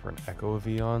Burning Wish for an Echo of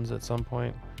Eons at some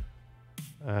point.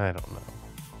 I don't know.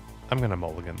 I'm going to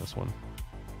mulligan this one.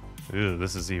 Ew,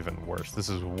 this is even worse. This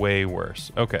is way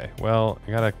worse. Okay, well,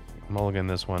 I got to mulligan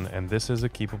this one, and this is a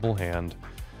keepable hand.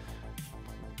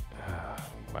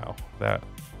 Wow, that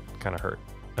kind of hurt.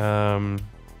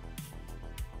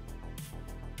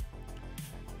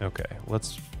 Okay,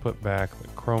 let's put back the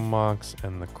Chrome Mox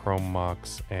and the Chrome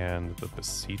Mox and the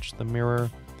Beseech the Mirror.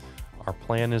 Our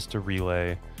plan is to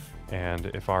relay, and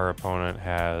if our opponent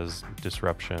has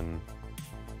disruption,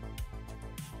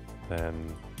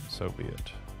 then so be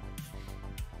it.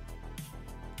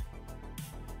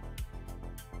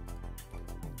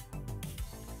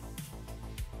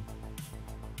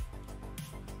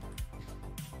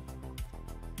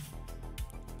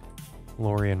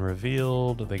 Lorien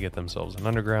revealed, they get themselves an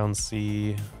Underground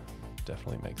Sea.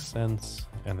 Definitely makes sense.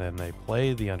 And then they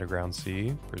play the Underground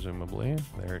Sea, presumably.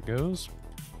 There it goes.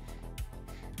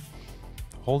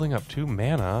 Holding up 2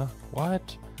 mana?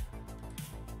 What?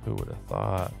 Who would have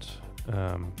thought?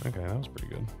 Okay, that was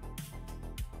pretty good.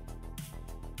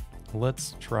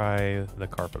 Let's try the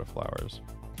Carpet of Flowers.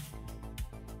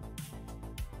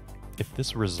 If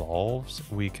this resolves,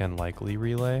 we can likely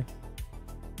relay.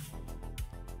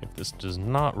 If this does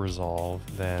not resolve,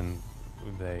 then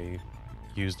they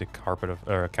used a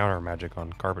counter magic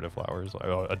on Carpet of Flowers,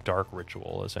 a dark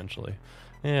ritual, essentially.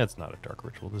 It's not a dark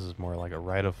ritual. This is more like a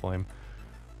Rite of Flame.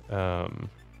 No,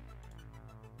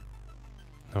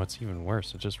 it's even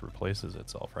worse. It just replaces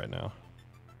itself right now.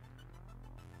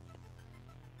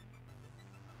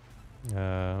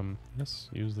 Let's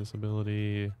use this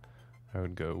ability. I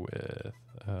would go with,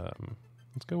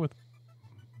 let's go with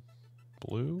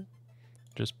blue.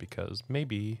 Just because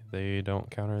maybe they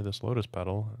don't counter this Lotus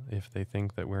Petal if they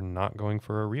think that we're not going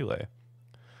for a relay.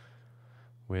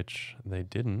 Which they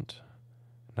didn't.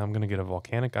 Now I'm going to get a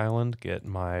Volcanic Island, get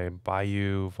my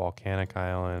Bayou, Volcanic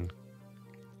Island,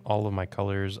 all of my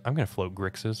colors. I'm going to float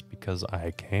Grixis because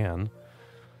I can.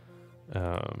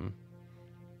 You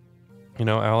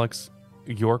know, Alex,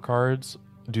 your cards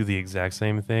do the exact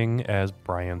same thing as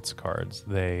Bryant's cards.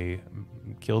 They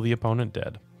kill the opponent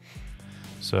dead.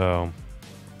 So...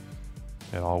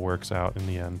 it all works out in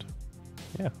the end.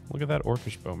 Yeah, look at that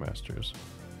Orcish Bowmasters.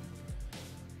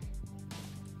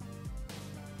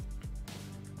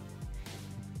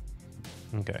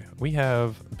 Okay, we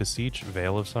have Beseech,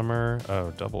 Veil of Summer.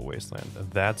 Oh, double Wasteland.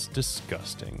 That's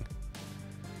disgusting.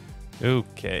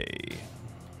 Okay.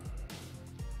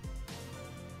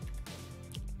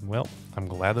 Well, I'm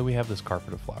glad that we have this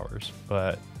Carpet of Flowers,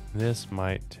 but this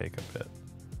might take a bit.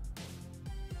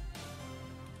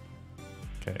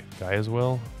 Okay, Gaia's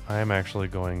Will. I am actually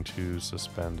going to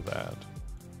suspend that.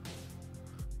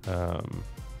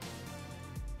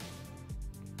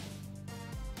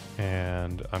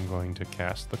 And I'm going to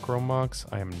cast the Chrome Mox.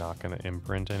 I am not going to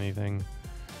imprint anything.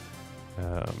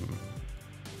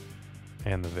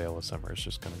 And the Veil of Summer is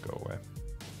just going to go away.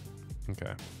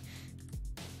 Okay.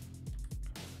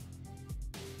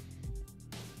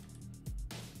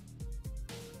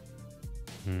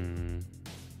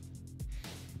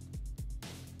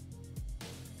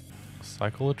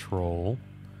 Cycle a Troll.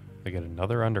 They get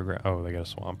another underground. Oh, they get a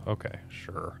Swamp. Okay,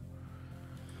 sure.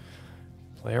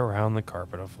 Play around the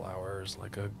Carpet of Flowers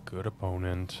like a good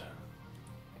opponent.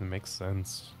 It makes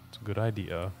sense. It's a good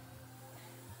idea.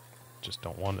 Just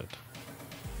don't want it.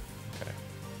 Okay.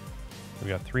 We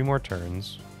got 3 more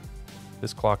turns.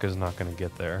 This clock is not going to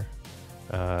get there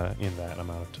in that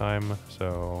amount of time,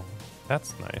 so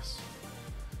that's nice.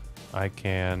 I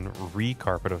can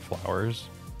re-Carpet of Flowers,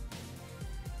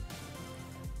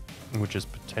 which is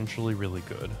potentially really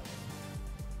good.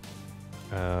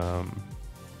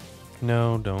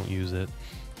 No, don't use it.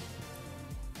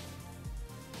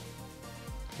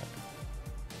 Okay.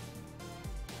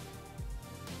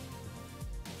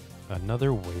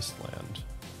 Another Wasteland.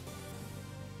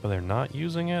 But they're not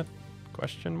using it?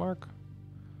 Question mark?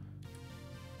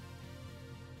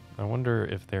 I wonder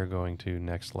if they're going to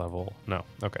next level. No,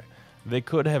 okay. They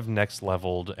could have next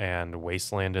leveled and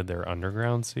wastelanded their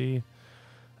Underground Sea.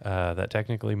 That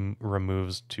technically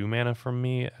removes 2 mana from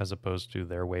me, as opposed to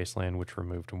their Wasteland, which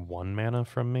removed 1 mana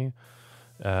from me.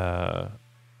 But,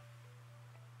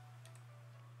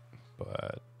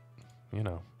 you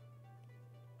know.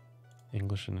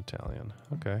 English and Italian.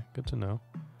 Okay, good to know.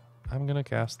 I'm going to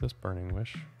cast this Burning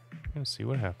Wish. I'm going to see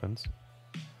what happens.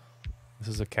 This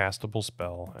is a castable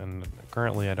spell, and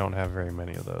currently I don't have very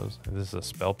many of those. This is a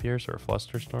Spell Pierce or a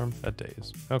Flusterstorm? A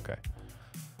Daze. Okay.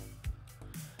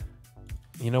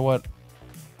 You know what?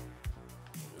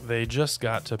 They just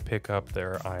got to pick up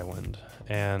their island,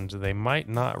 and they might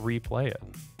not replay it,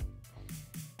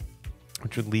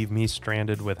 which would leave me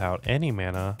stranded without any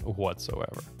mana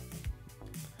whatsoever.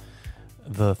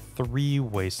 The 3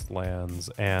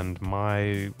 Wastelands and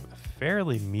my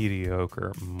fairly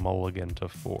mediocre mulligan to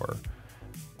 4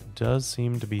 does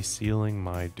seem to be sealing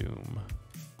my doom.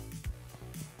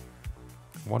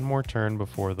 1 more turn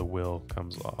before the will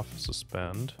comes off.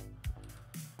 Suspend.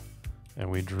 And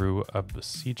we drew a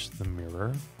Beseech the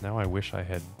Mirror. Now I wish I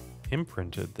had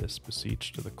imprinted this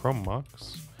Beseech to the Chrome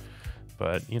Mox,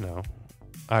 but, you know,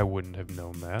 I wouldn't have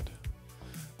known that.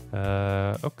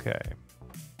 Okay.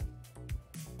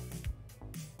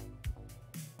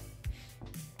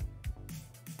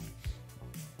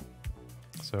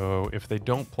 So if they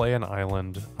don't play an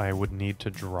island, I would need to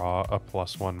draw a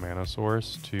 +1 mana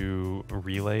source to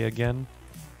relay again.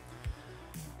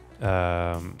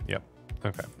 Yep.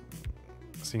 Okay.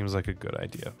 Seems like a good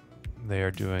idea. They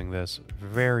are doing this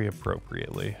very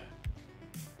appropriately.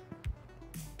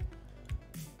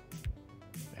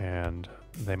 And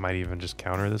they might even just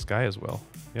counter this guy as well.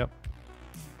 Yep.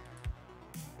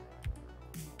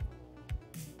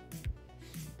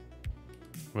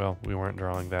 Well, we weren't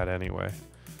drawing that anyway.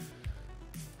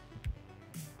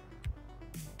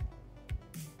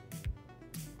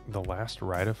 The last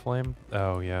Rite of Flame?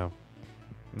 Oh, yeah.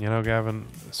 You know, Gavin,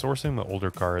 sourcing the older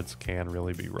cards can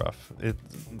really be rough.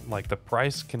 Like, the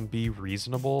price can be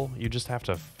reasonable. You just have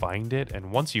to find it,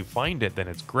 and once you find it, then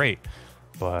it's great.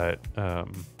 But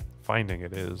finding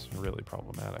it is really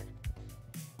problematic.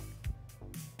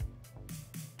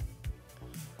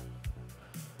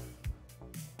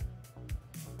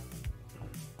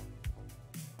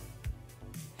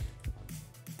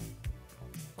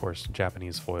 Of course,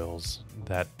 Japanese foils,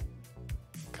 that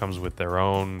comes with their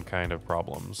own kind of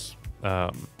problems.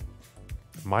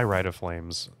 My Rite of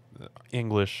Flames,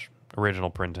 English, original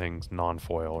printings,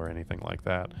 non-foil or anything like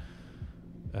that.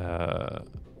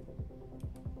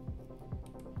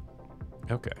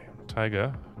 Okay,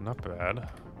 Taiga, not bad,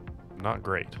 not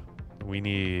great. We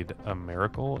need a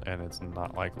miracle, and it's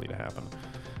not likely to happen.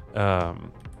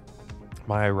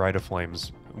 My Rite of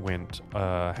Flames went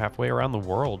halfway around the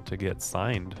world to get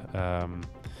signed.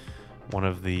 One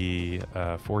of the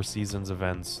Four Seasons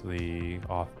events, the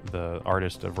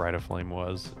artist of Rite of Flame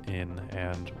was in,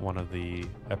 and one of the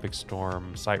Epic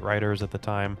Storm site writers at the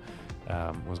time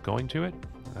was going to it.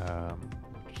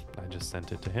 I just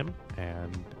sent it to him,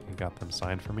 and he got them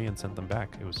signed for me and sent them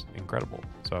back. It was incredible.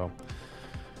 So,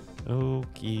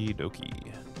 okie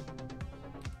dokie.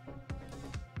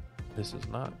 This is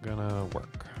not gonna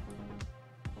work.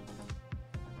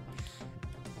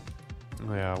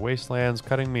 Yeah, Wasteland's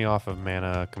cutting me off of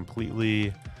mana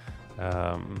completely.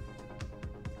 Oh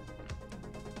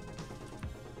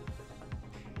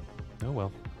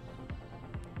well.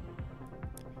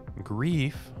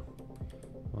 Grief.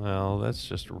 Well, that's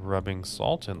just rubbing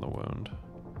salt in the wound.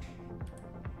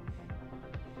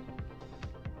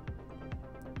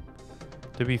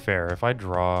 To be fair, if I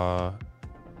draw...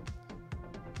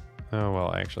 Oh,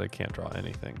 well, actually I can't draw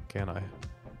anything, can I?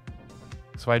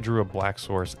 So if I drew a black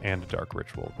source and a dark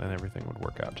ritual, then everything would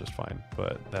work out just fine.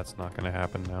 But that's not going to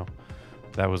happen now.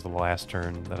 That was the last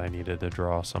turn that I needed to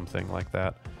draw something like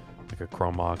that. Like a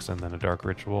Chrome Mox and then a dark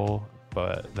ritual.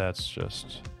 But that's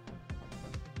just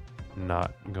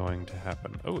not going to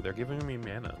happen. Oh, they're giving me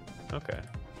mana. Okay.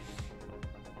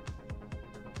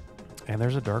 And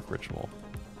there's a dark ritual.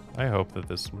 I hope that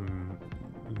this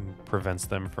prevents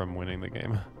them from winning the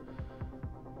game.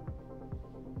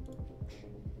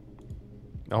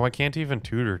 Oh, I can't even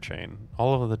tutor chain.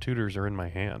 All of the tutors are in my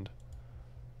hand.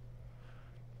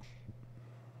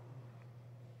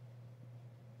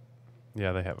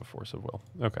 Yeah, they have a force of will.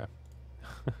 Okay.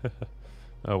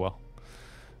 Oh, well.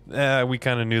 We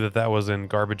kind of knew that that was in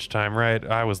garbage time, right?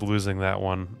 I was losing that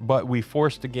one. But we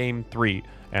forced a game 3,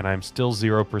 and I'm still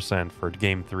 0% for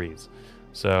game 3s.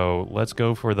 So let's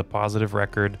go for the positive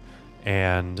record.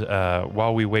 And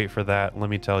while we wait for that, let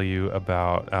me tell you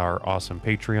about our awesome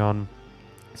Patreon.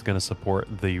 It's going to support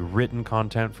the written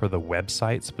content for the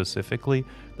website specifically.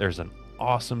 There's an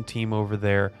awesome team over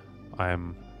there.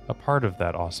 I'm a part of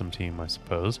that awesome team, I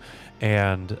suppose.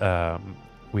 And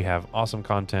we have awesome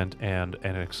content and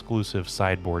an exclusive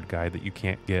sideboard guide that you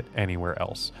can't get anywhere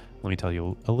else. Let me tell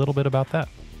you a little bit about that.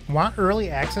 Want early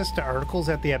access to articles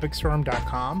at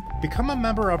theepicstorm.com? Become a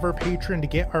member of our Patreon to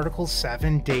get articles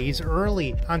 7 days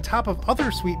early, on top of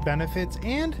other sweet benefits,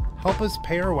 and help us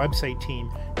pay our website team.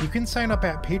 You can sign up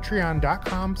at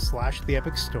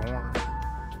patreon.com/theepicstorm.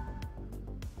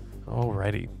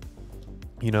 Alrighty.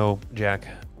 You know, Jack,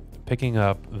 picking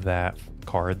up that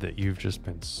card that you've just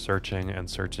been searching and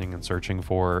searching and searching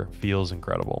for feels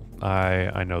incredible.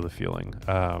 I know the feeling.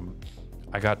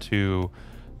 I got to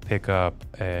pick up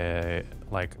I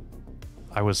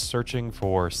was searching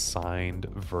for signed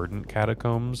Verdant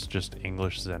Catacombs, just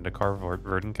English Zendikar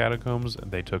Verdant Catacombs.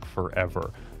 They took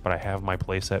forever, but I have my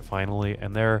playset finally,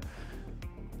 and they're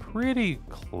pretty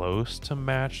close to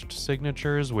matched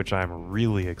signatures, which I'm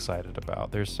really excited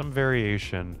about. There's some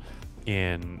variation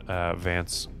in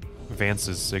Vance's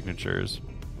signatures.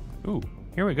 Ooh,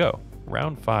 here we go.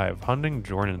 Round 5, Hunding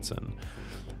Jorgensen.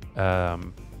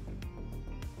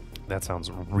 That sounds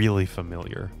really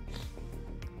familiar.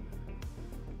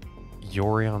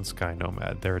 Yorion Sky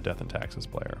Nomad. They're a Death and Taxes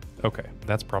player. Okay,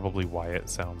 that's probably why it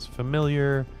sounds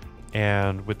familiar.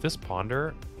 And with this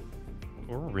Ponder,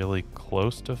 we're really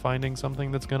close to finding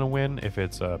something that's going to win. If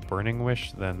it's a Burning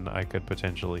Wish, then I could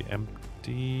potentially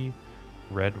empty.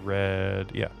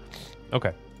 Red. Yeah.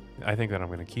 Okay. I think that I'm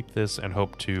going to keep this and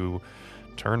hope to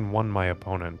turn 1 my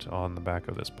opponent on the back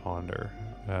of this Ponder.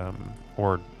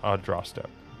 Or a draw step.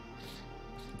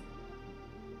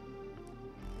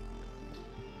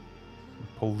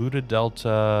 Polluted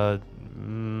Delta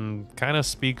kind of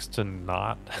speaks to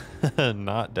not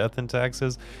Death and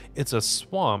Taxes. It's a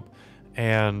swamp,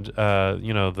 and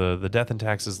you know, the Death and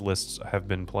Taxes lists have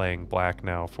been playing black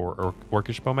now for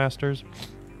Orcish Bowmasters,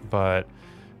 but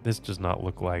this does not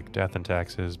look like Death and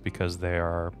Taxes because they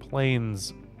are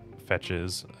plains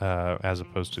fetches as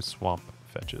opposed to swamp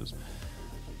fetches.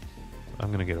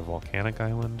 I'm gonna get a Volcanic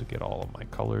Island to get all of my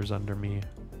colors under me.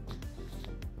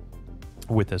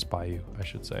 With this Bayou, I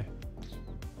should say.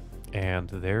 And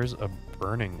there's a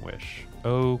Burning Wish.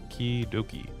 Okie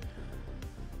dokie.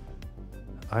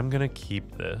 I'm gonna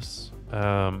keep this.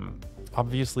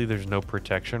 Obviously there's no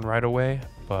protection right away,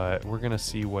 but we're gonna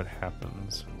see what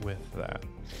happens with that.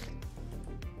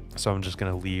 So I'm just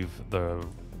gonna leave the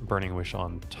Burning Wish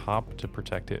on top to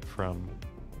protect it from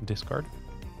discard.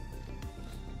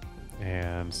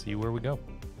 And see where we go.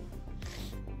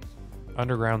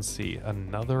 Underground Sea,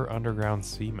 another Underground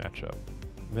Sea matchup.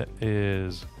 That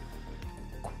is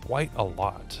quite a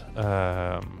lot.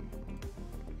 Gonna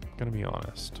be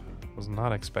honest, was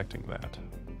not expecting that.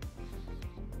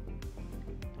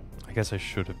 I guess I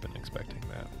should have been expecting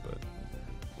that, but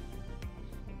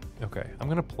okay. I'm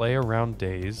gonna play around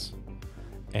Daze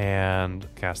and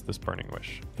cast this Burning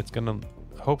Wish. It's gonna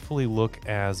hopefully look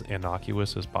as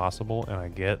innocuous as possible, and I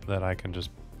get that I can just...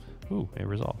 Ooh, it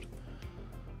resolved.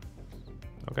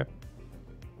 Okay.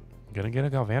 Gonna get a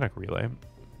Galvanic Relay.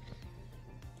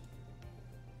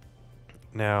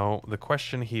 Now, the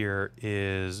question here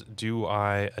is, do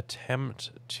I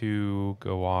attempt to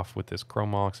go off with this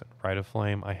Chromox and Rite of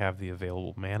Flame? I have the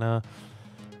available mana,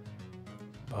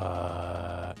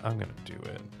 but I'm going to do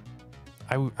it.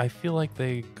 I feel like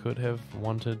they could have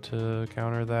wanted to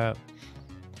counter that.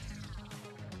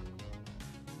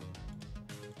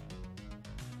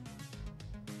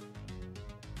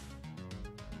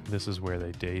 This is where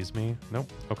they daze me.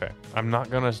 Nope. Okay. I'm not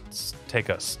going to take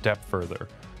a step further.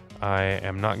 I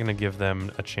am not going to give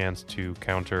them a chance to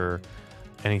counter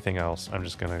anything else. I'm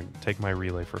just going to take my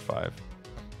relay for 5.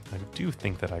 I do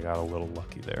think that I got a little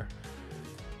lucky there.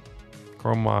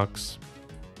 Chromox,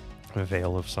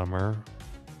 Veil of Summer,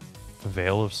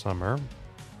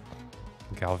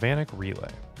 Galvanic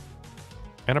Relay,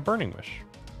 and a Burning Wish.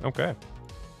 Okay.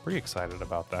 Pretty excited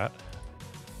about that.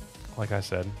 Like I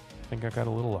said, I think I got a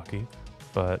little lucky,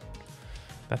 but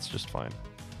that's just fine.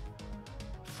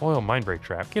 Foil Mindbreak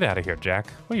Trap. Get out of here, Jack.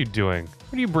 What are you doing?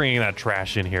 What are you bringing that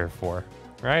trash in here for?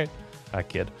 Right?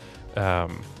 Kid.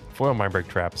 Foil Mindbreak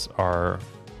Traps are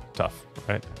tough,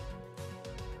 right?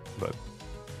 But,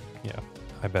 yeah.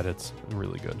 I bet it's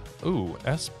really good. Ooh,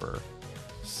 Esper.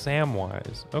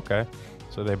 Samwise. Okay.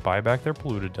 So they buy back their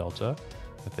Polluted Delta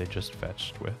that they just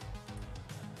fetched with.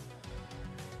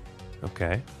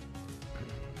 Okay.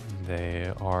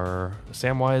 They are...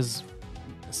 Samwise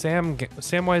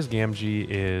Gamgee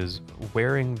is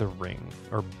wearing the ring,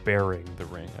 or bearing the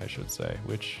ring, I should say,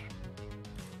 which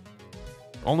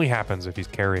only happens if he's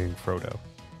carrying Frodo.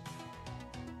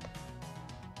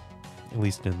 At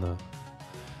least in the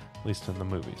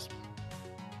movies.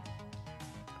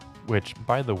 Which,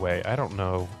 by the way, I don't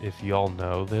know if y'all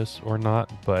know this or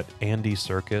not, but Andy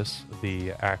Serkis,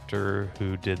 the actor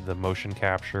who did the motion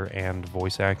capture and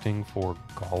voice acting for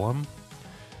Gollum,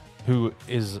 who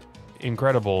is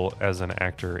incredible as an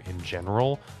actor in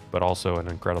general, but also an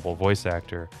incredible voice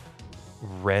actor,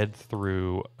 read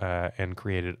through and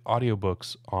created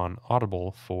audiobooks on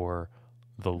Audible for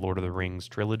the Lord of the Rings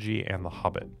trilogy and The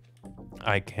Hobbit.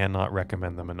 I cannot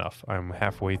recommend them enough. I'm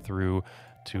halfway through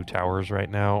Two Towers right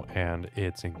now, and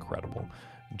it's incredible.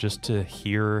 Just to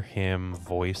hear him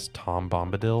voice Tom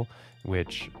Bombadil,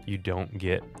 which you don't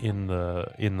get in the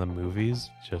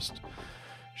movies, just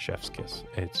chef's kiss.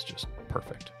 It's just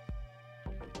perfect.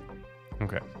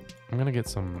 Okay, I'm gonna get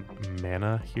some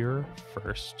mana here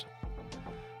first.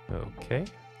 Okay.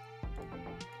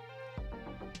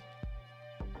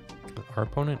 Our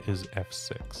opponent is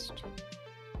F6'd.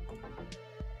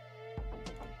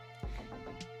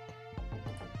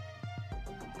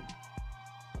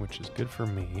 Which is good for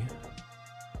me.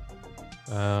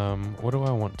 What do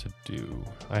I want to do?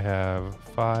 I have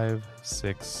 5,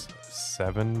 6,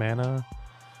 7 mana,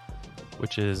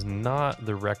 which is not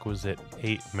the requisite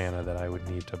 8 mana that I would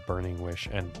need to Burning Wish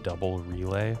and double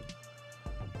Relay.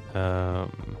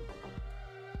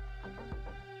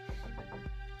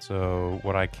 So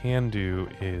what I can do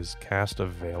is cast a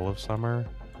Veil of Summer,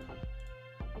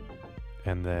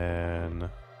 and then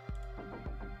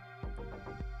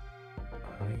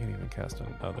I can even cast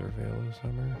another Veil of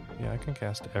Summer. Yeah, I can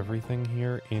cast everything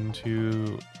here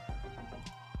into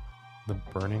the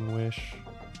Burning Wish.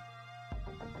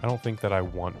 I don't think that I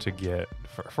want to get,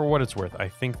 for what it's worth, I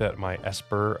think that my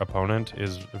Esper opponent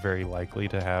is very likely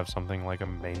to have something like a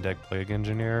main deck Plague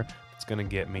Engineer that's going to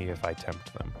get me if I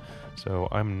tempt them. So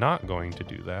I'm not going to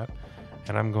do that.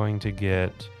 And I'm going to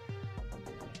get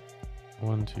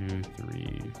 1, 2,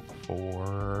 3,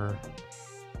 4...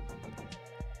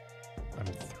 I'm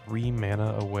 3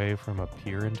 mana away from a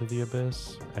Peer into the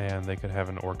Abyss, and they could have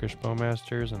an Orcish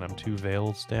Bowmasters, and I'm 2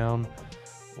 Veils down.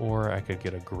 Or I could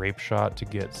get a Grapeshot to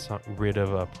get rid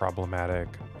of a problematic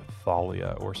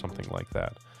Thalia or something like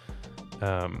that.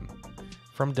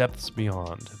 From Depths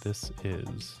Beyond, this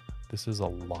is a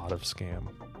lot of scam.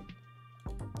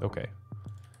 Okay.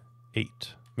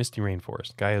 8. Misty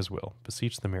Rainforest, Gaia's Will,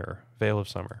 Beseech the Mirror, Veil of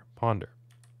Summer, Ponder,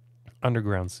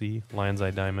 Underground Sea, Lion's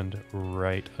Eye Diamond,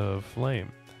 Rite of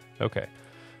Flame. Okay.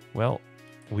 Well,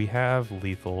 we have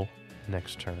lethal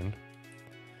next turn.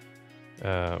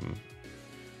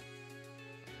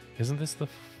 Isn't this the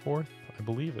 4th? I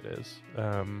believe it is.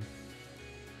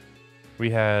 We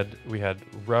had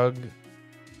Rug,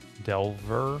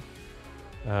 Delver,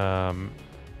 and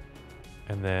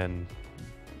then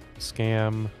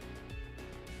Scam.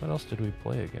 What else did we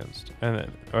play against?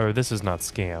 Or this is not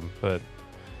Scam, but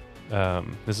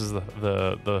this is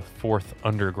the 4th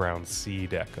Underground Sea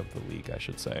deck of the league, I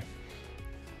should say.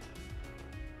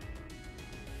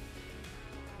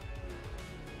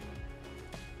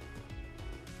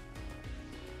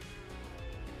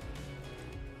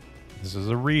 This is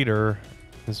a reader.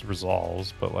 This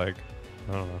resolves, but like,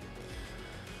 I don't know.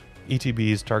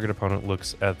 ETB's target opponent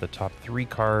looks at the top 3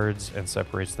 cards and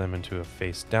separates them into a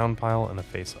face down pile and a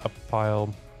face up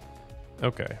pile.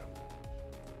 Okay.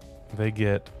 They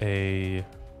get a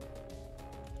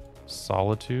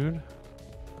Solitude.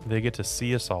 They get to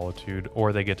see a Solitude,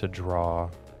 or they get to draw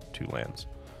 2 lands.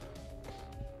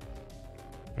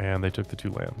 And they took the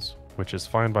 2 lands, which is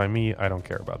fine by me. I don't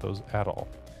care about those at all.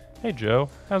 Hey Joe,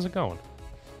 how's it going?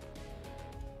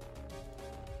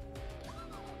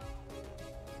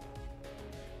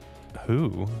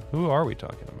 Who are we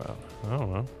talking about? I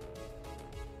don't know.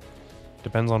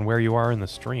 Depends on where you are in the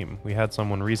stream. We had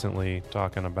someone recently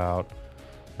talking about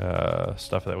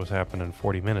stuff that was happening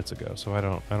 40 minutes ago, so I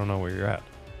don't know where you're at.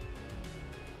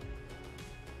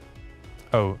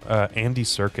 Oh, Andy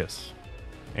Serkis.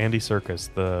 Andy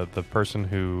Serkis, the person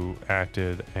who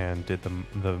acted and did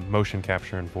the motion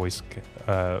capture and voice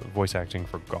acting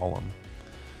for Gollum,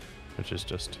 which is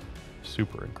just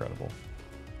super incredible.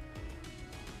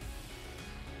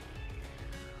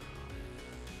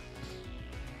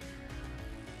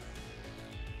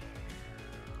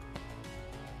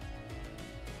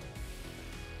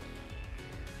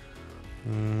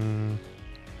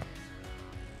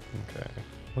 Okay,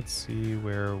 let's see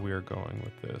where we're going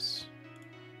with this.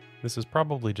 This is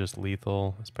probably just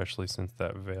lethal, especially since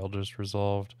that veil just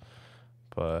resolved.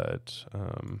 But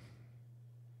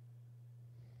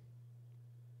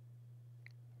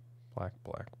black,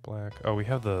 black, black. Oh, we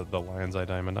have the Lion's Eye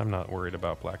Diamond. I'm not worried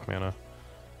about black mana.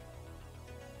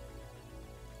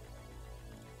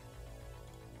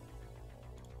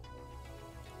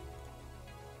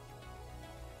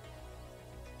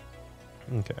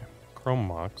 Okay, Chrome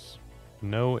Mox,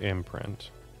 no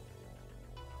imprint.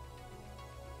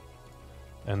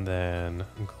 And then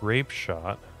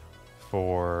Grapeshot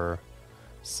for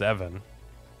 7,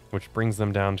 which brings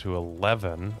them down to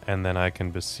 11, and then I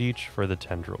can Beseech for the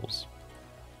Tendrils.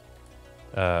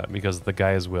 Because the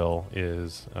Gaia's Will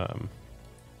is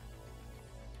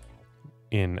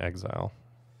in exile.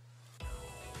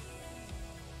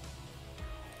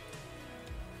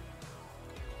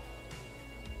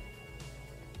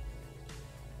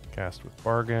 Cast with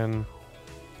Bargain,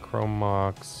 Chrome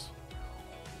Mox,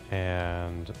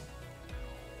 and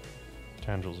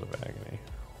Tendrils of Agony.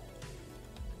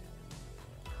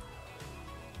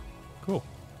 Cool.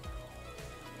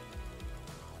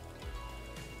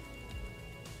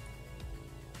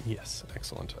 Yes,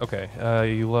 excellent. Okay,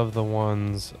 you love the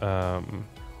ones, the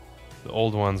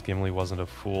old ones. Gimli wasn't a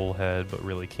fool head, but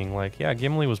really king-like. Yeah,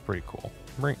 Gimli was pretty cool.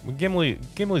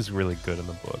 Gimli's really good in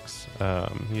the books.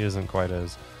 He isn't quite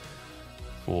as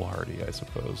foolhardy, I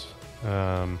suppose.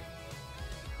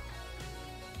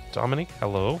 Dominic,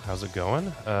 hello, how's it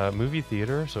going? Movie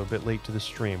theater, so a bit late to the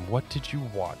stream. What did you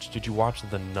watch? Did you watch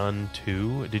The Nun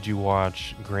 2? Did you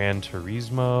watch Gran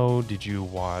Turismo? Did you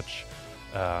watch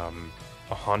A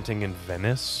Haunting in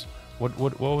Venice? What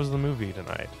was the movie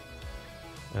tonight?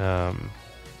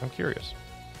 I'm curious.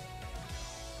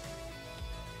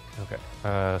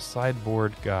 Okay,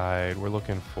 sideboard guide. We're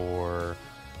looking for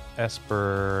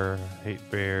Esper,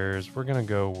 Hate Bears. We're gonna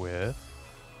go with,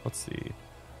 let's see,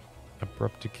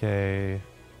 Abrupt Decay,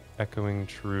 Echoing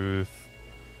Truth,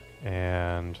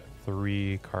 and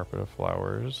 3 Carpet of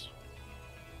Flowers.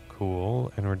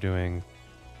 Cool. And we're doing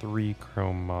 3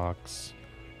 Chrome Mox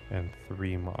and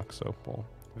 3 Mox Opal.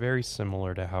 Very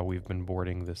similar to how we've been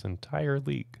boarding this entire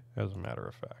league, as a matter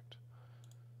of fact.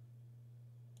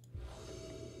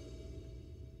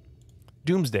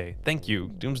 Doomsday, thank you.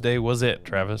 Doomsday was it,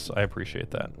 Travis. I appreciate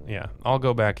that. Yeah, I'll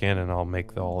go back in and I'll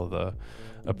make all of the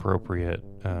appropriate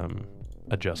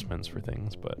adjustments for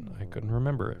things, but I couldn't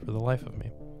remember it for the life of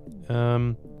me.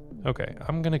 Okay,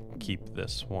 I'm gonna keep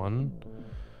this one.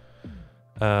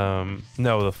 No,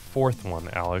 the 4th one,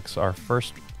 Alex. Our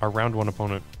round 1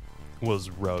 opponent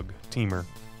was Rug Teamer.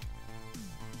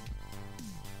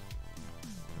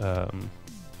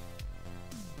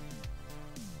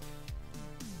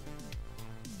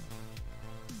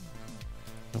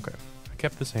 Okay, I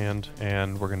kept this hand,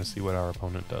 and we're gonna see what our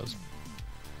opponent does.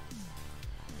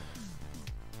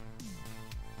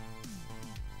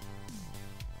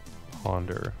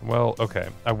 Ponder. Well, okay.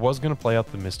 I was going to play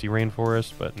out the Misty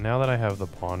Rainforest, but now that I have the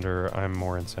Ponder, I'm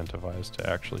more incentivized to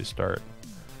actually start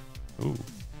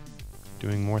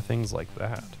doing more things like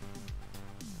that.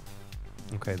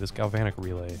 Okay, this Galvanic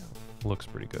Relay looks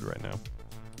pretty good right now.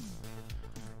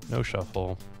 No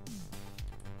shuffle.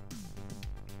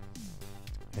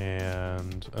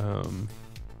 And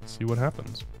see what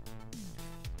happens.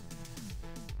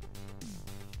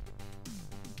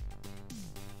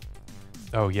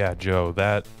 Oh yeah, Joe.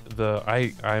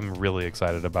 I'm really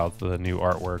excited about the new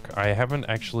artwork.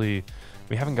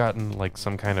 We haven't gotten like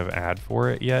some kind of ad for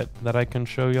it yet that I can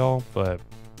show y'all, but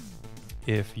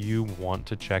if you want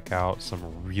to check out some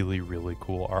really, really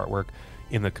cool artwork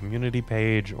in the community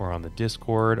page or on the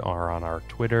Discord or on our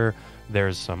Twitter,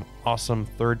 there's some awesome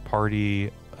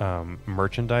third-party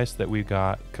merchandise that we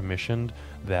got commissioned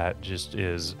that just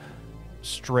is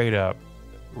straight up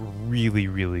really,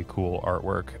 really cool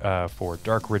artwork for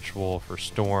Dark Ritual, for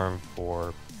Storm,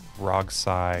 for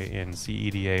Rogsai in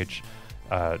CEDH.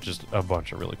 Just a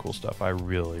bunch of really cool stuff. I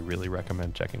really, really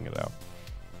recommend checking it out.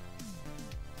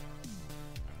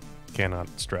 Cannot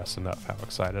stress enough how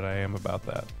excited I am about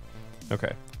that.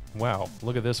 Okay. Wow.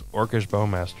 Look at this Orcish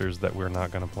Bowmasters that we're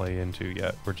not going to play into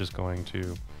yet. We're just going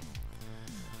to...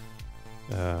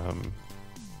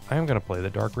 I am going to play the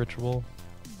Dark Ritual.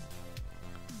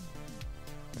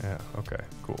 Yeah, okay,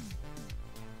 cool.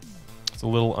 It's a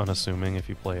little unassuming if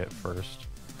you play it first.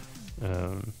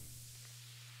 And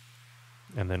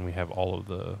then we have all of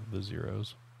the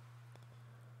zeros.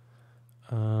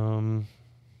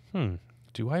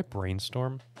 Do I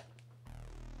brainstorm?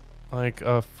 Like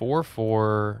a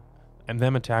 4/4 and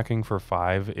them attacking for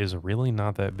 5 is really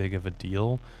not that big of a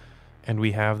deal. And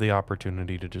we have the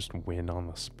opportunity to just win on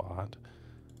the spot.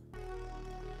 Yeah,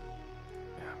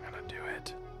 I'm gonna do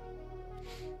it.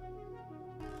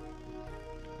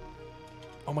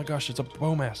 Oh my gosh, it's a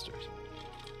Bowmasters.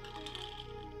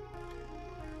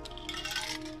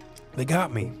 They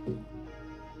got me.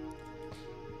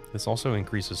 This also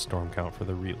increases storm count for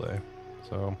the relay,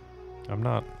 so I'm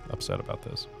not upset about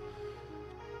this.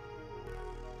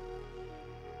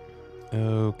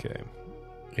 Okay.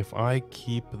 If I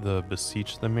keep the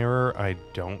Beseech the Mirror, I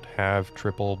don't have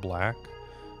triple black,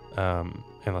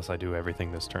 unless I do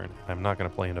everything this turn. I'm not going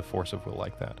to play into Force of Will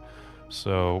like that.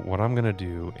 So what I'm going to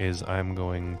do is I'm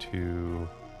going to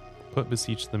put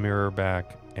Beseech the Mirror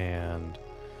back and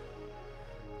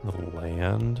the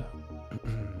land,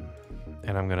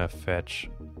 and I'm going to fetch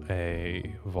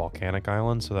a Volcanic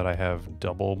Island so that I have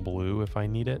double blue if I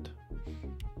need it.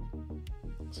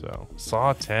 So,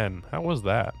 Saw 10. How was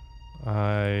that?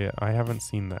 I haven't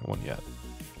seen that one yet.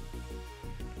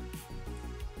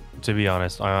 To be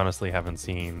honest, I honestly haven't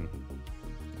seen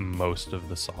most of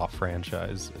the Saw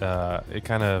franchise. It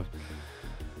kind of...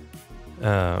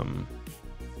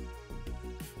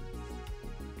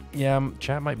 yeah,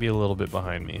 chat might be a little bit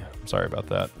behind me. I'm sorry about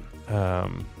that.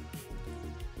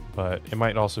 But it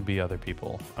might also be other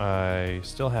people. I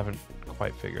still haven't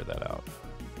quite figured that out.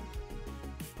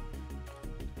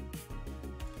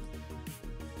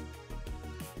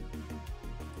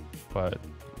 But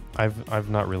I've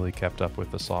not really kept up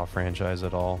with the Saw franchise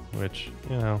at all, which,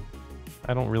 you know,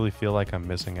 I don't really feel like I'm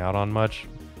missing out on much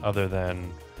other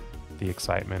than the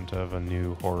excitement of a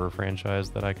new horror franchise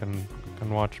that I can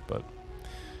watch, but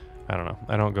I don't know.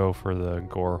 I don't go for the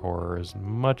gore horror as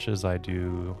much as I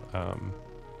do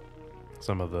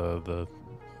some of the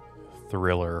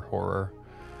thriller horror.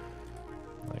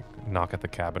 Like Knock at the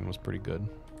Cabin was pretty good.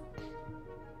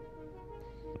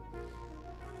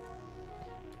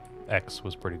 X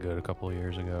was pretty good a couple of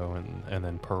years ago, and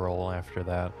then Pearl after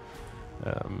that.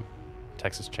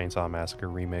 Texas Chainsaw Massacre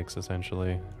remakes,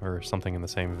 essentially, or something in the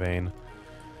same vein.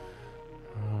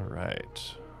 All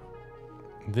right.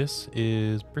 This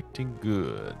is pretty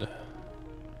good.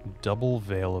 Double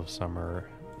Veil of Summer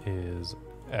is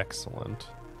excellent.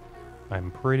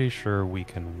 I'm pretty sure we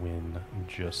can win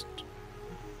just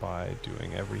by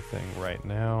doing everything right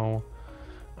now.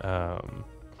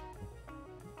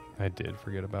 I did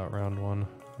forget about round 1.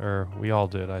 Or we all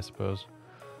did, I suppose.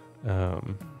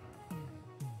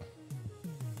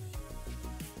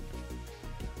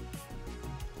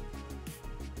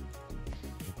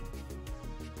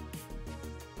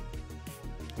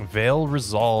 Veil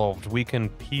resolved. We can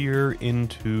peer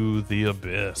into the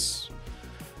abyss.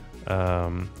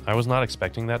 I was not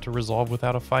expecting that to resolve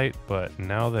without a fight, but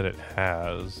now that it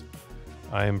has,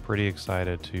 I am pretty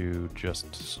excited to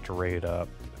just straight up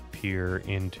peer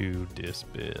into this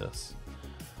abyss.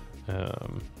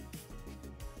 I'm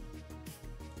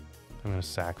going to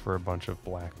sack for a bunch of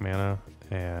black mana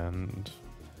and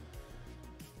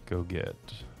go get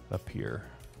a peer.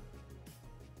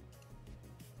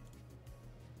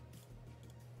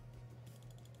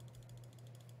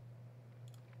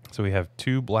 So we have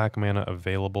 2 black mana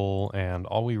available, and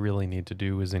all we really need to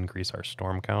do is increase our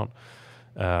storm count.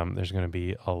 There's going to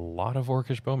be a lot of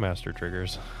Orcish Bowmaster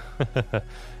triggers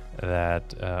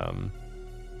that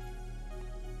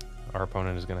our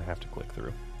opponent is going to have to click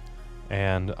through.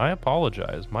 And I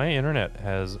apologize. My internet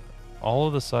has all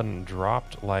of a sudden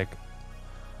dropped like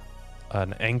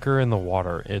an anchor in the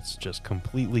water. It's just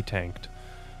completely tanked.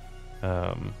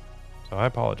 So I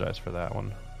apologize for that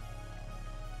one.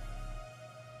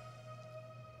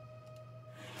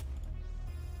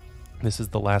 This is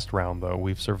the last round, though.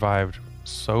 We've survived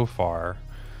so far,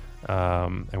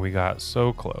 and we got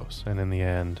so close, and in the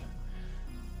end,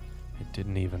 it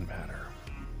didn't even matter.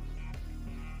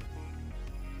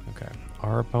 Okay,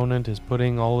 our opponent is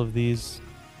putting all of these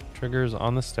triggers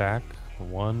on the stack,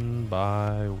 one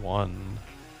by one.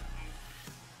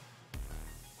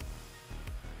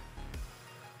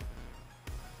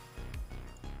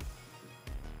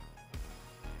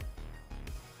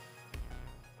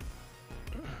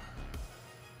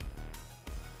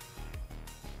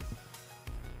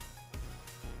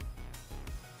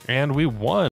 And we won.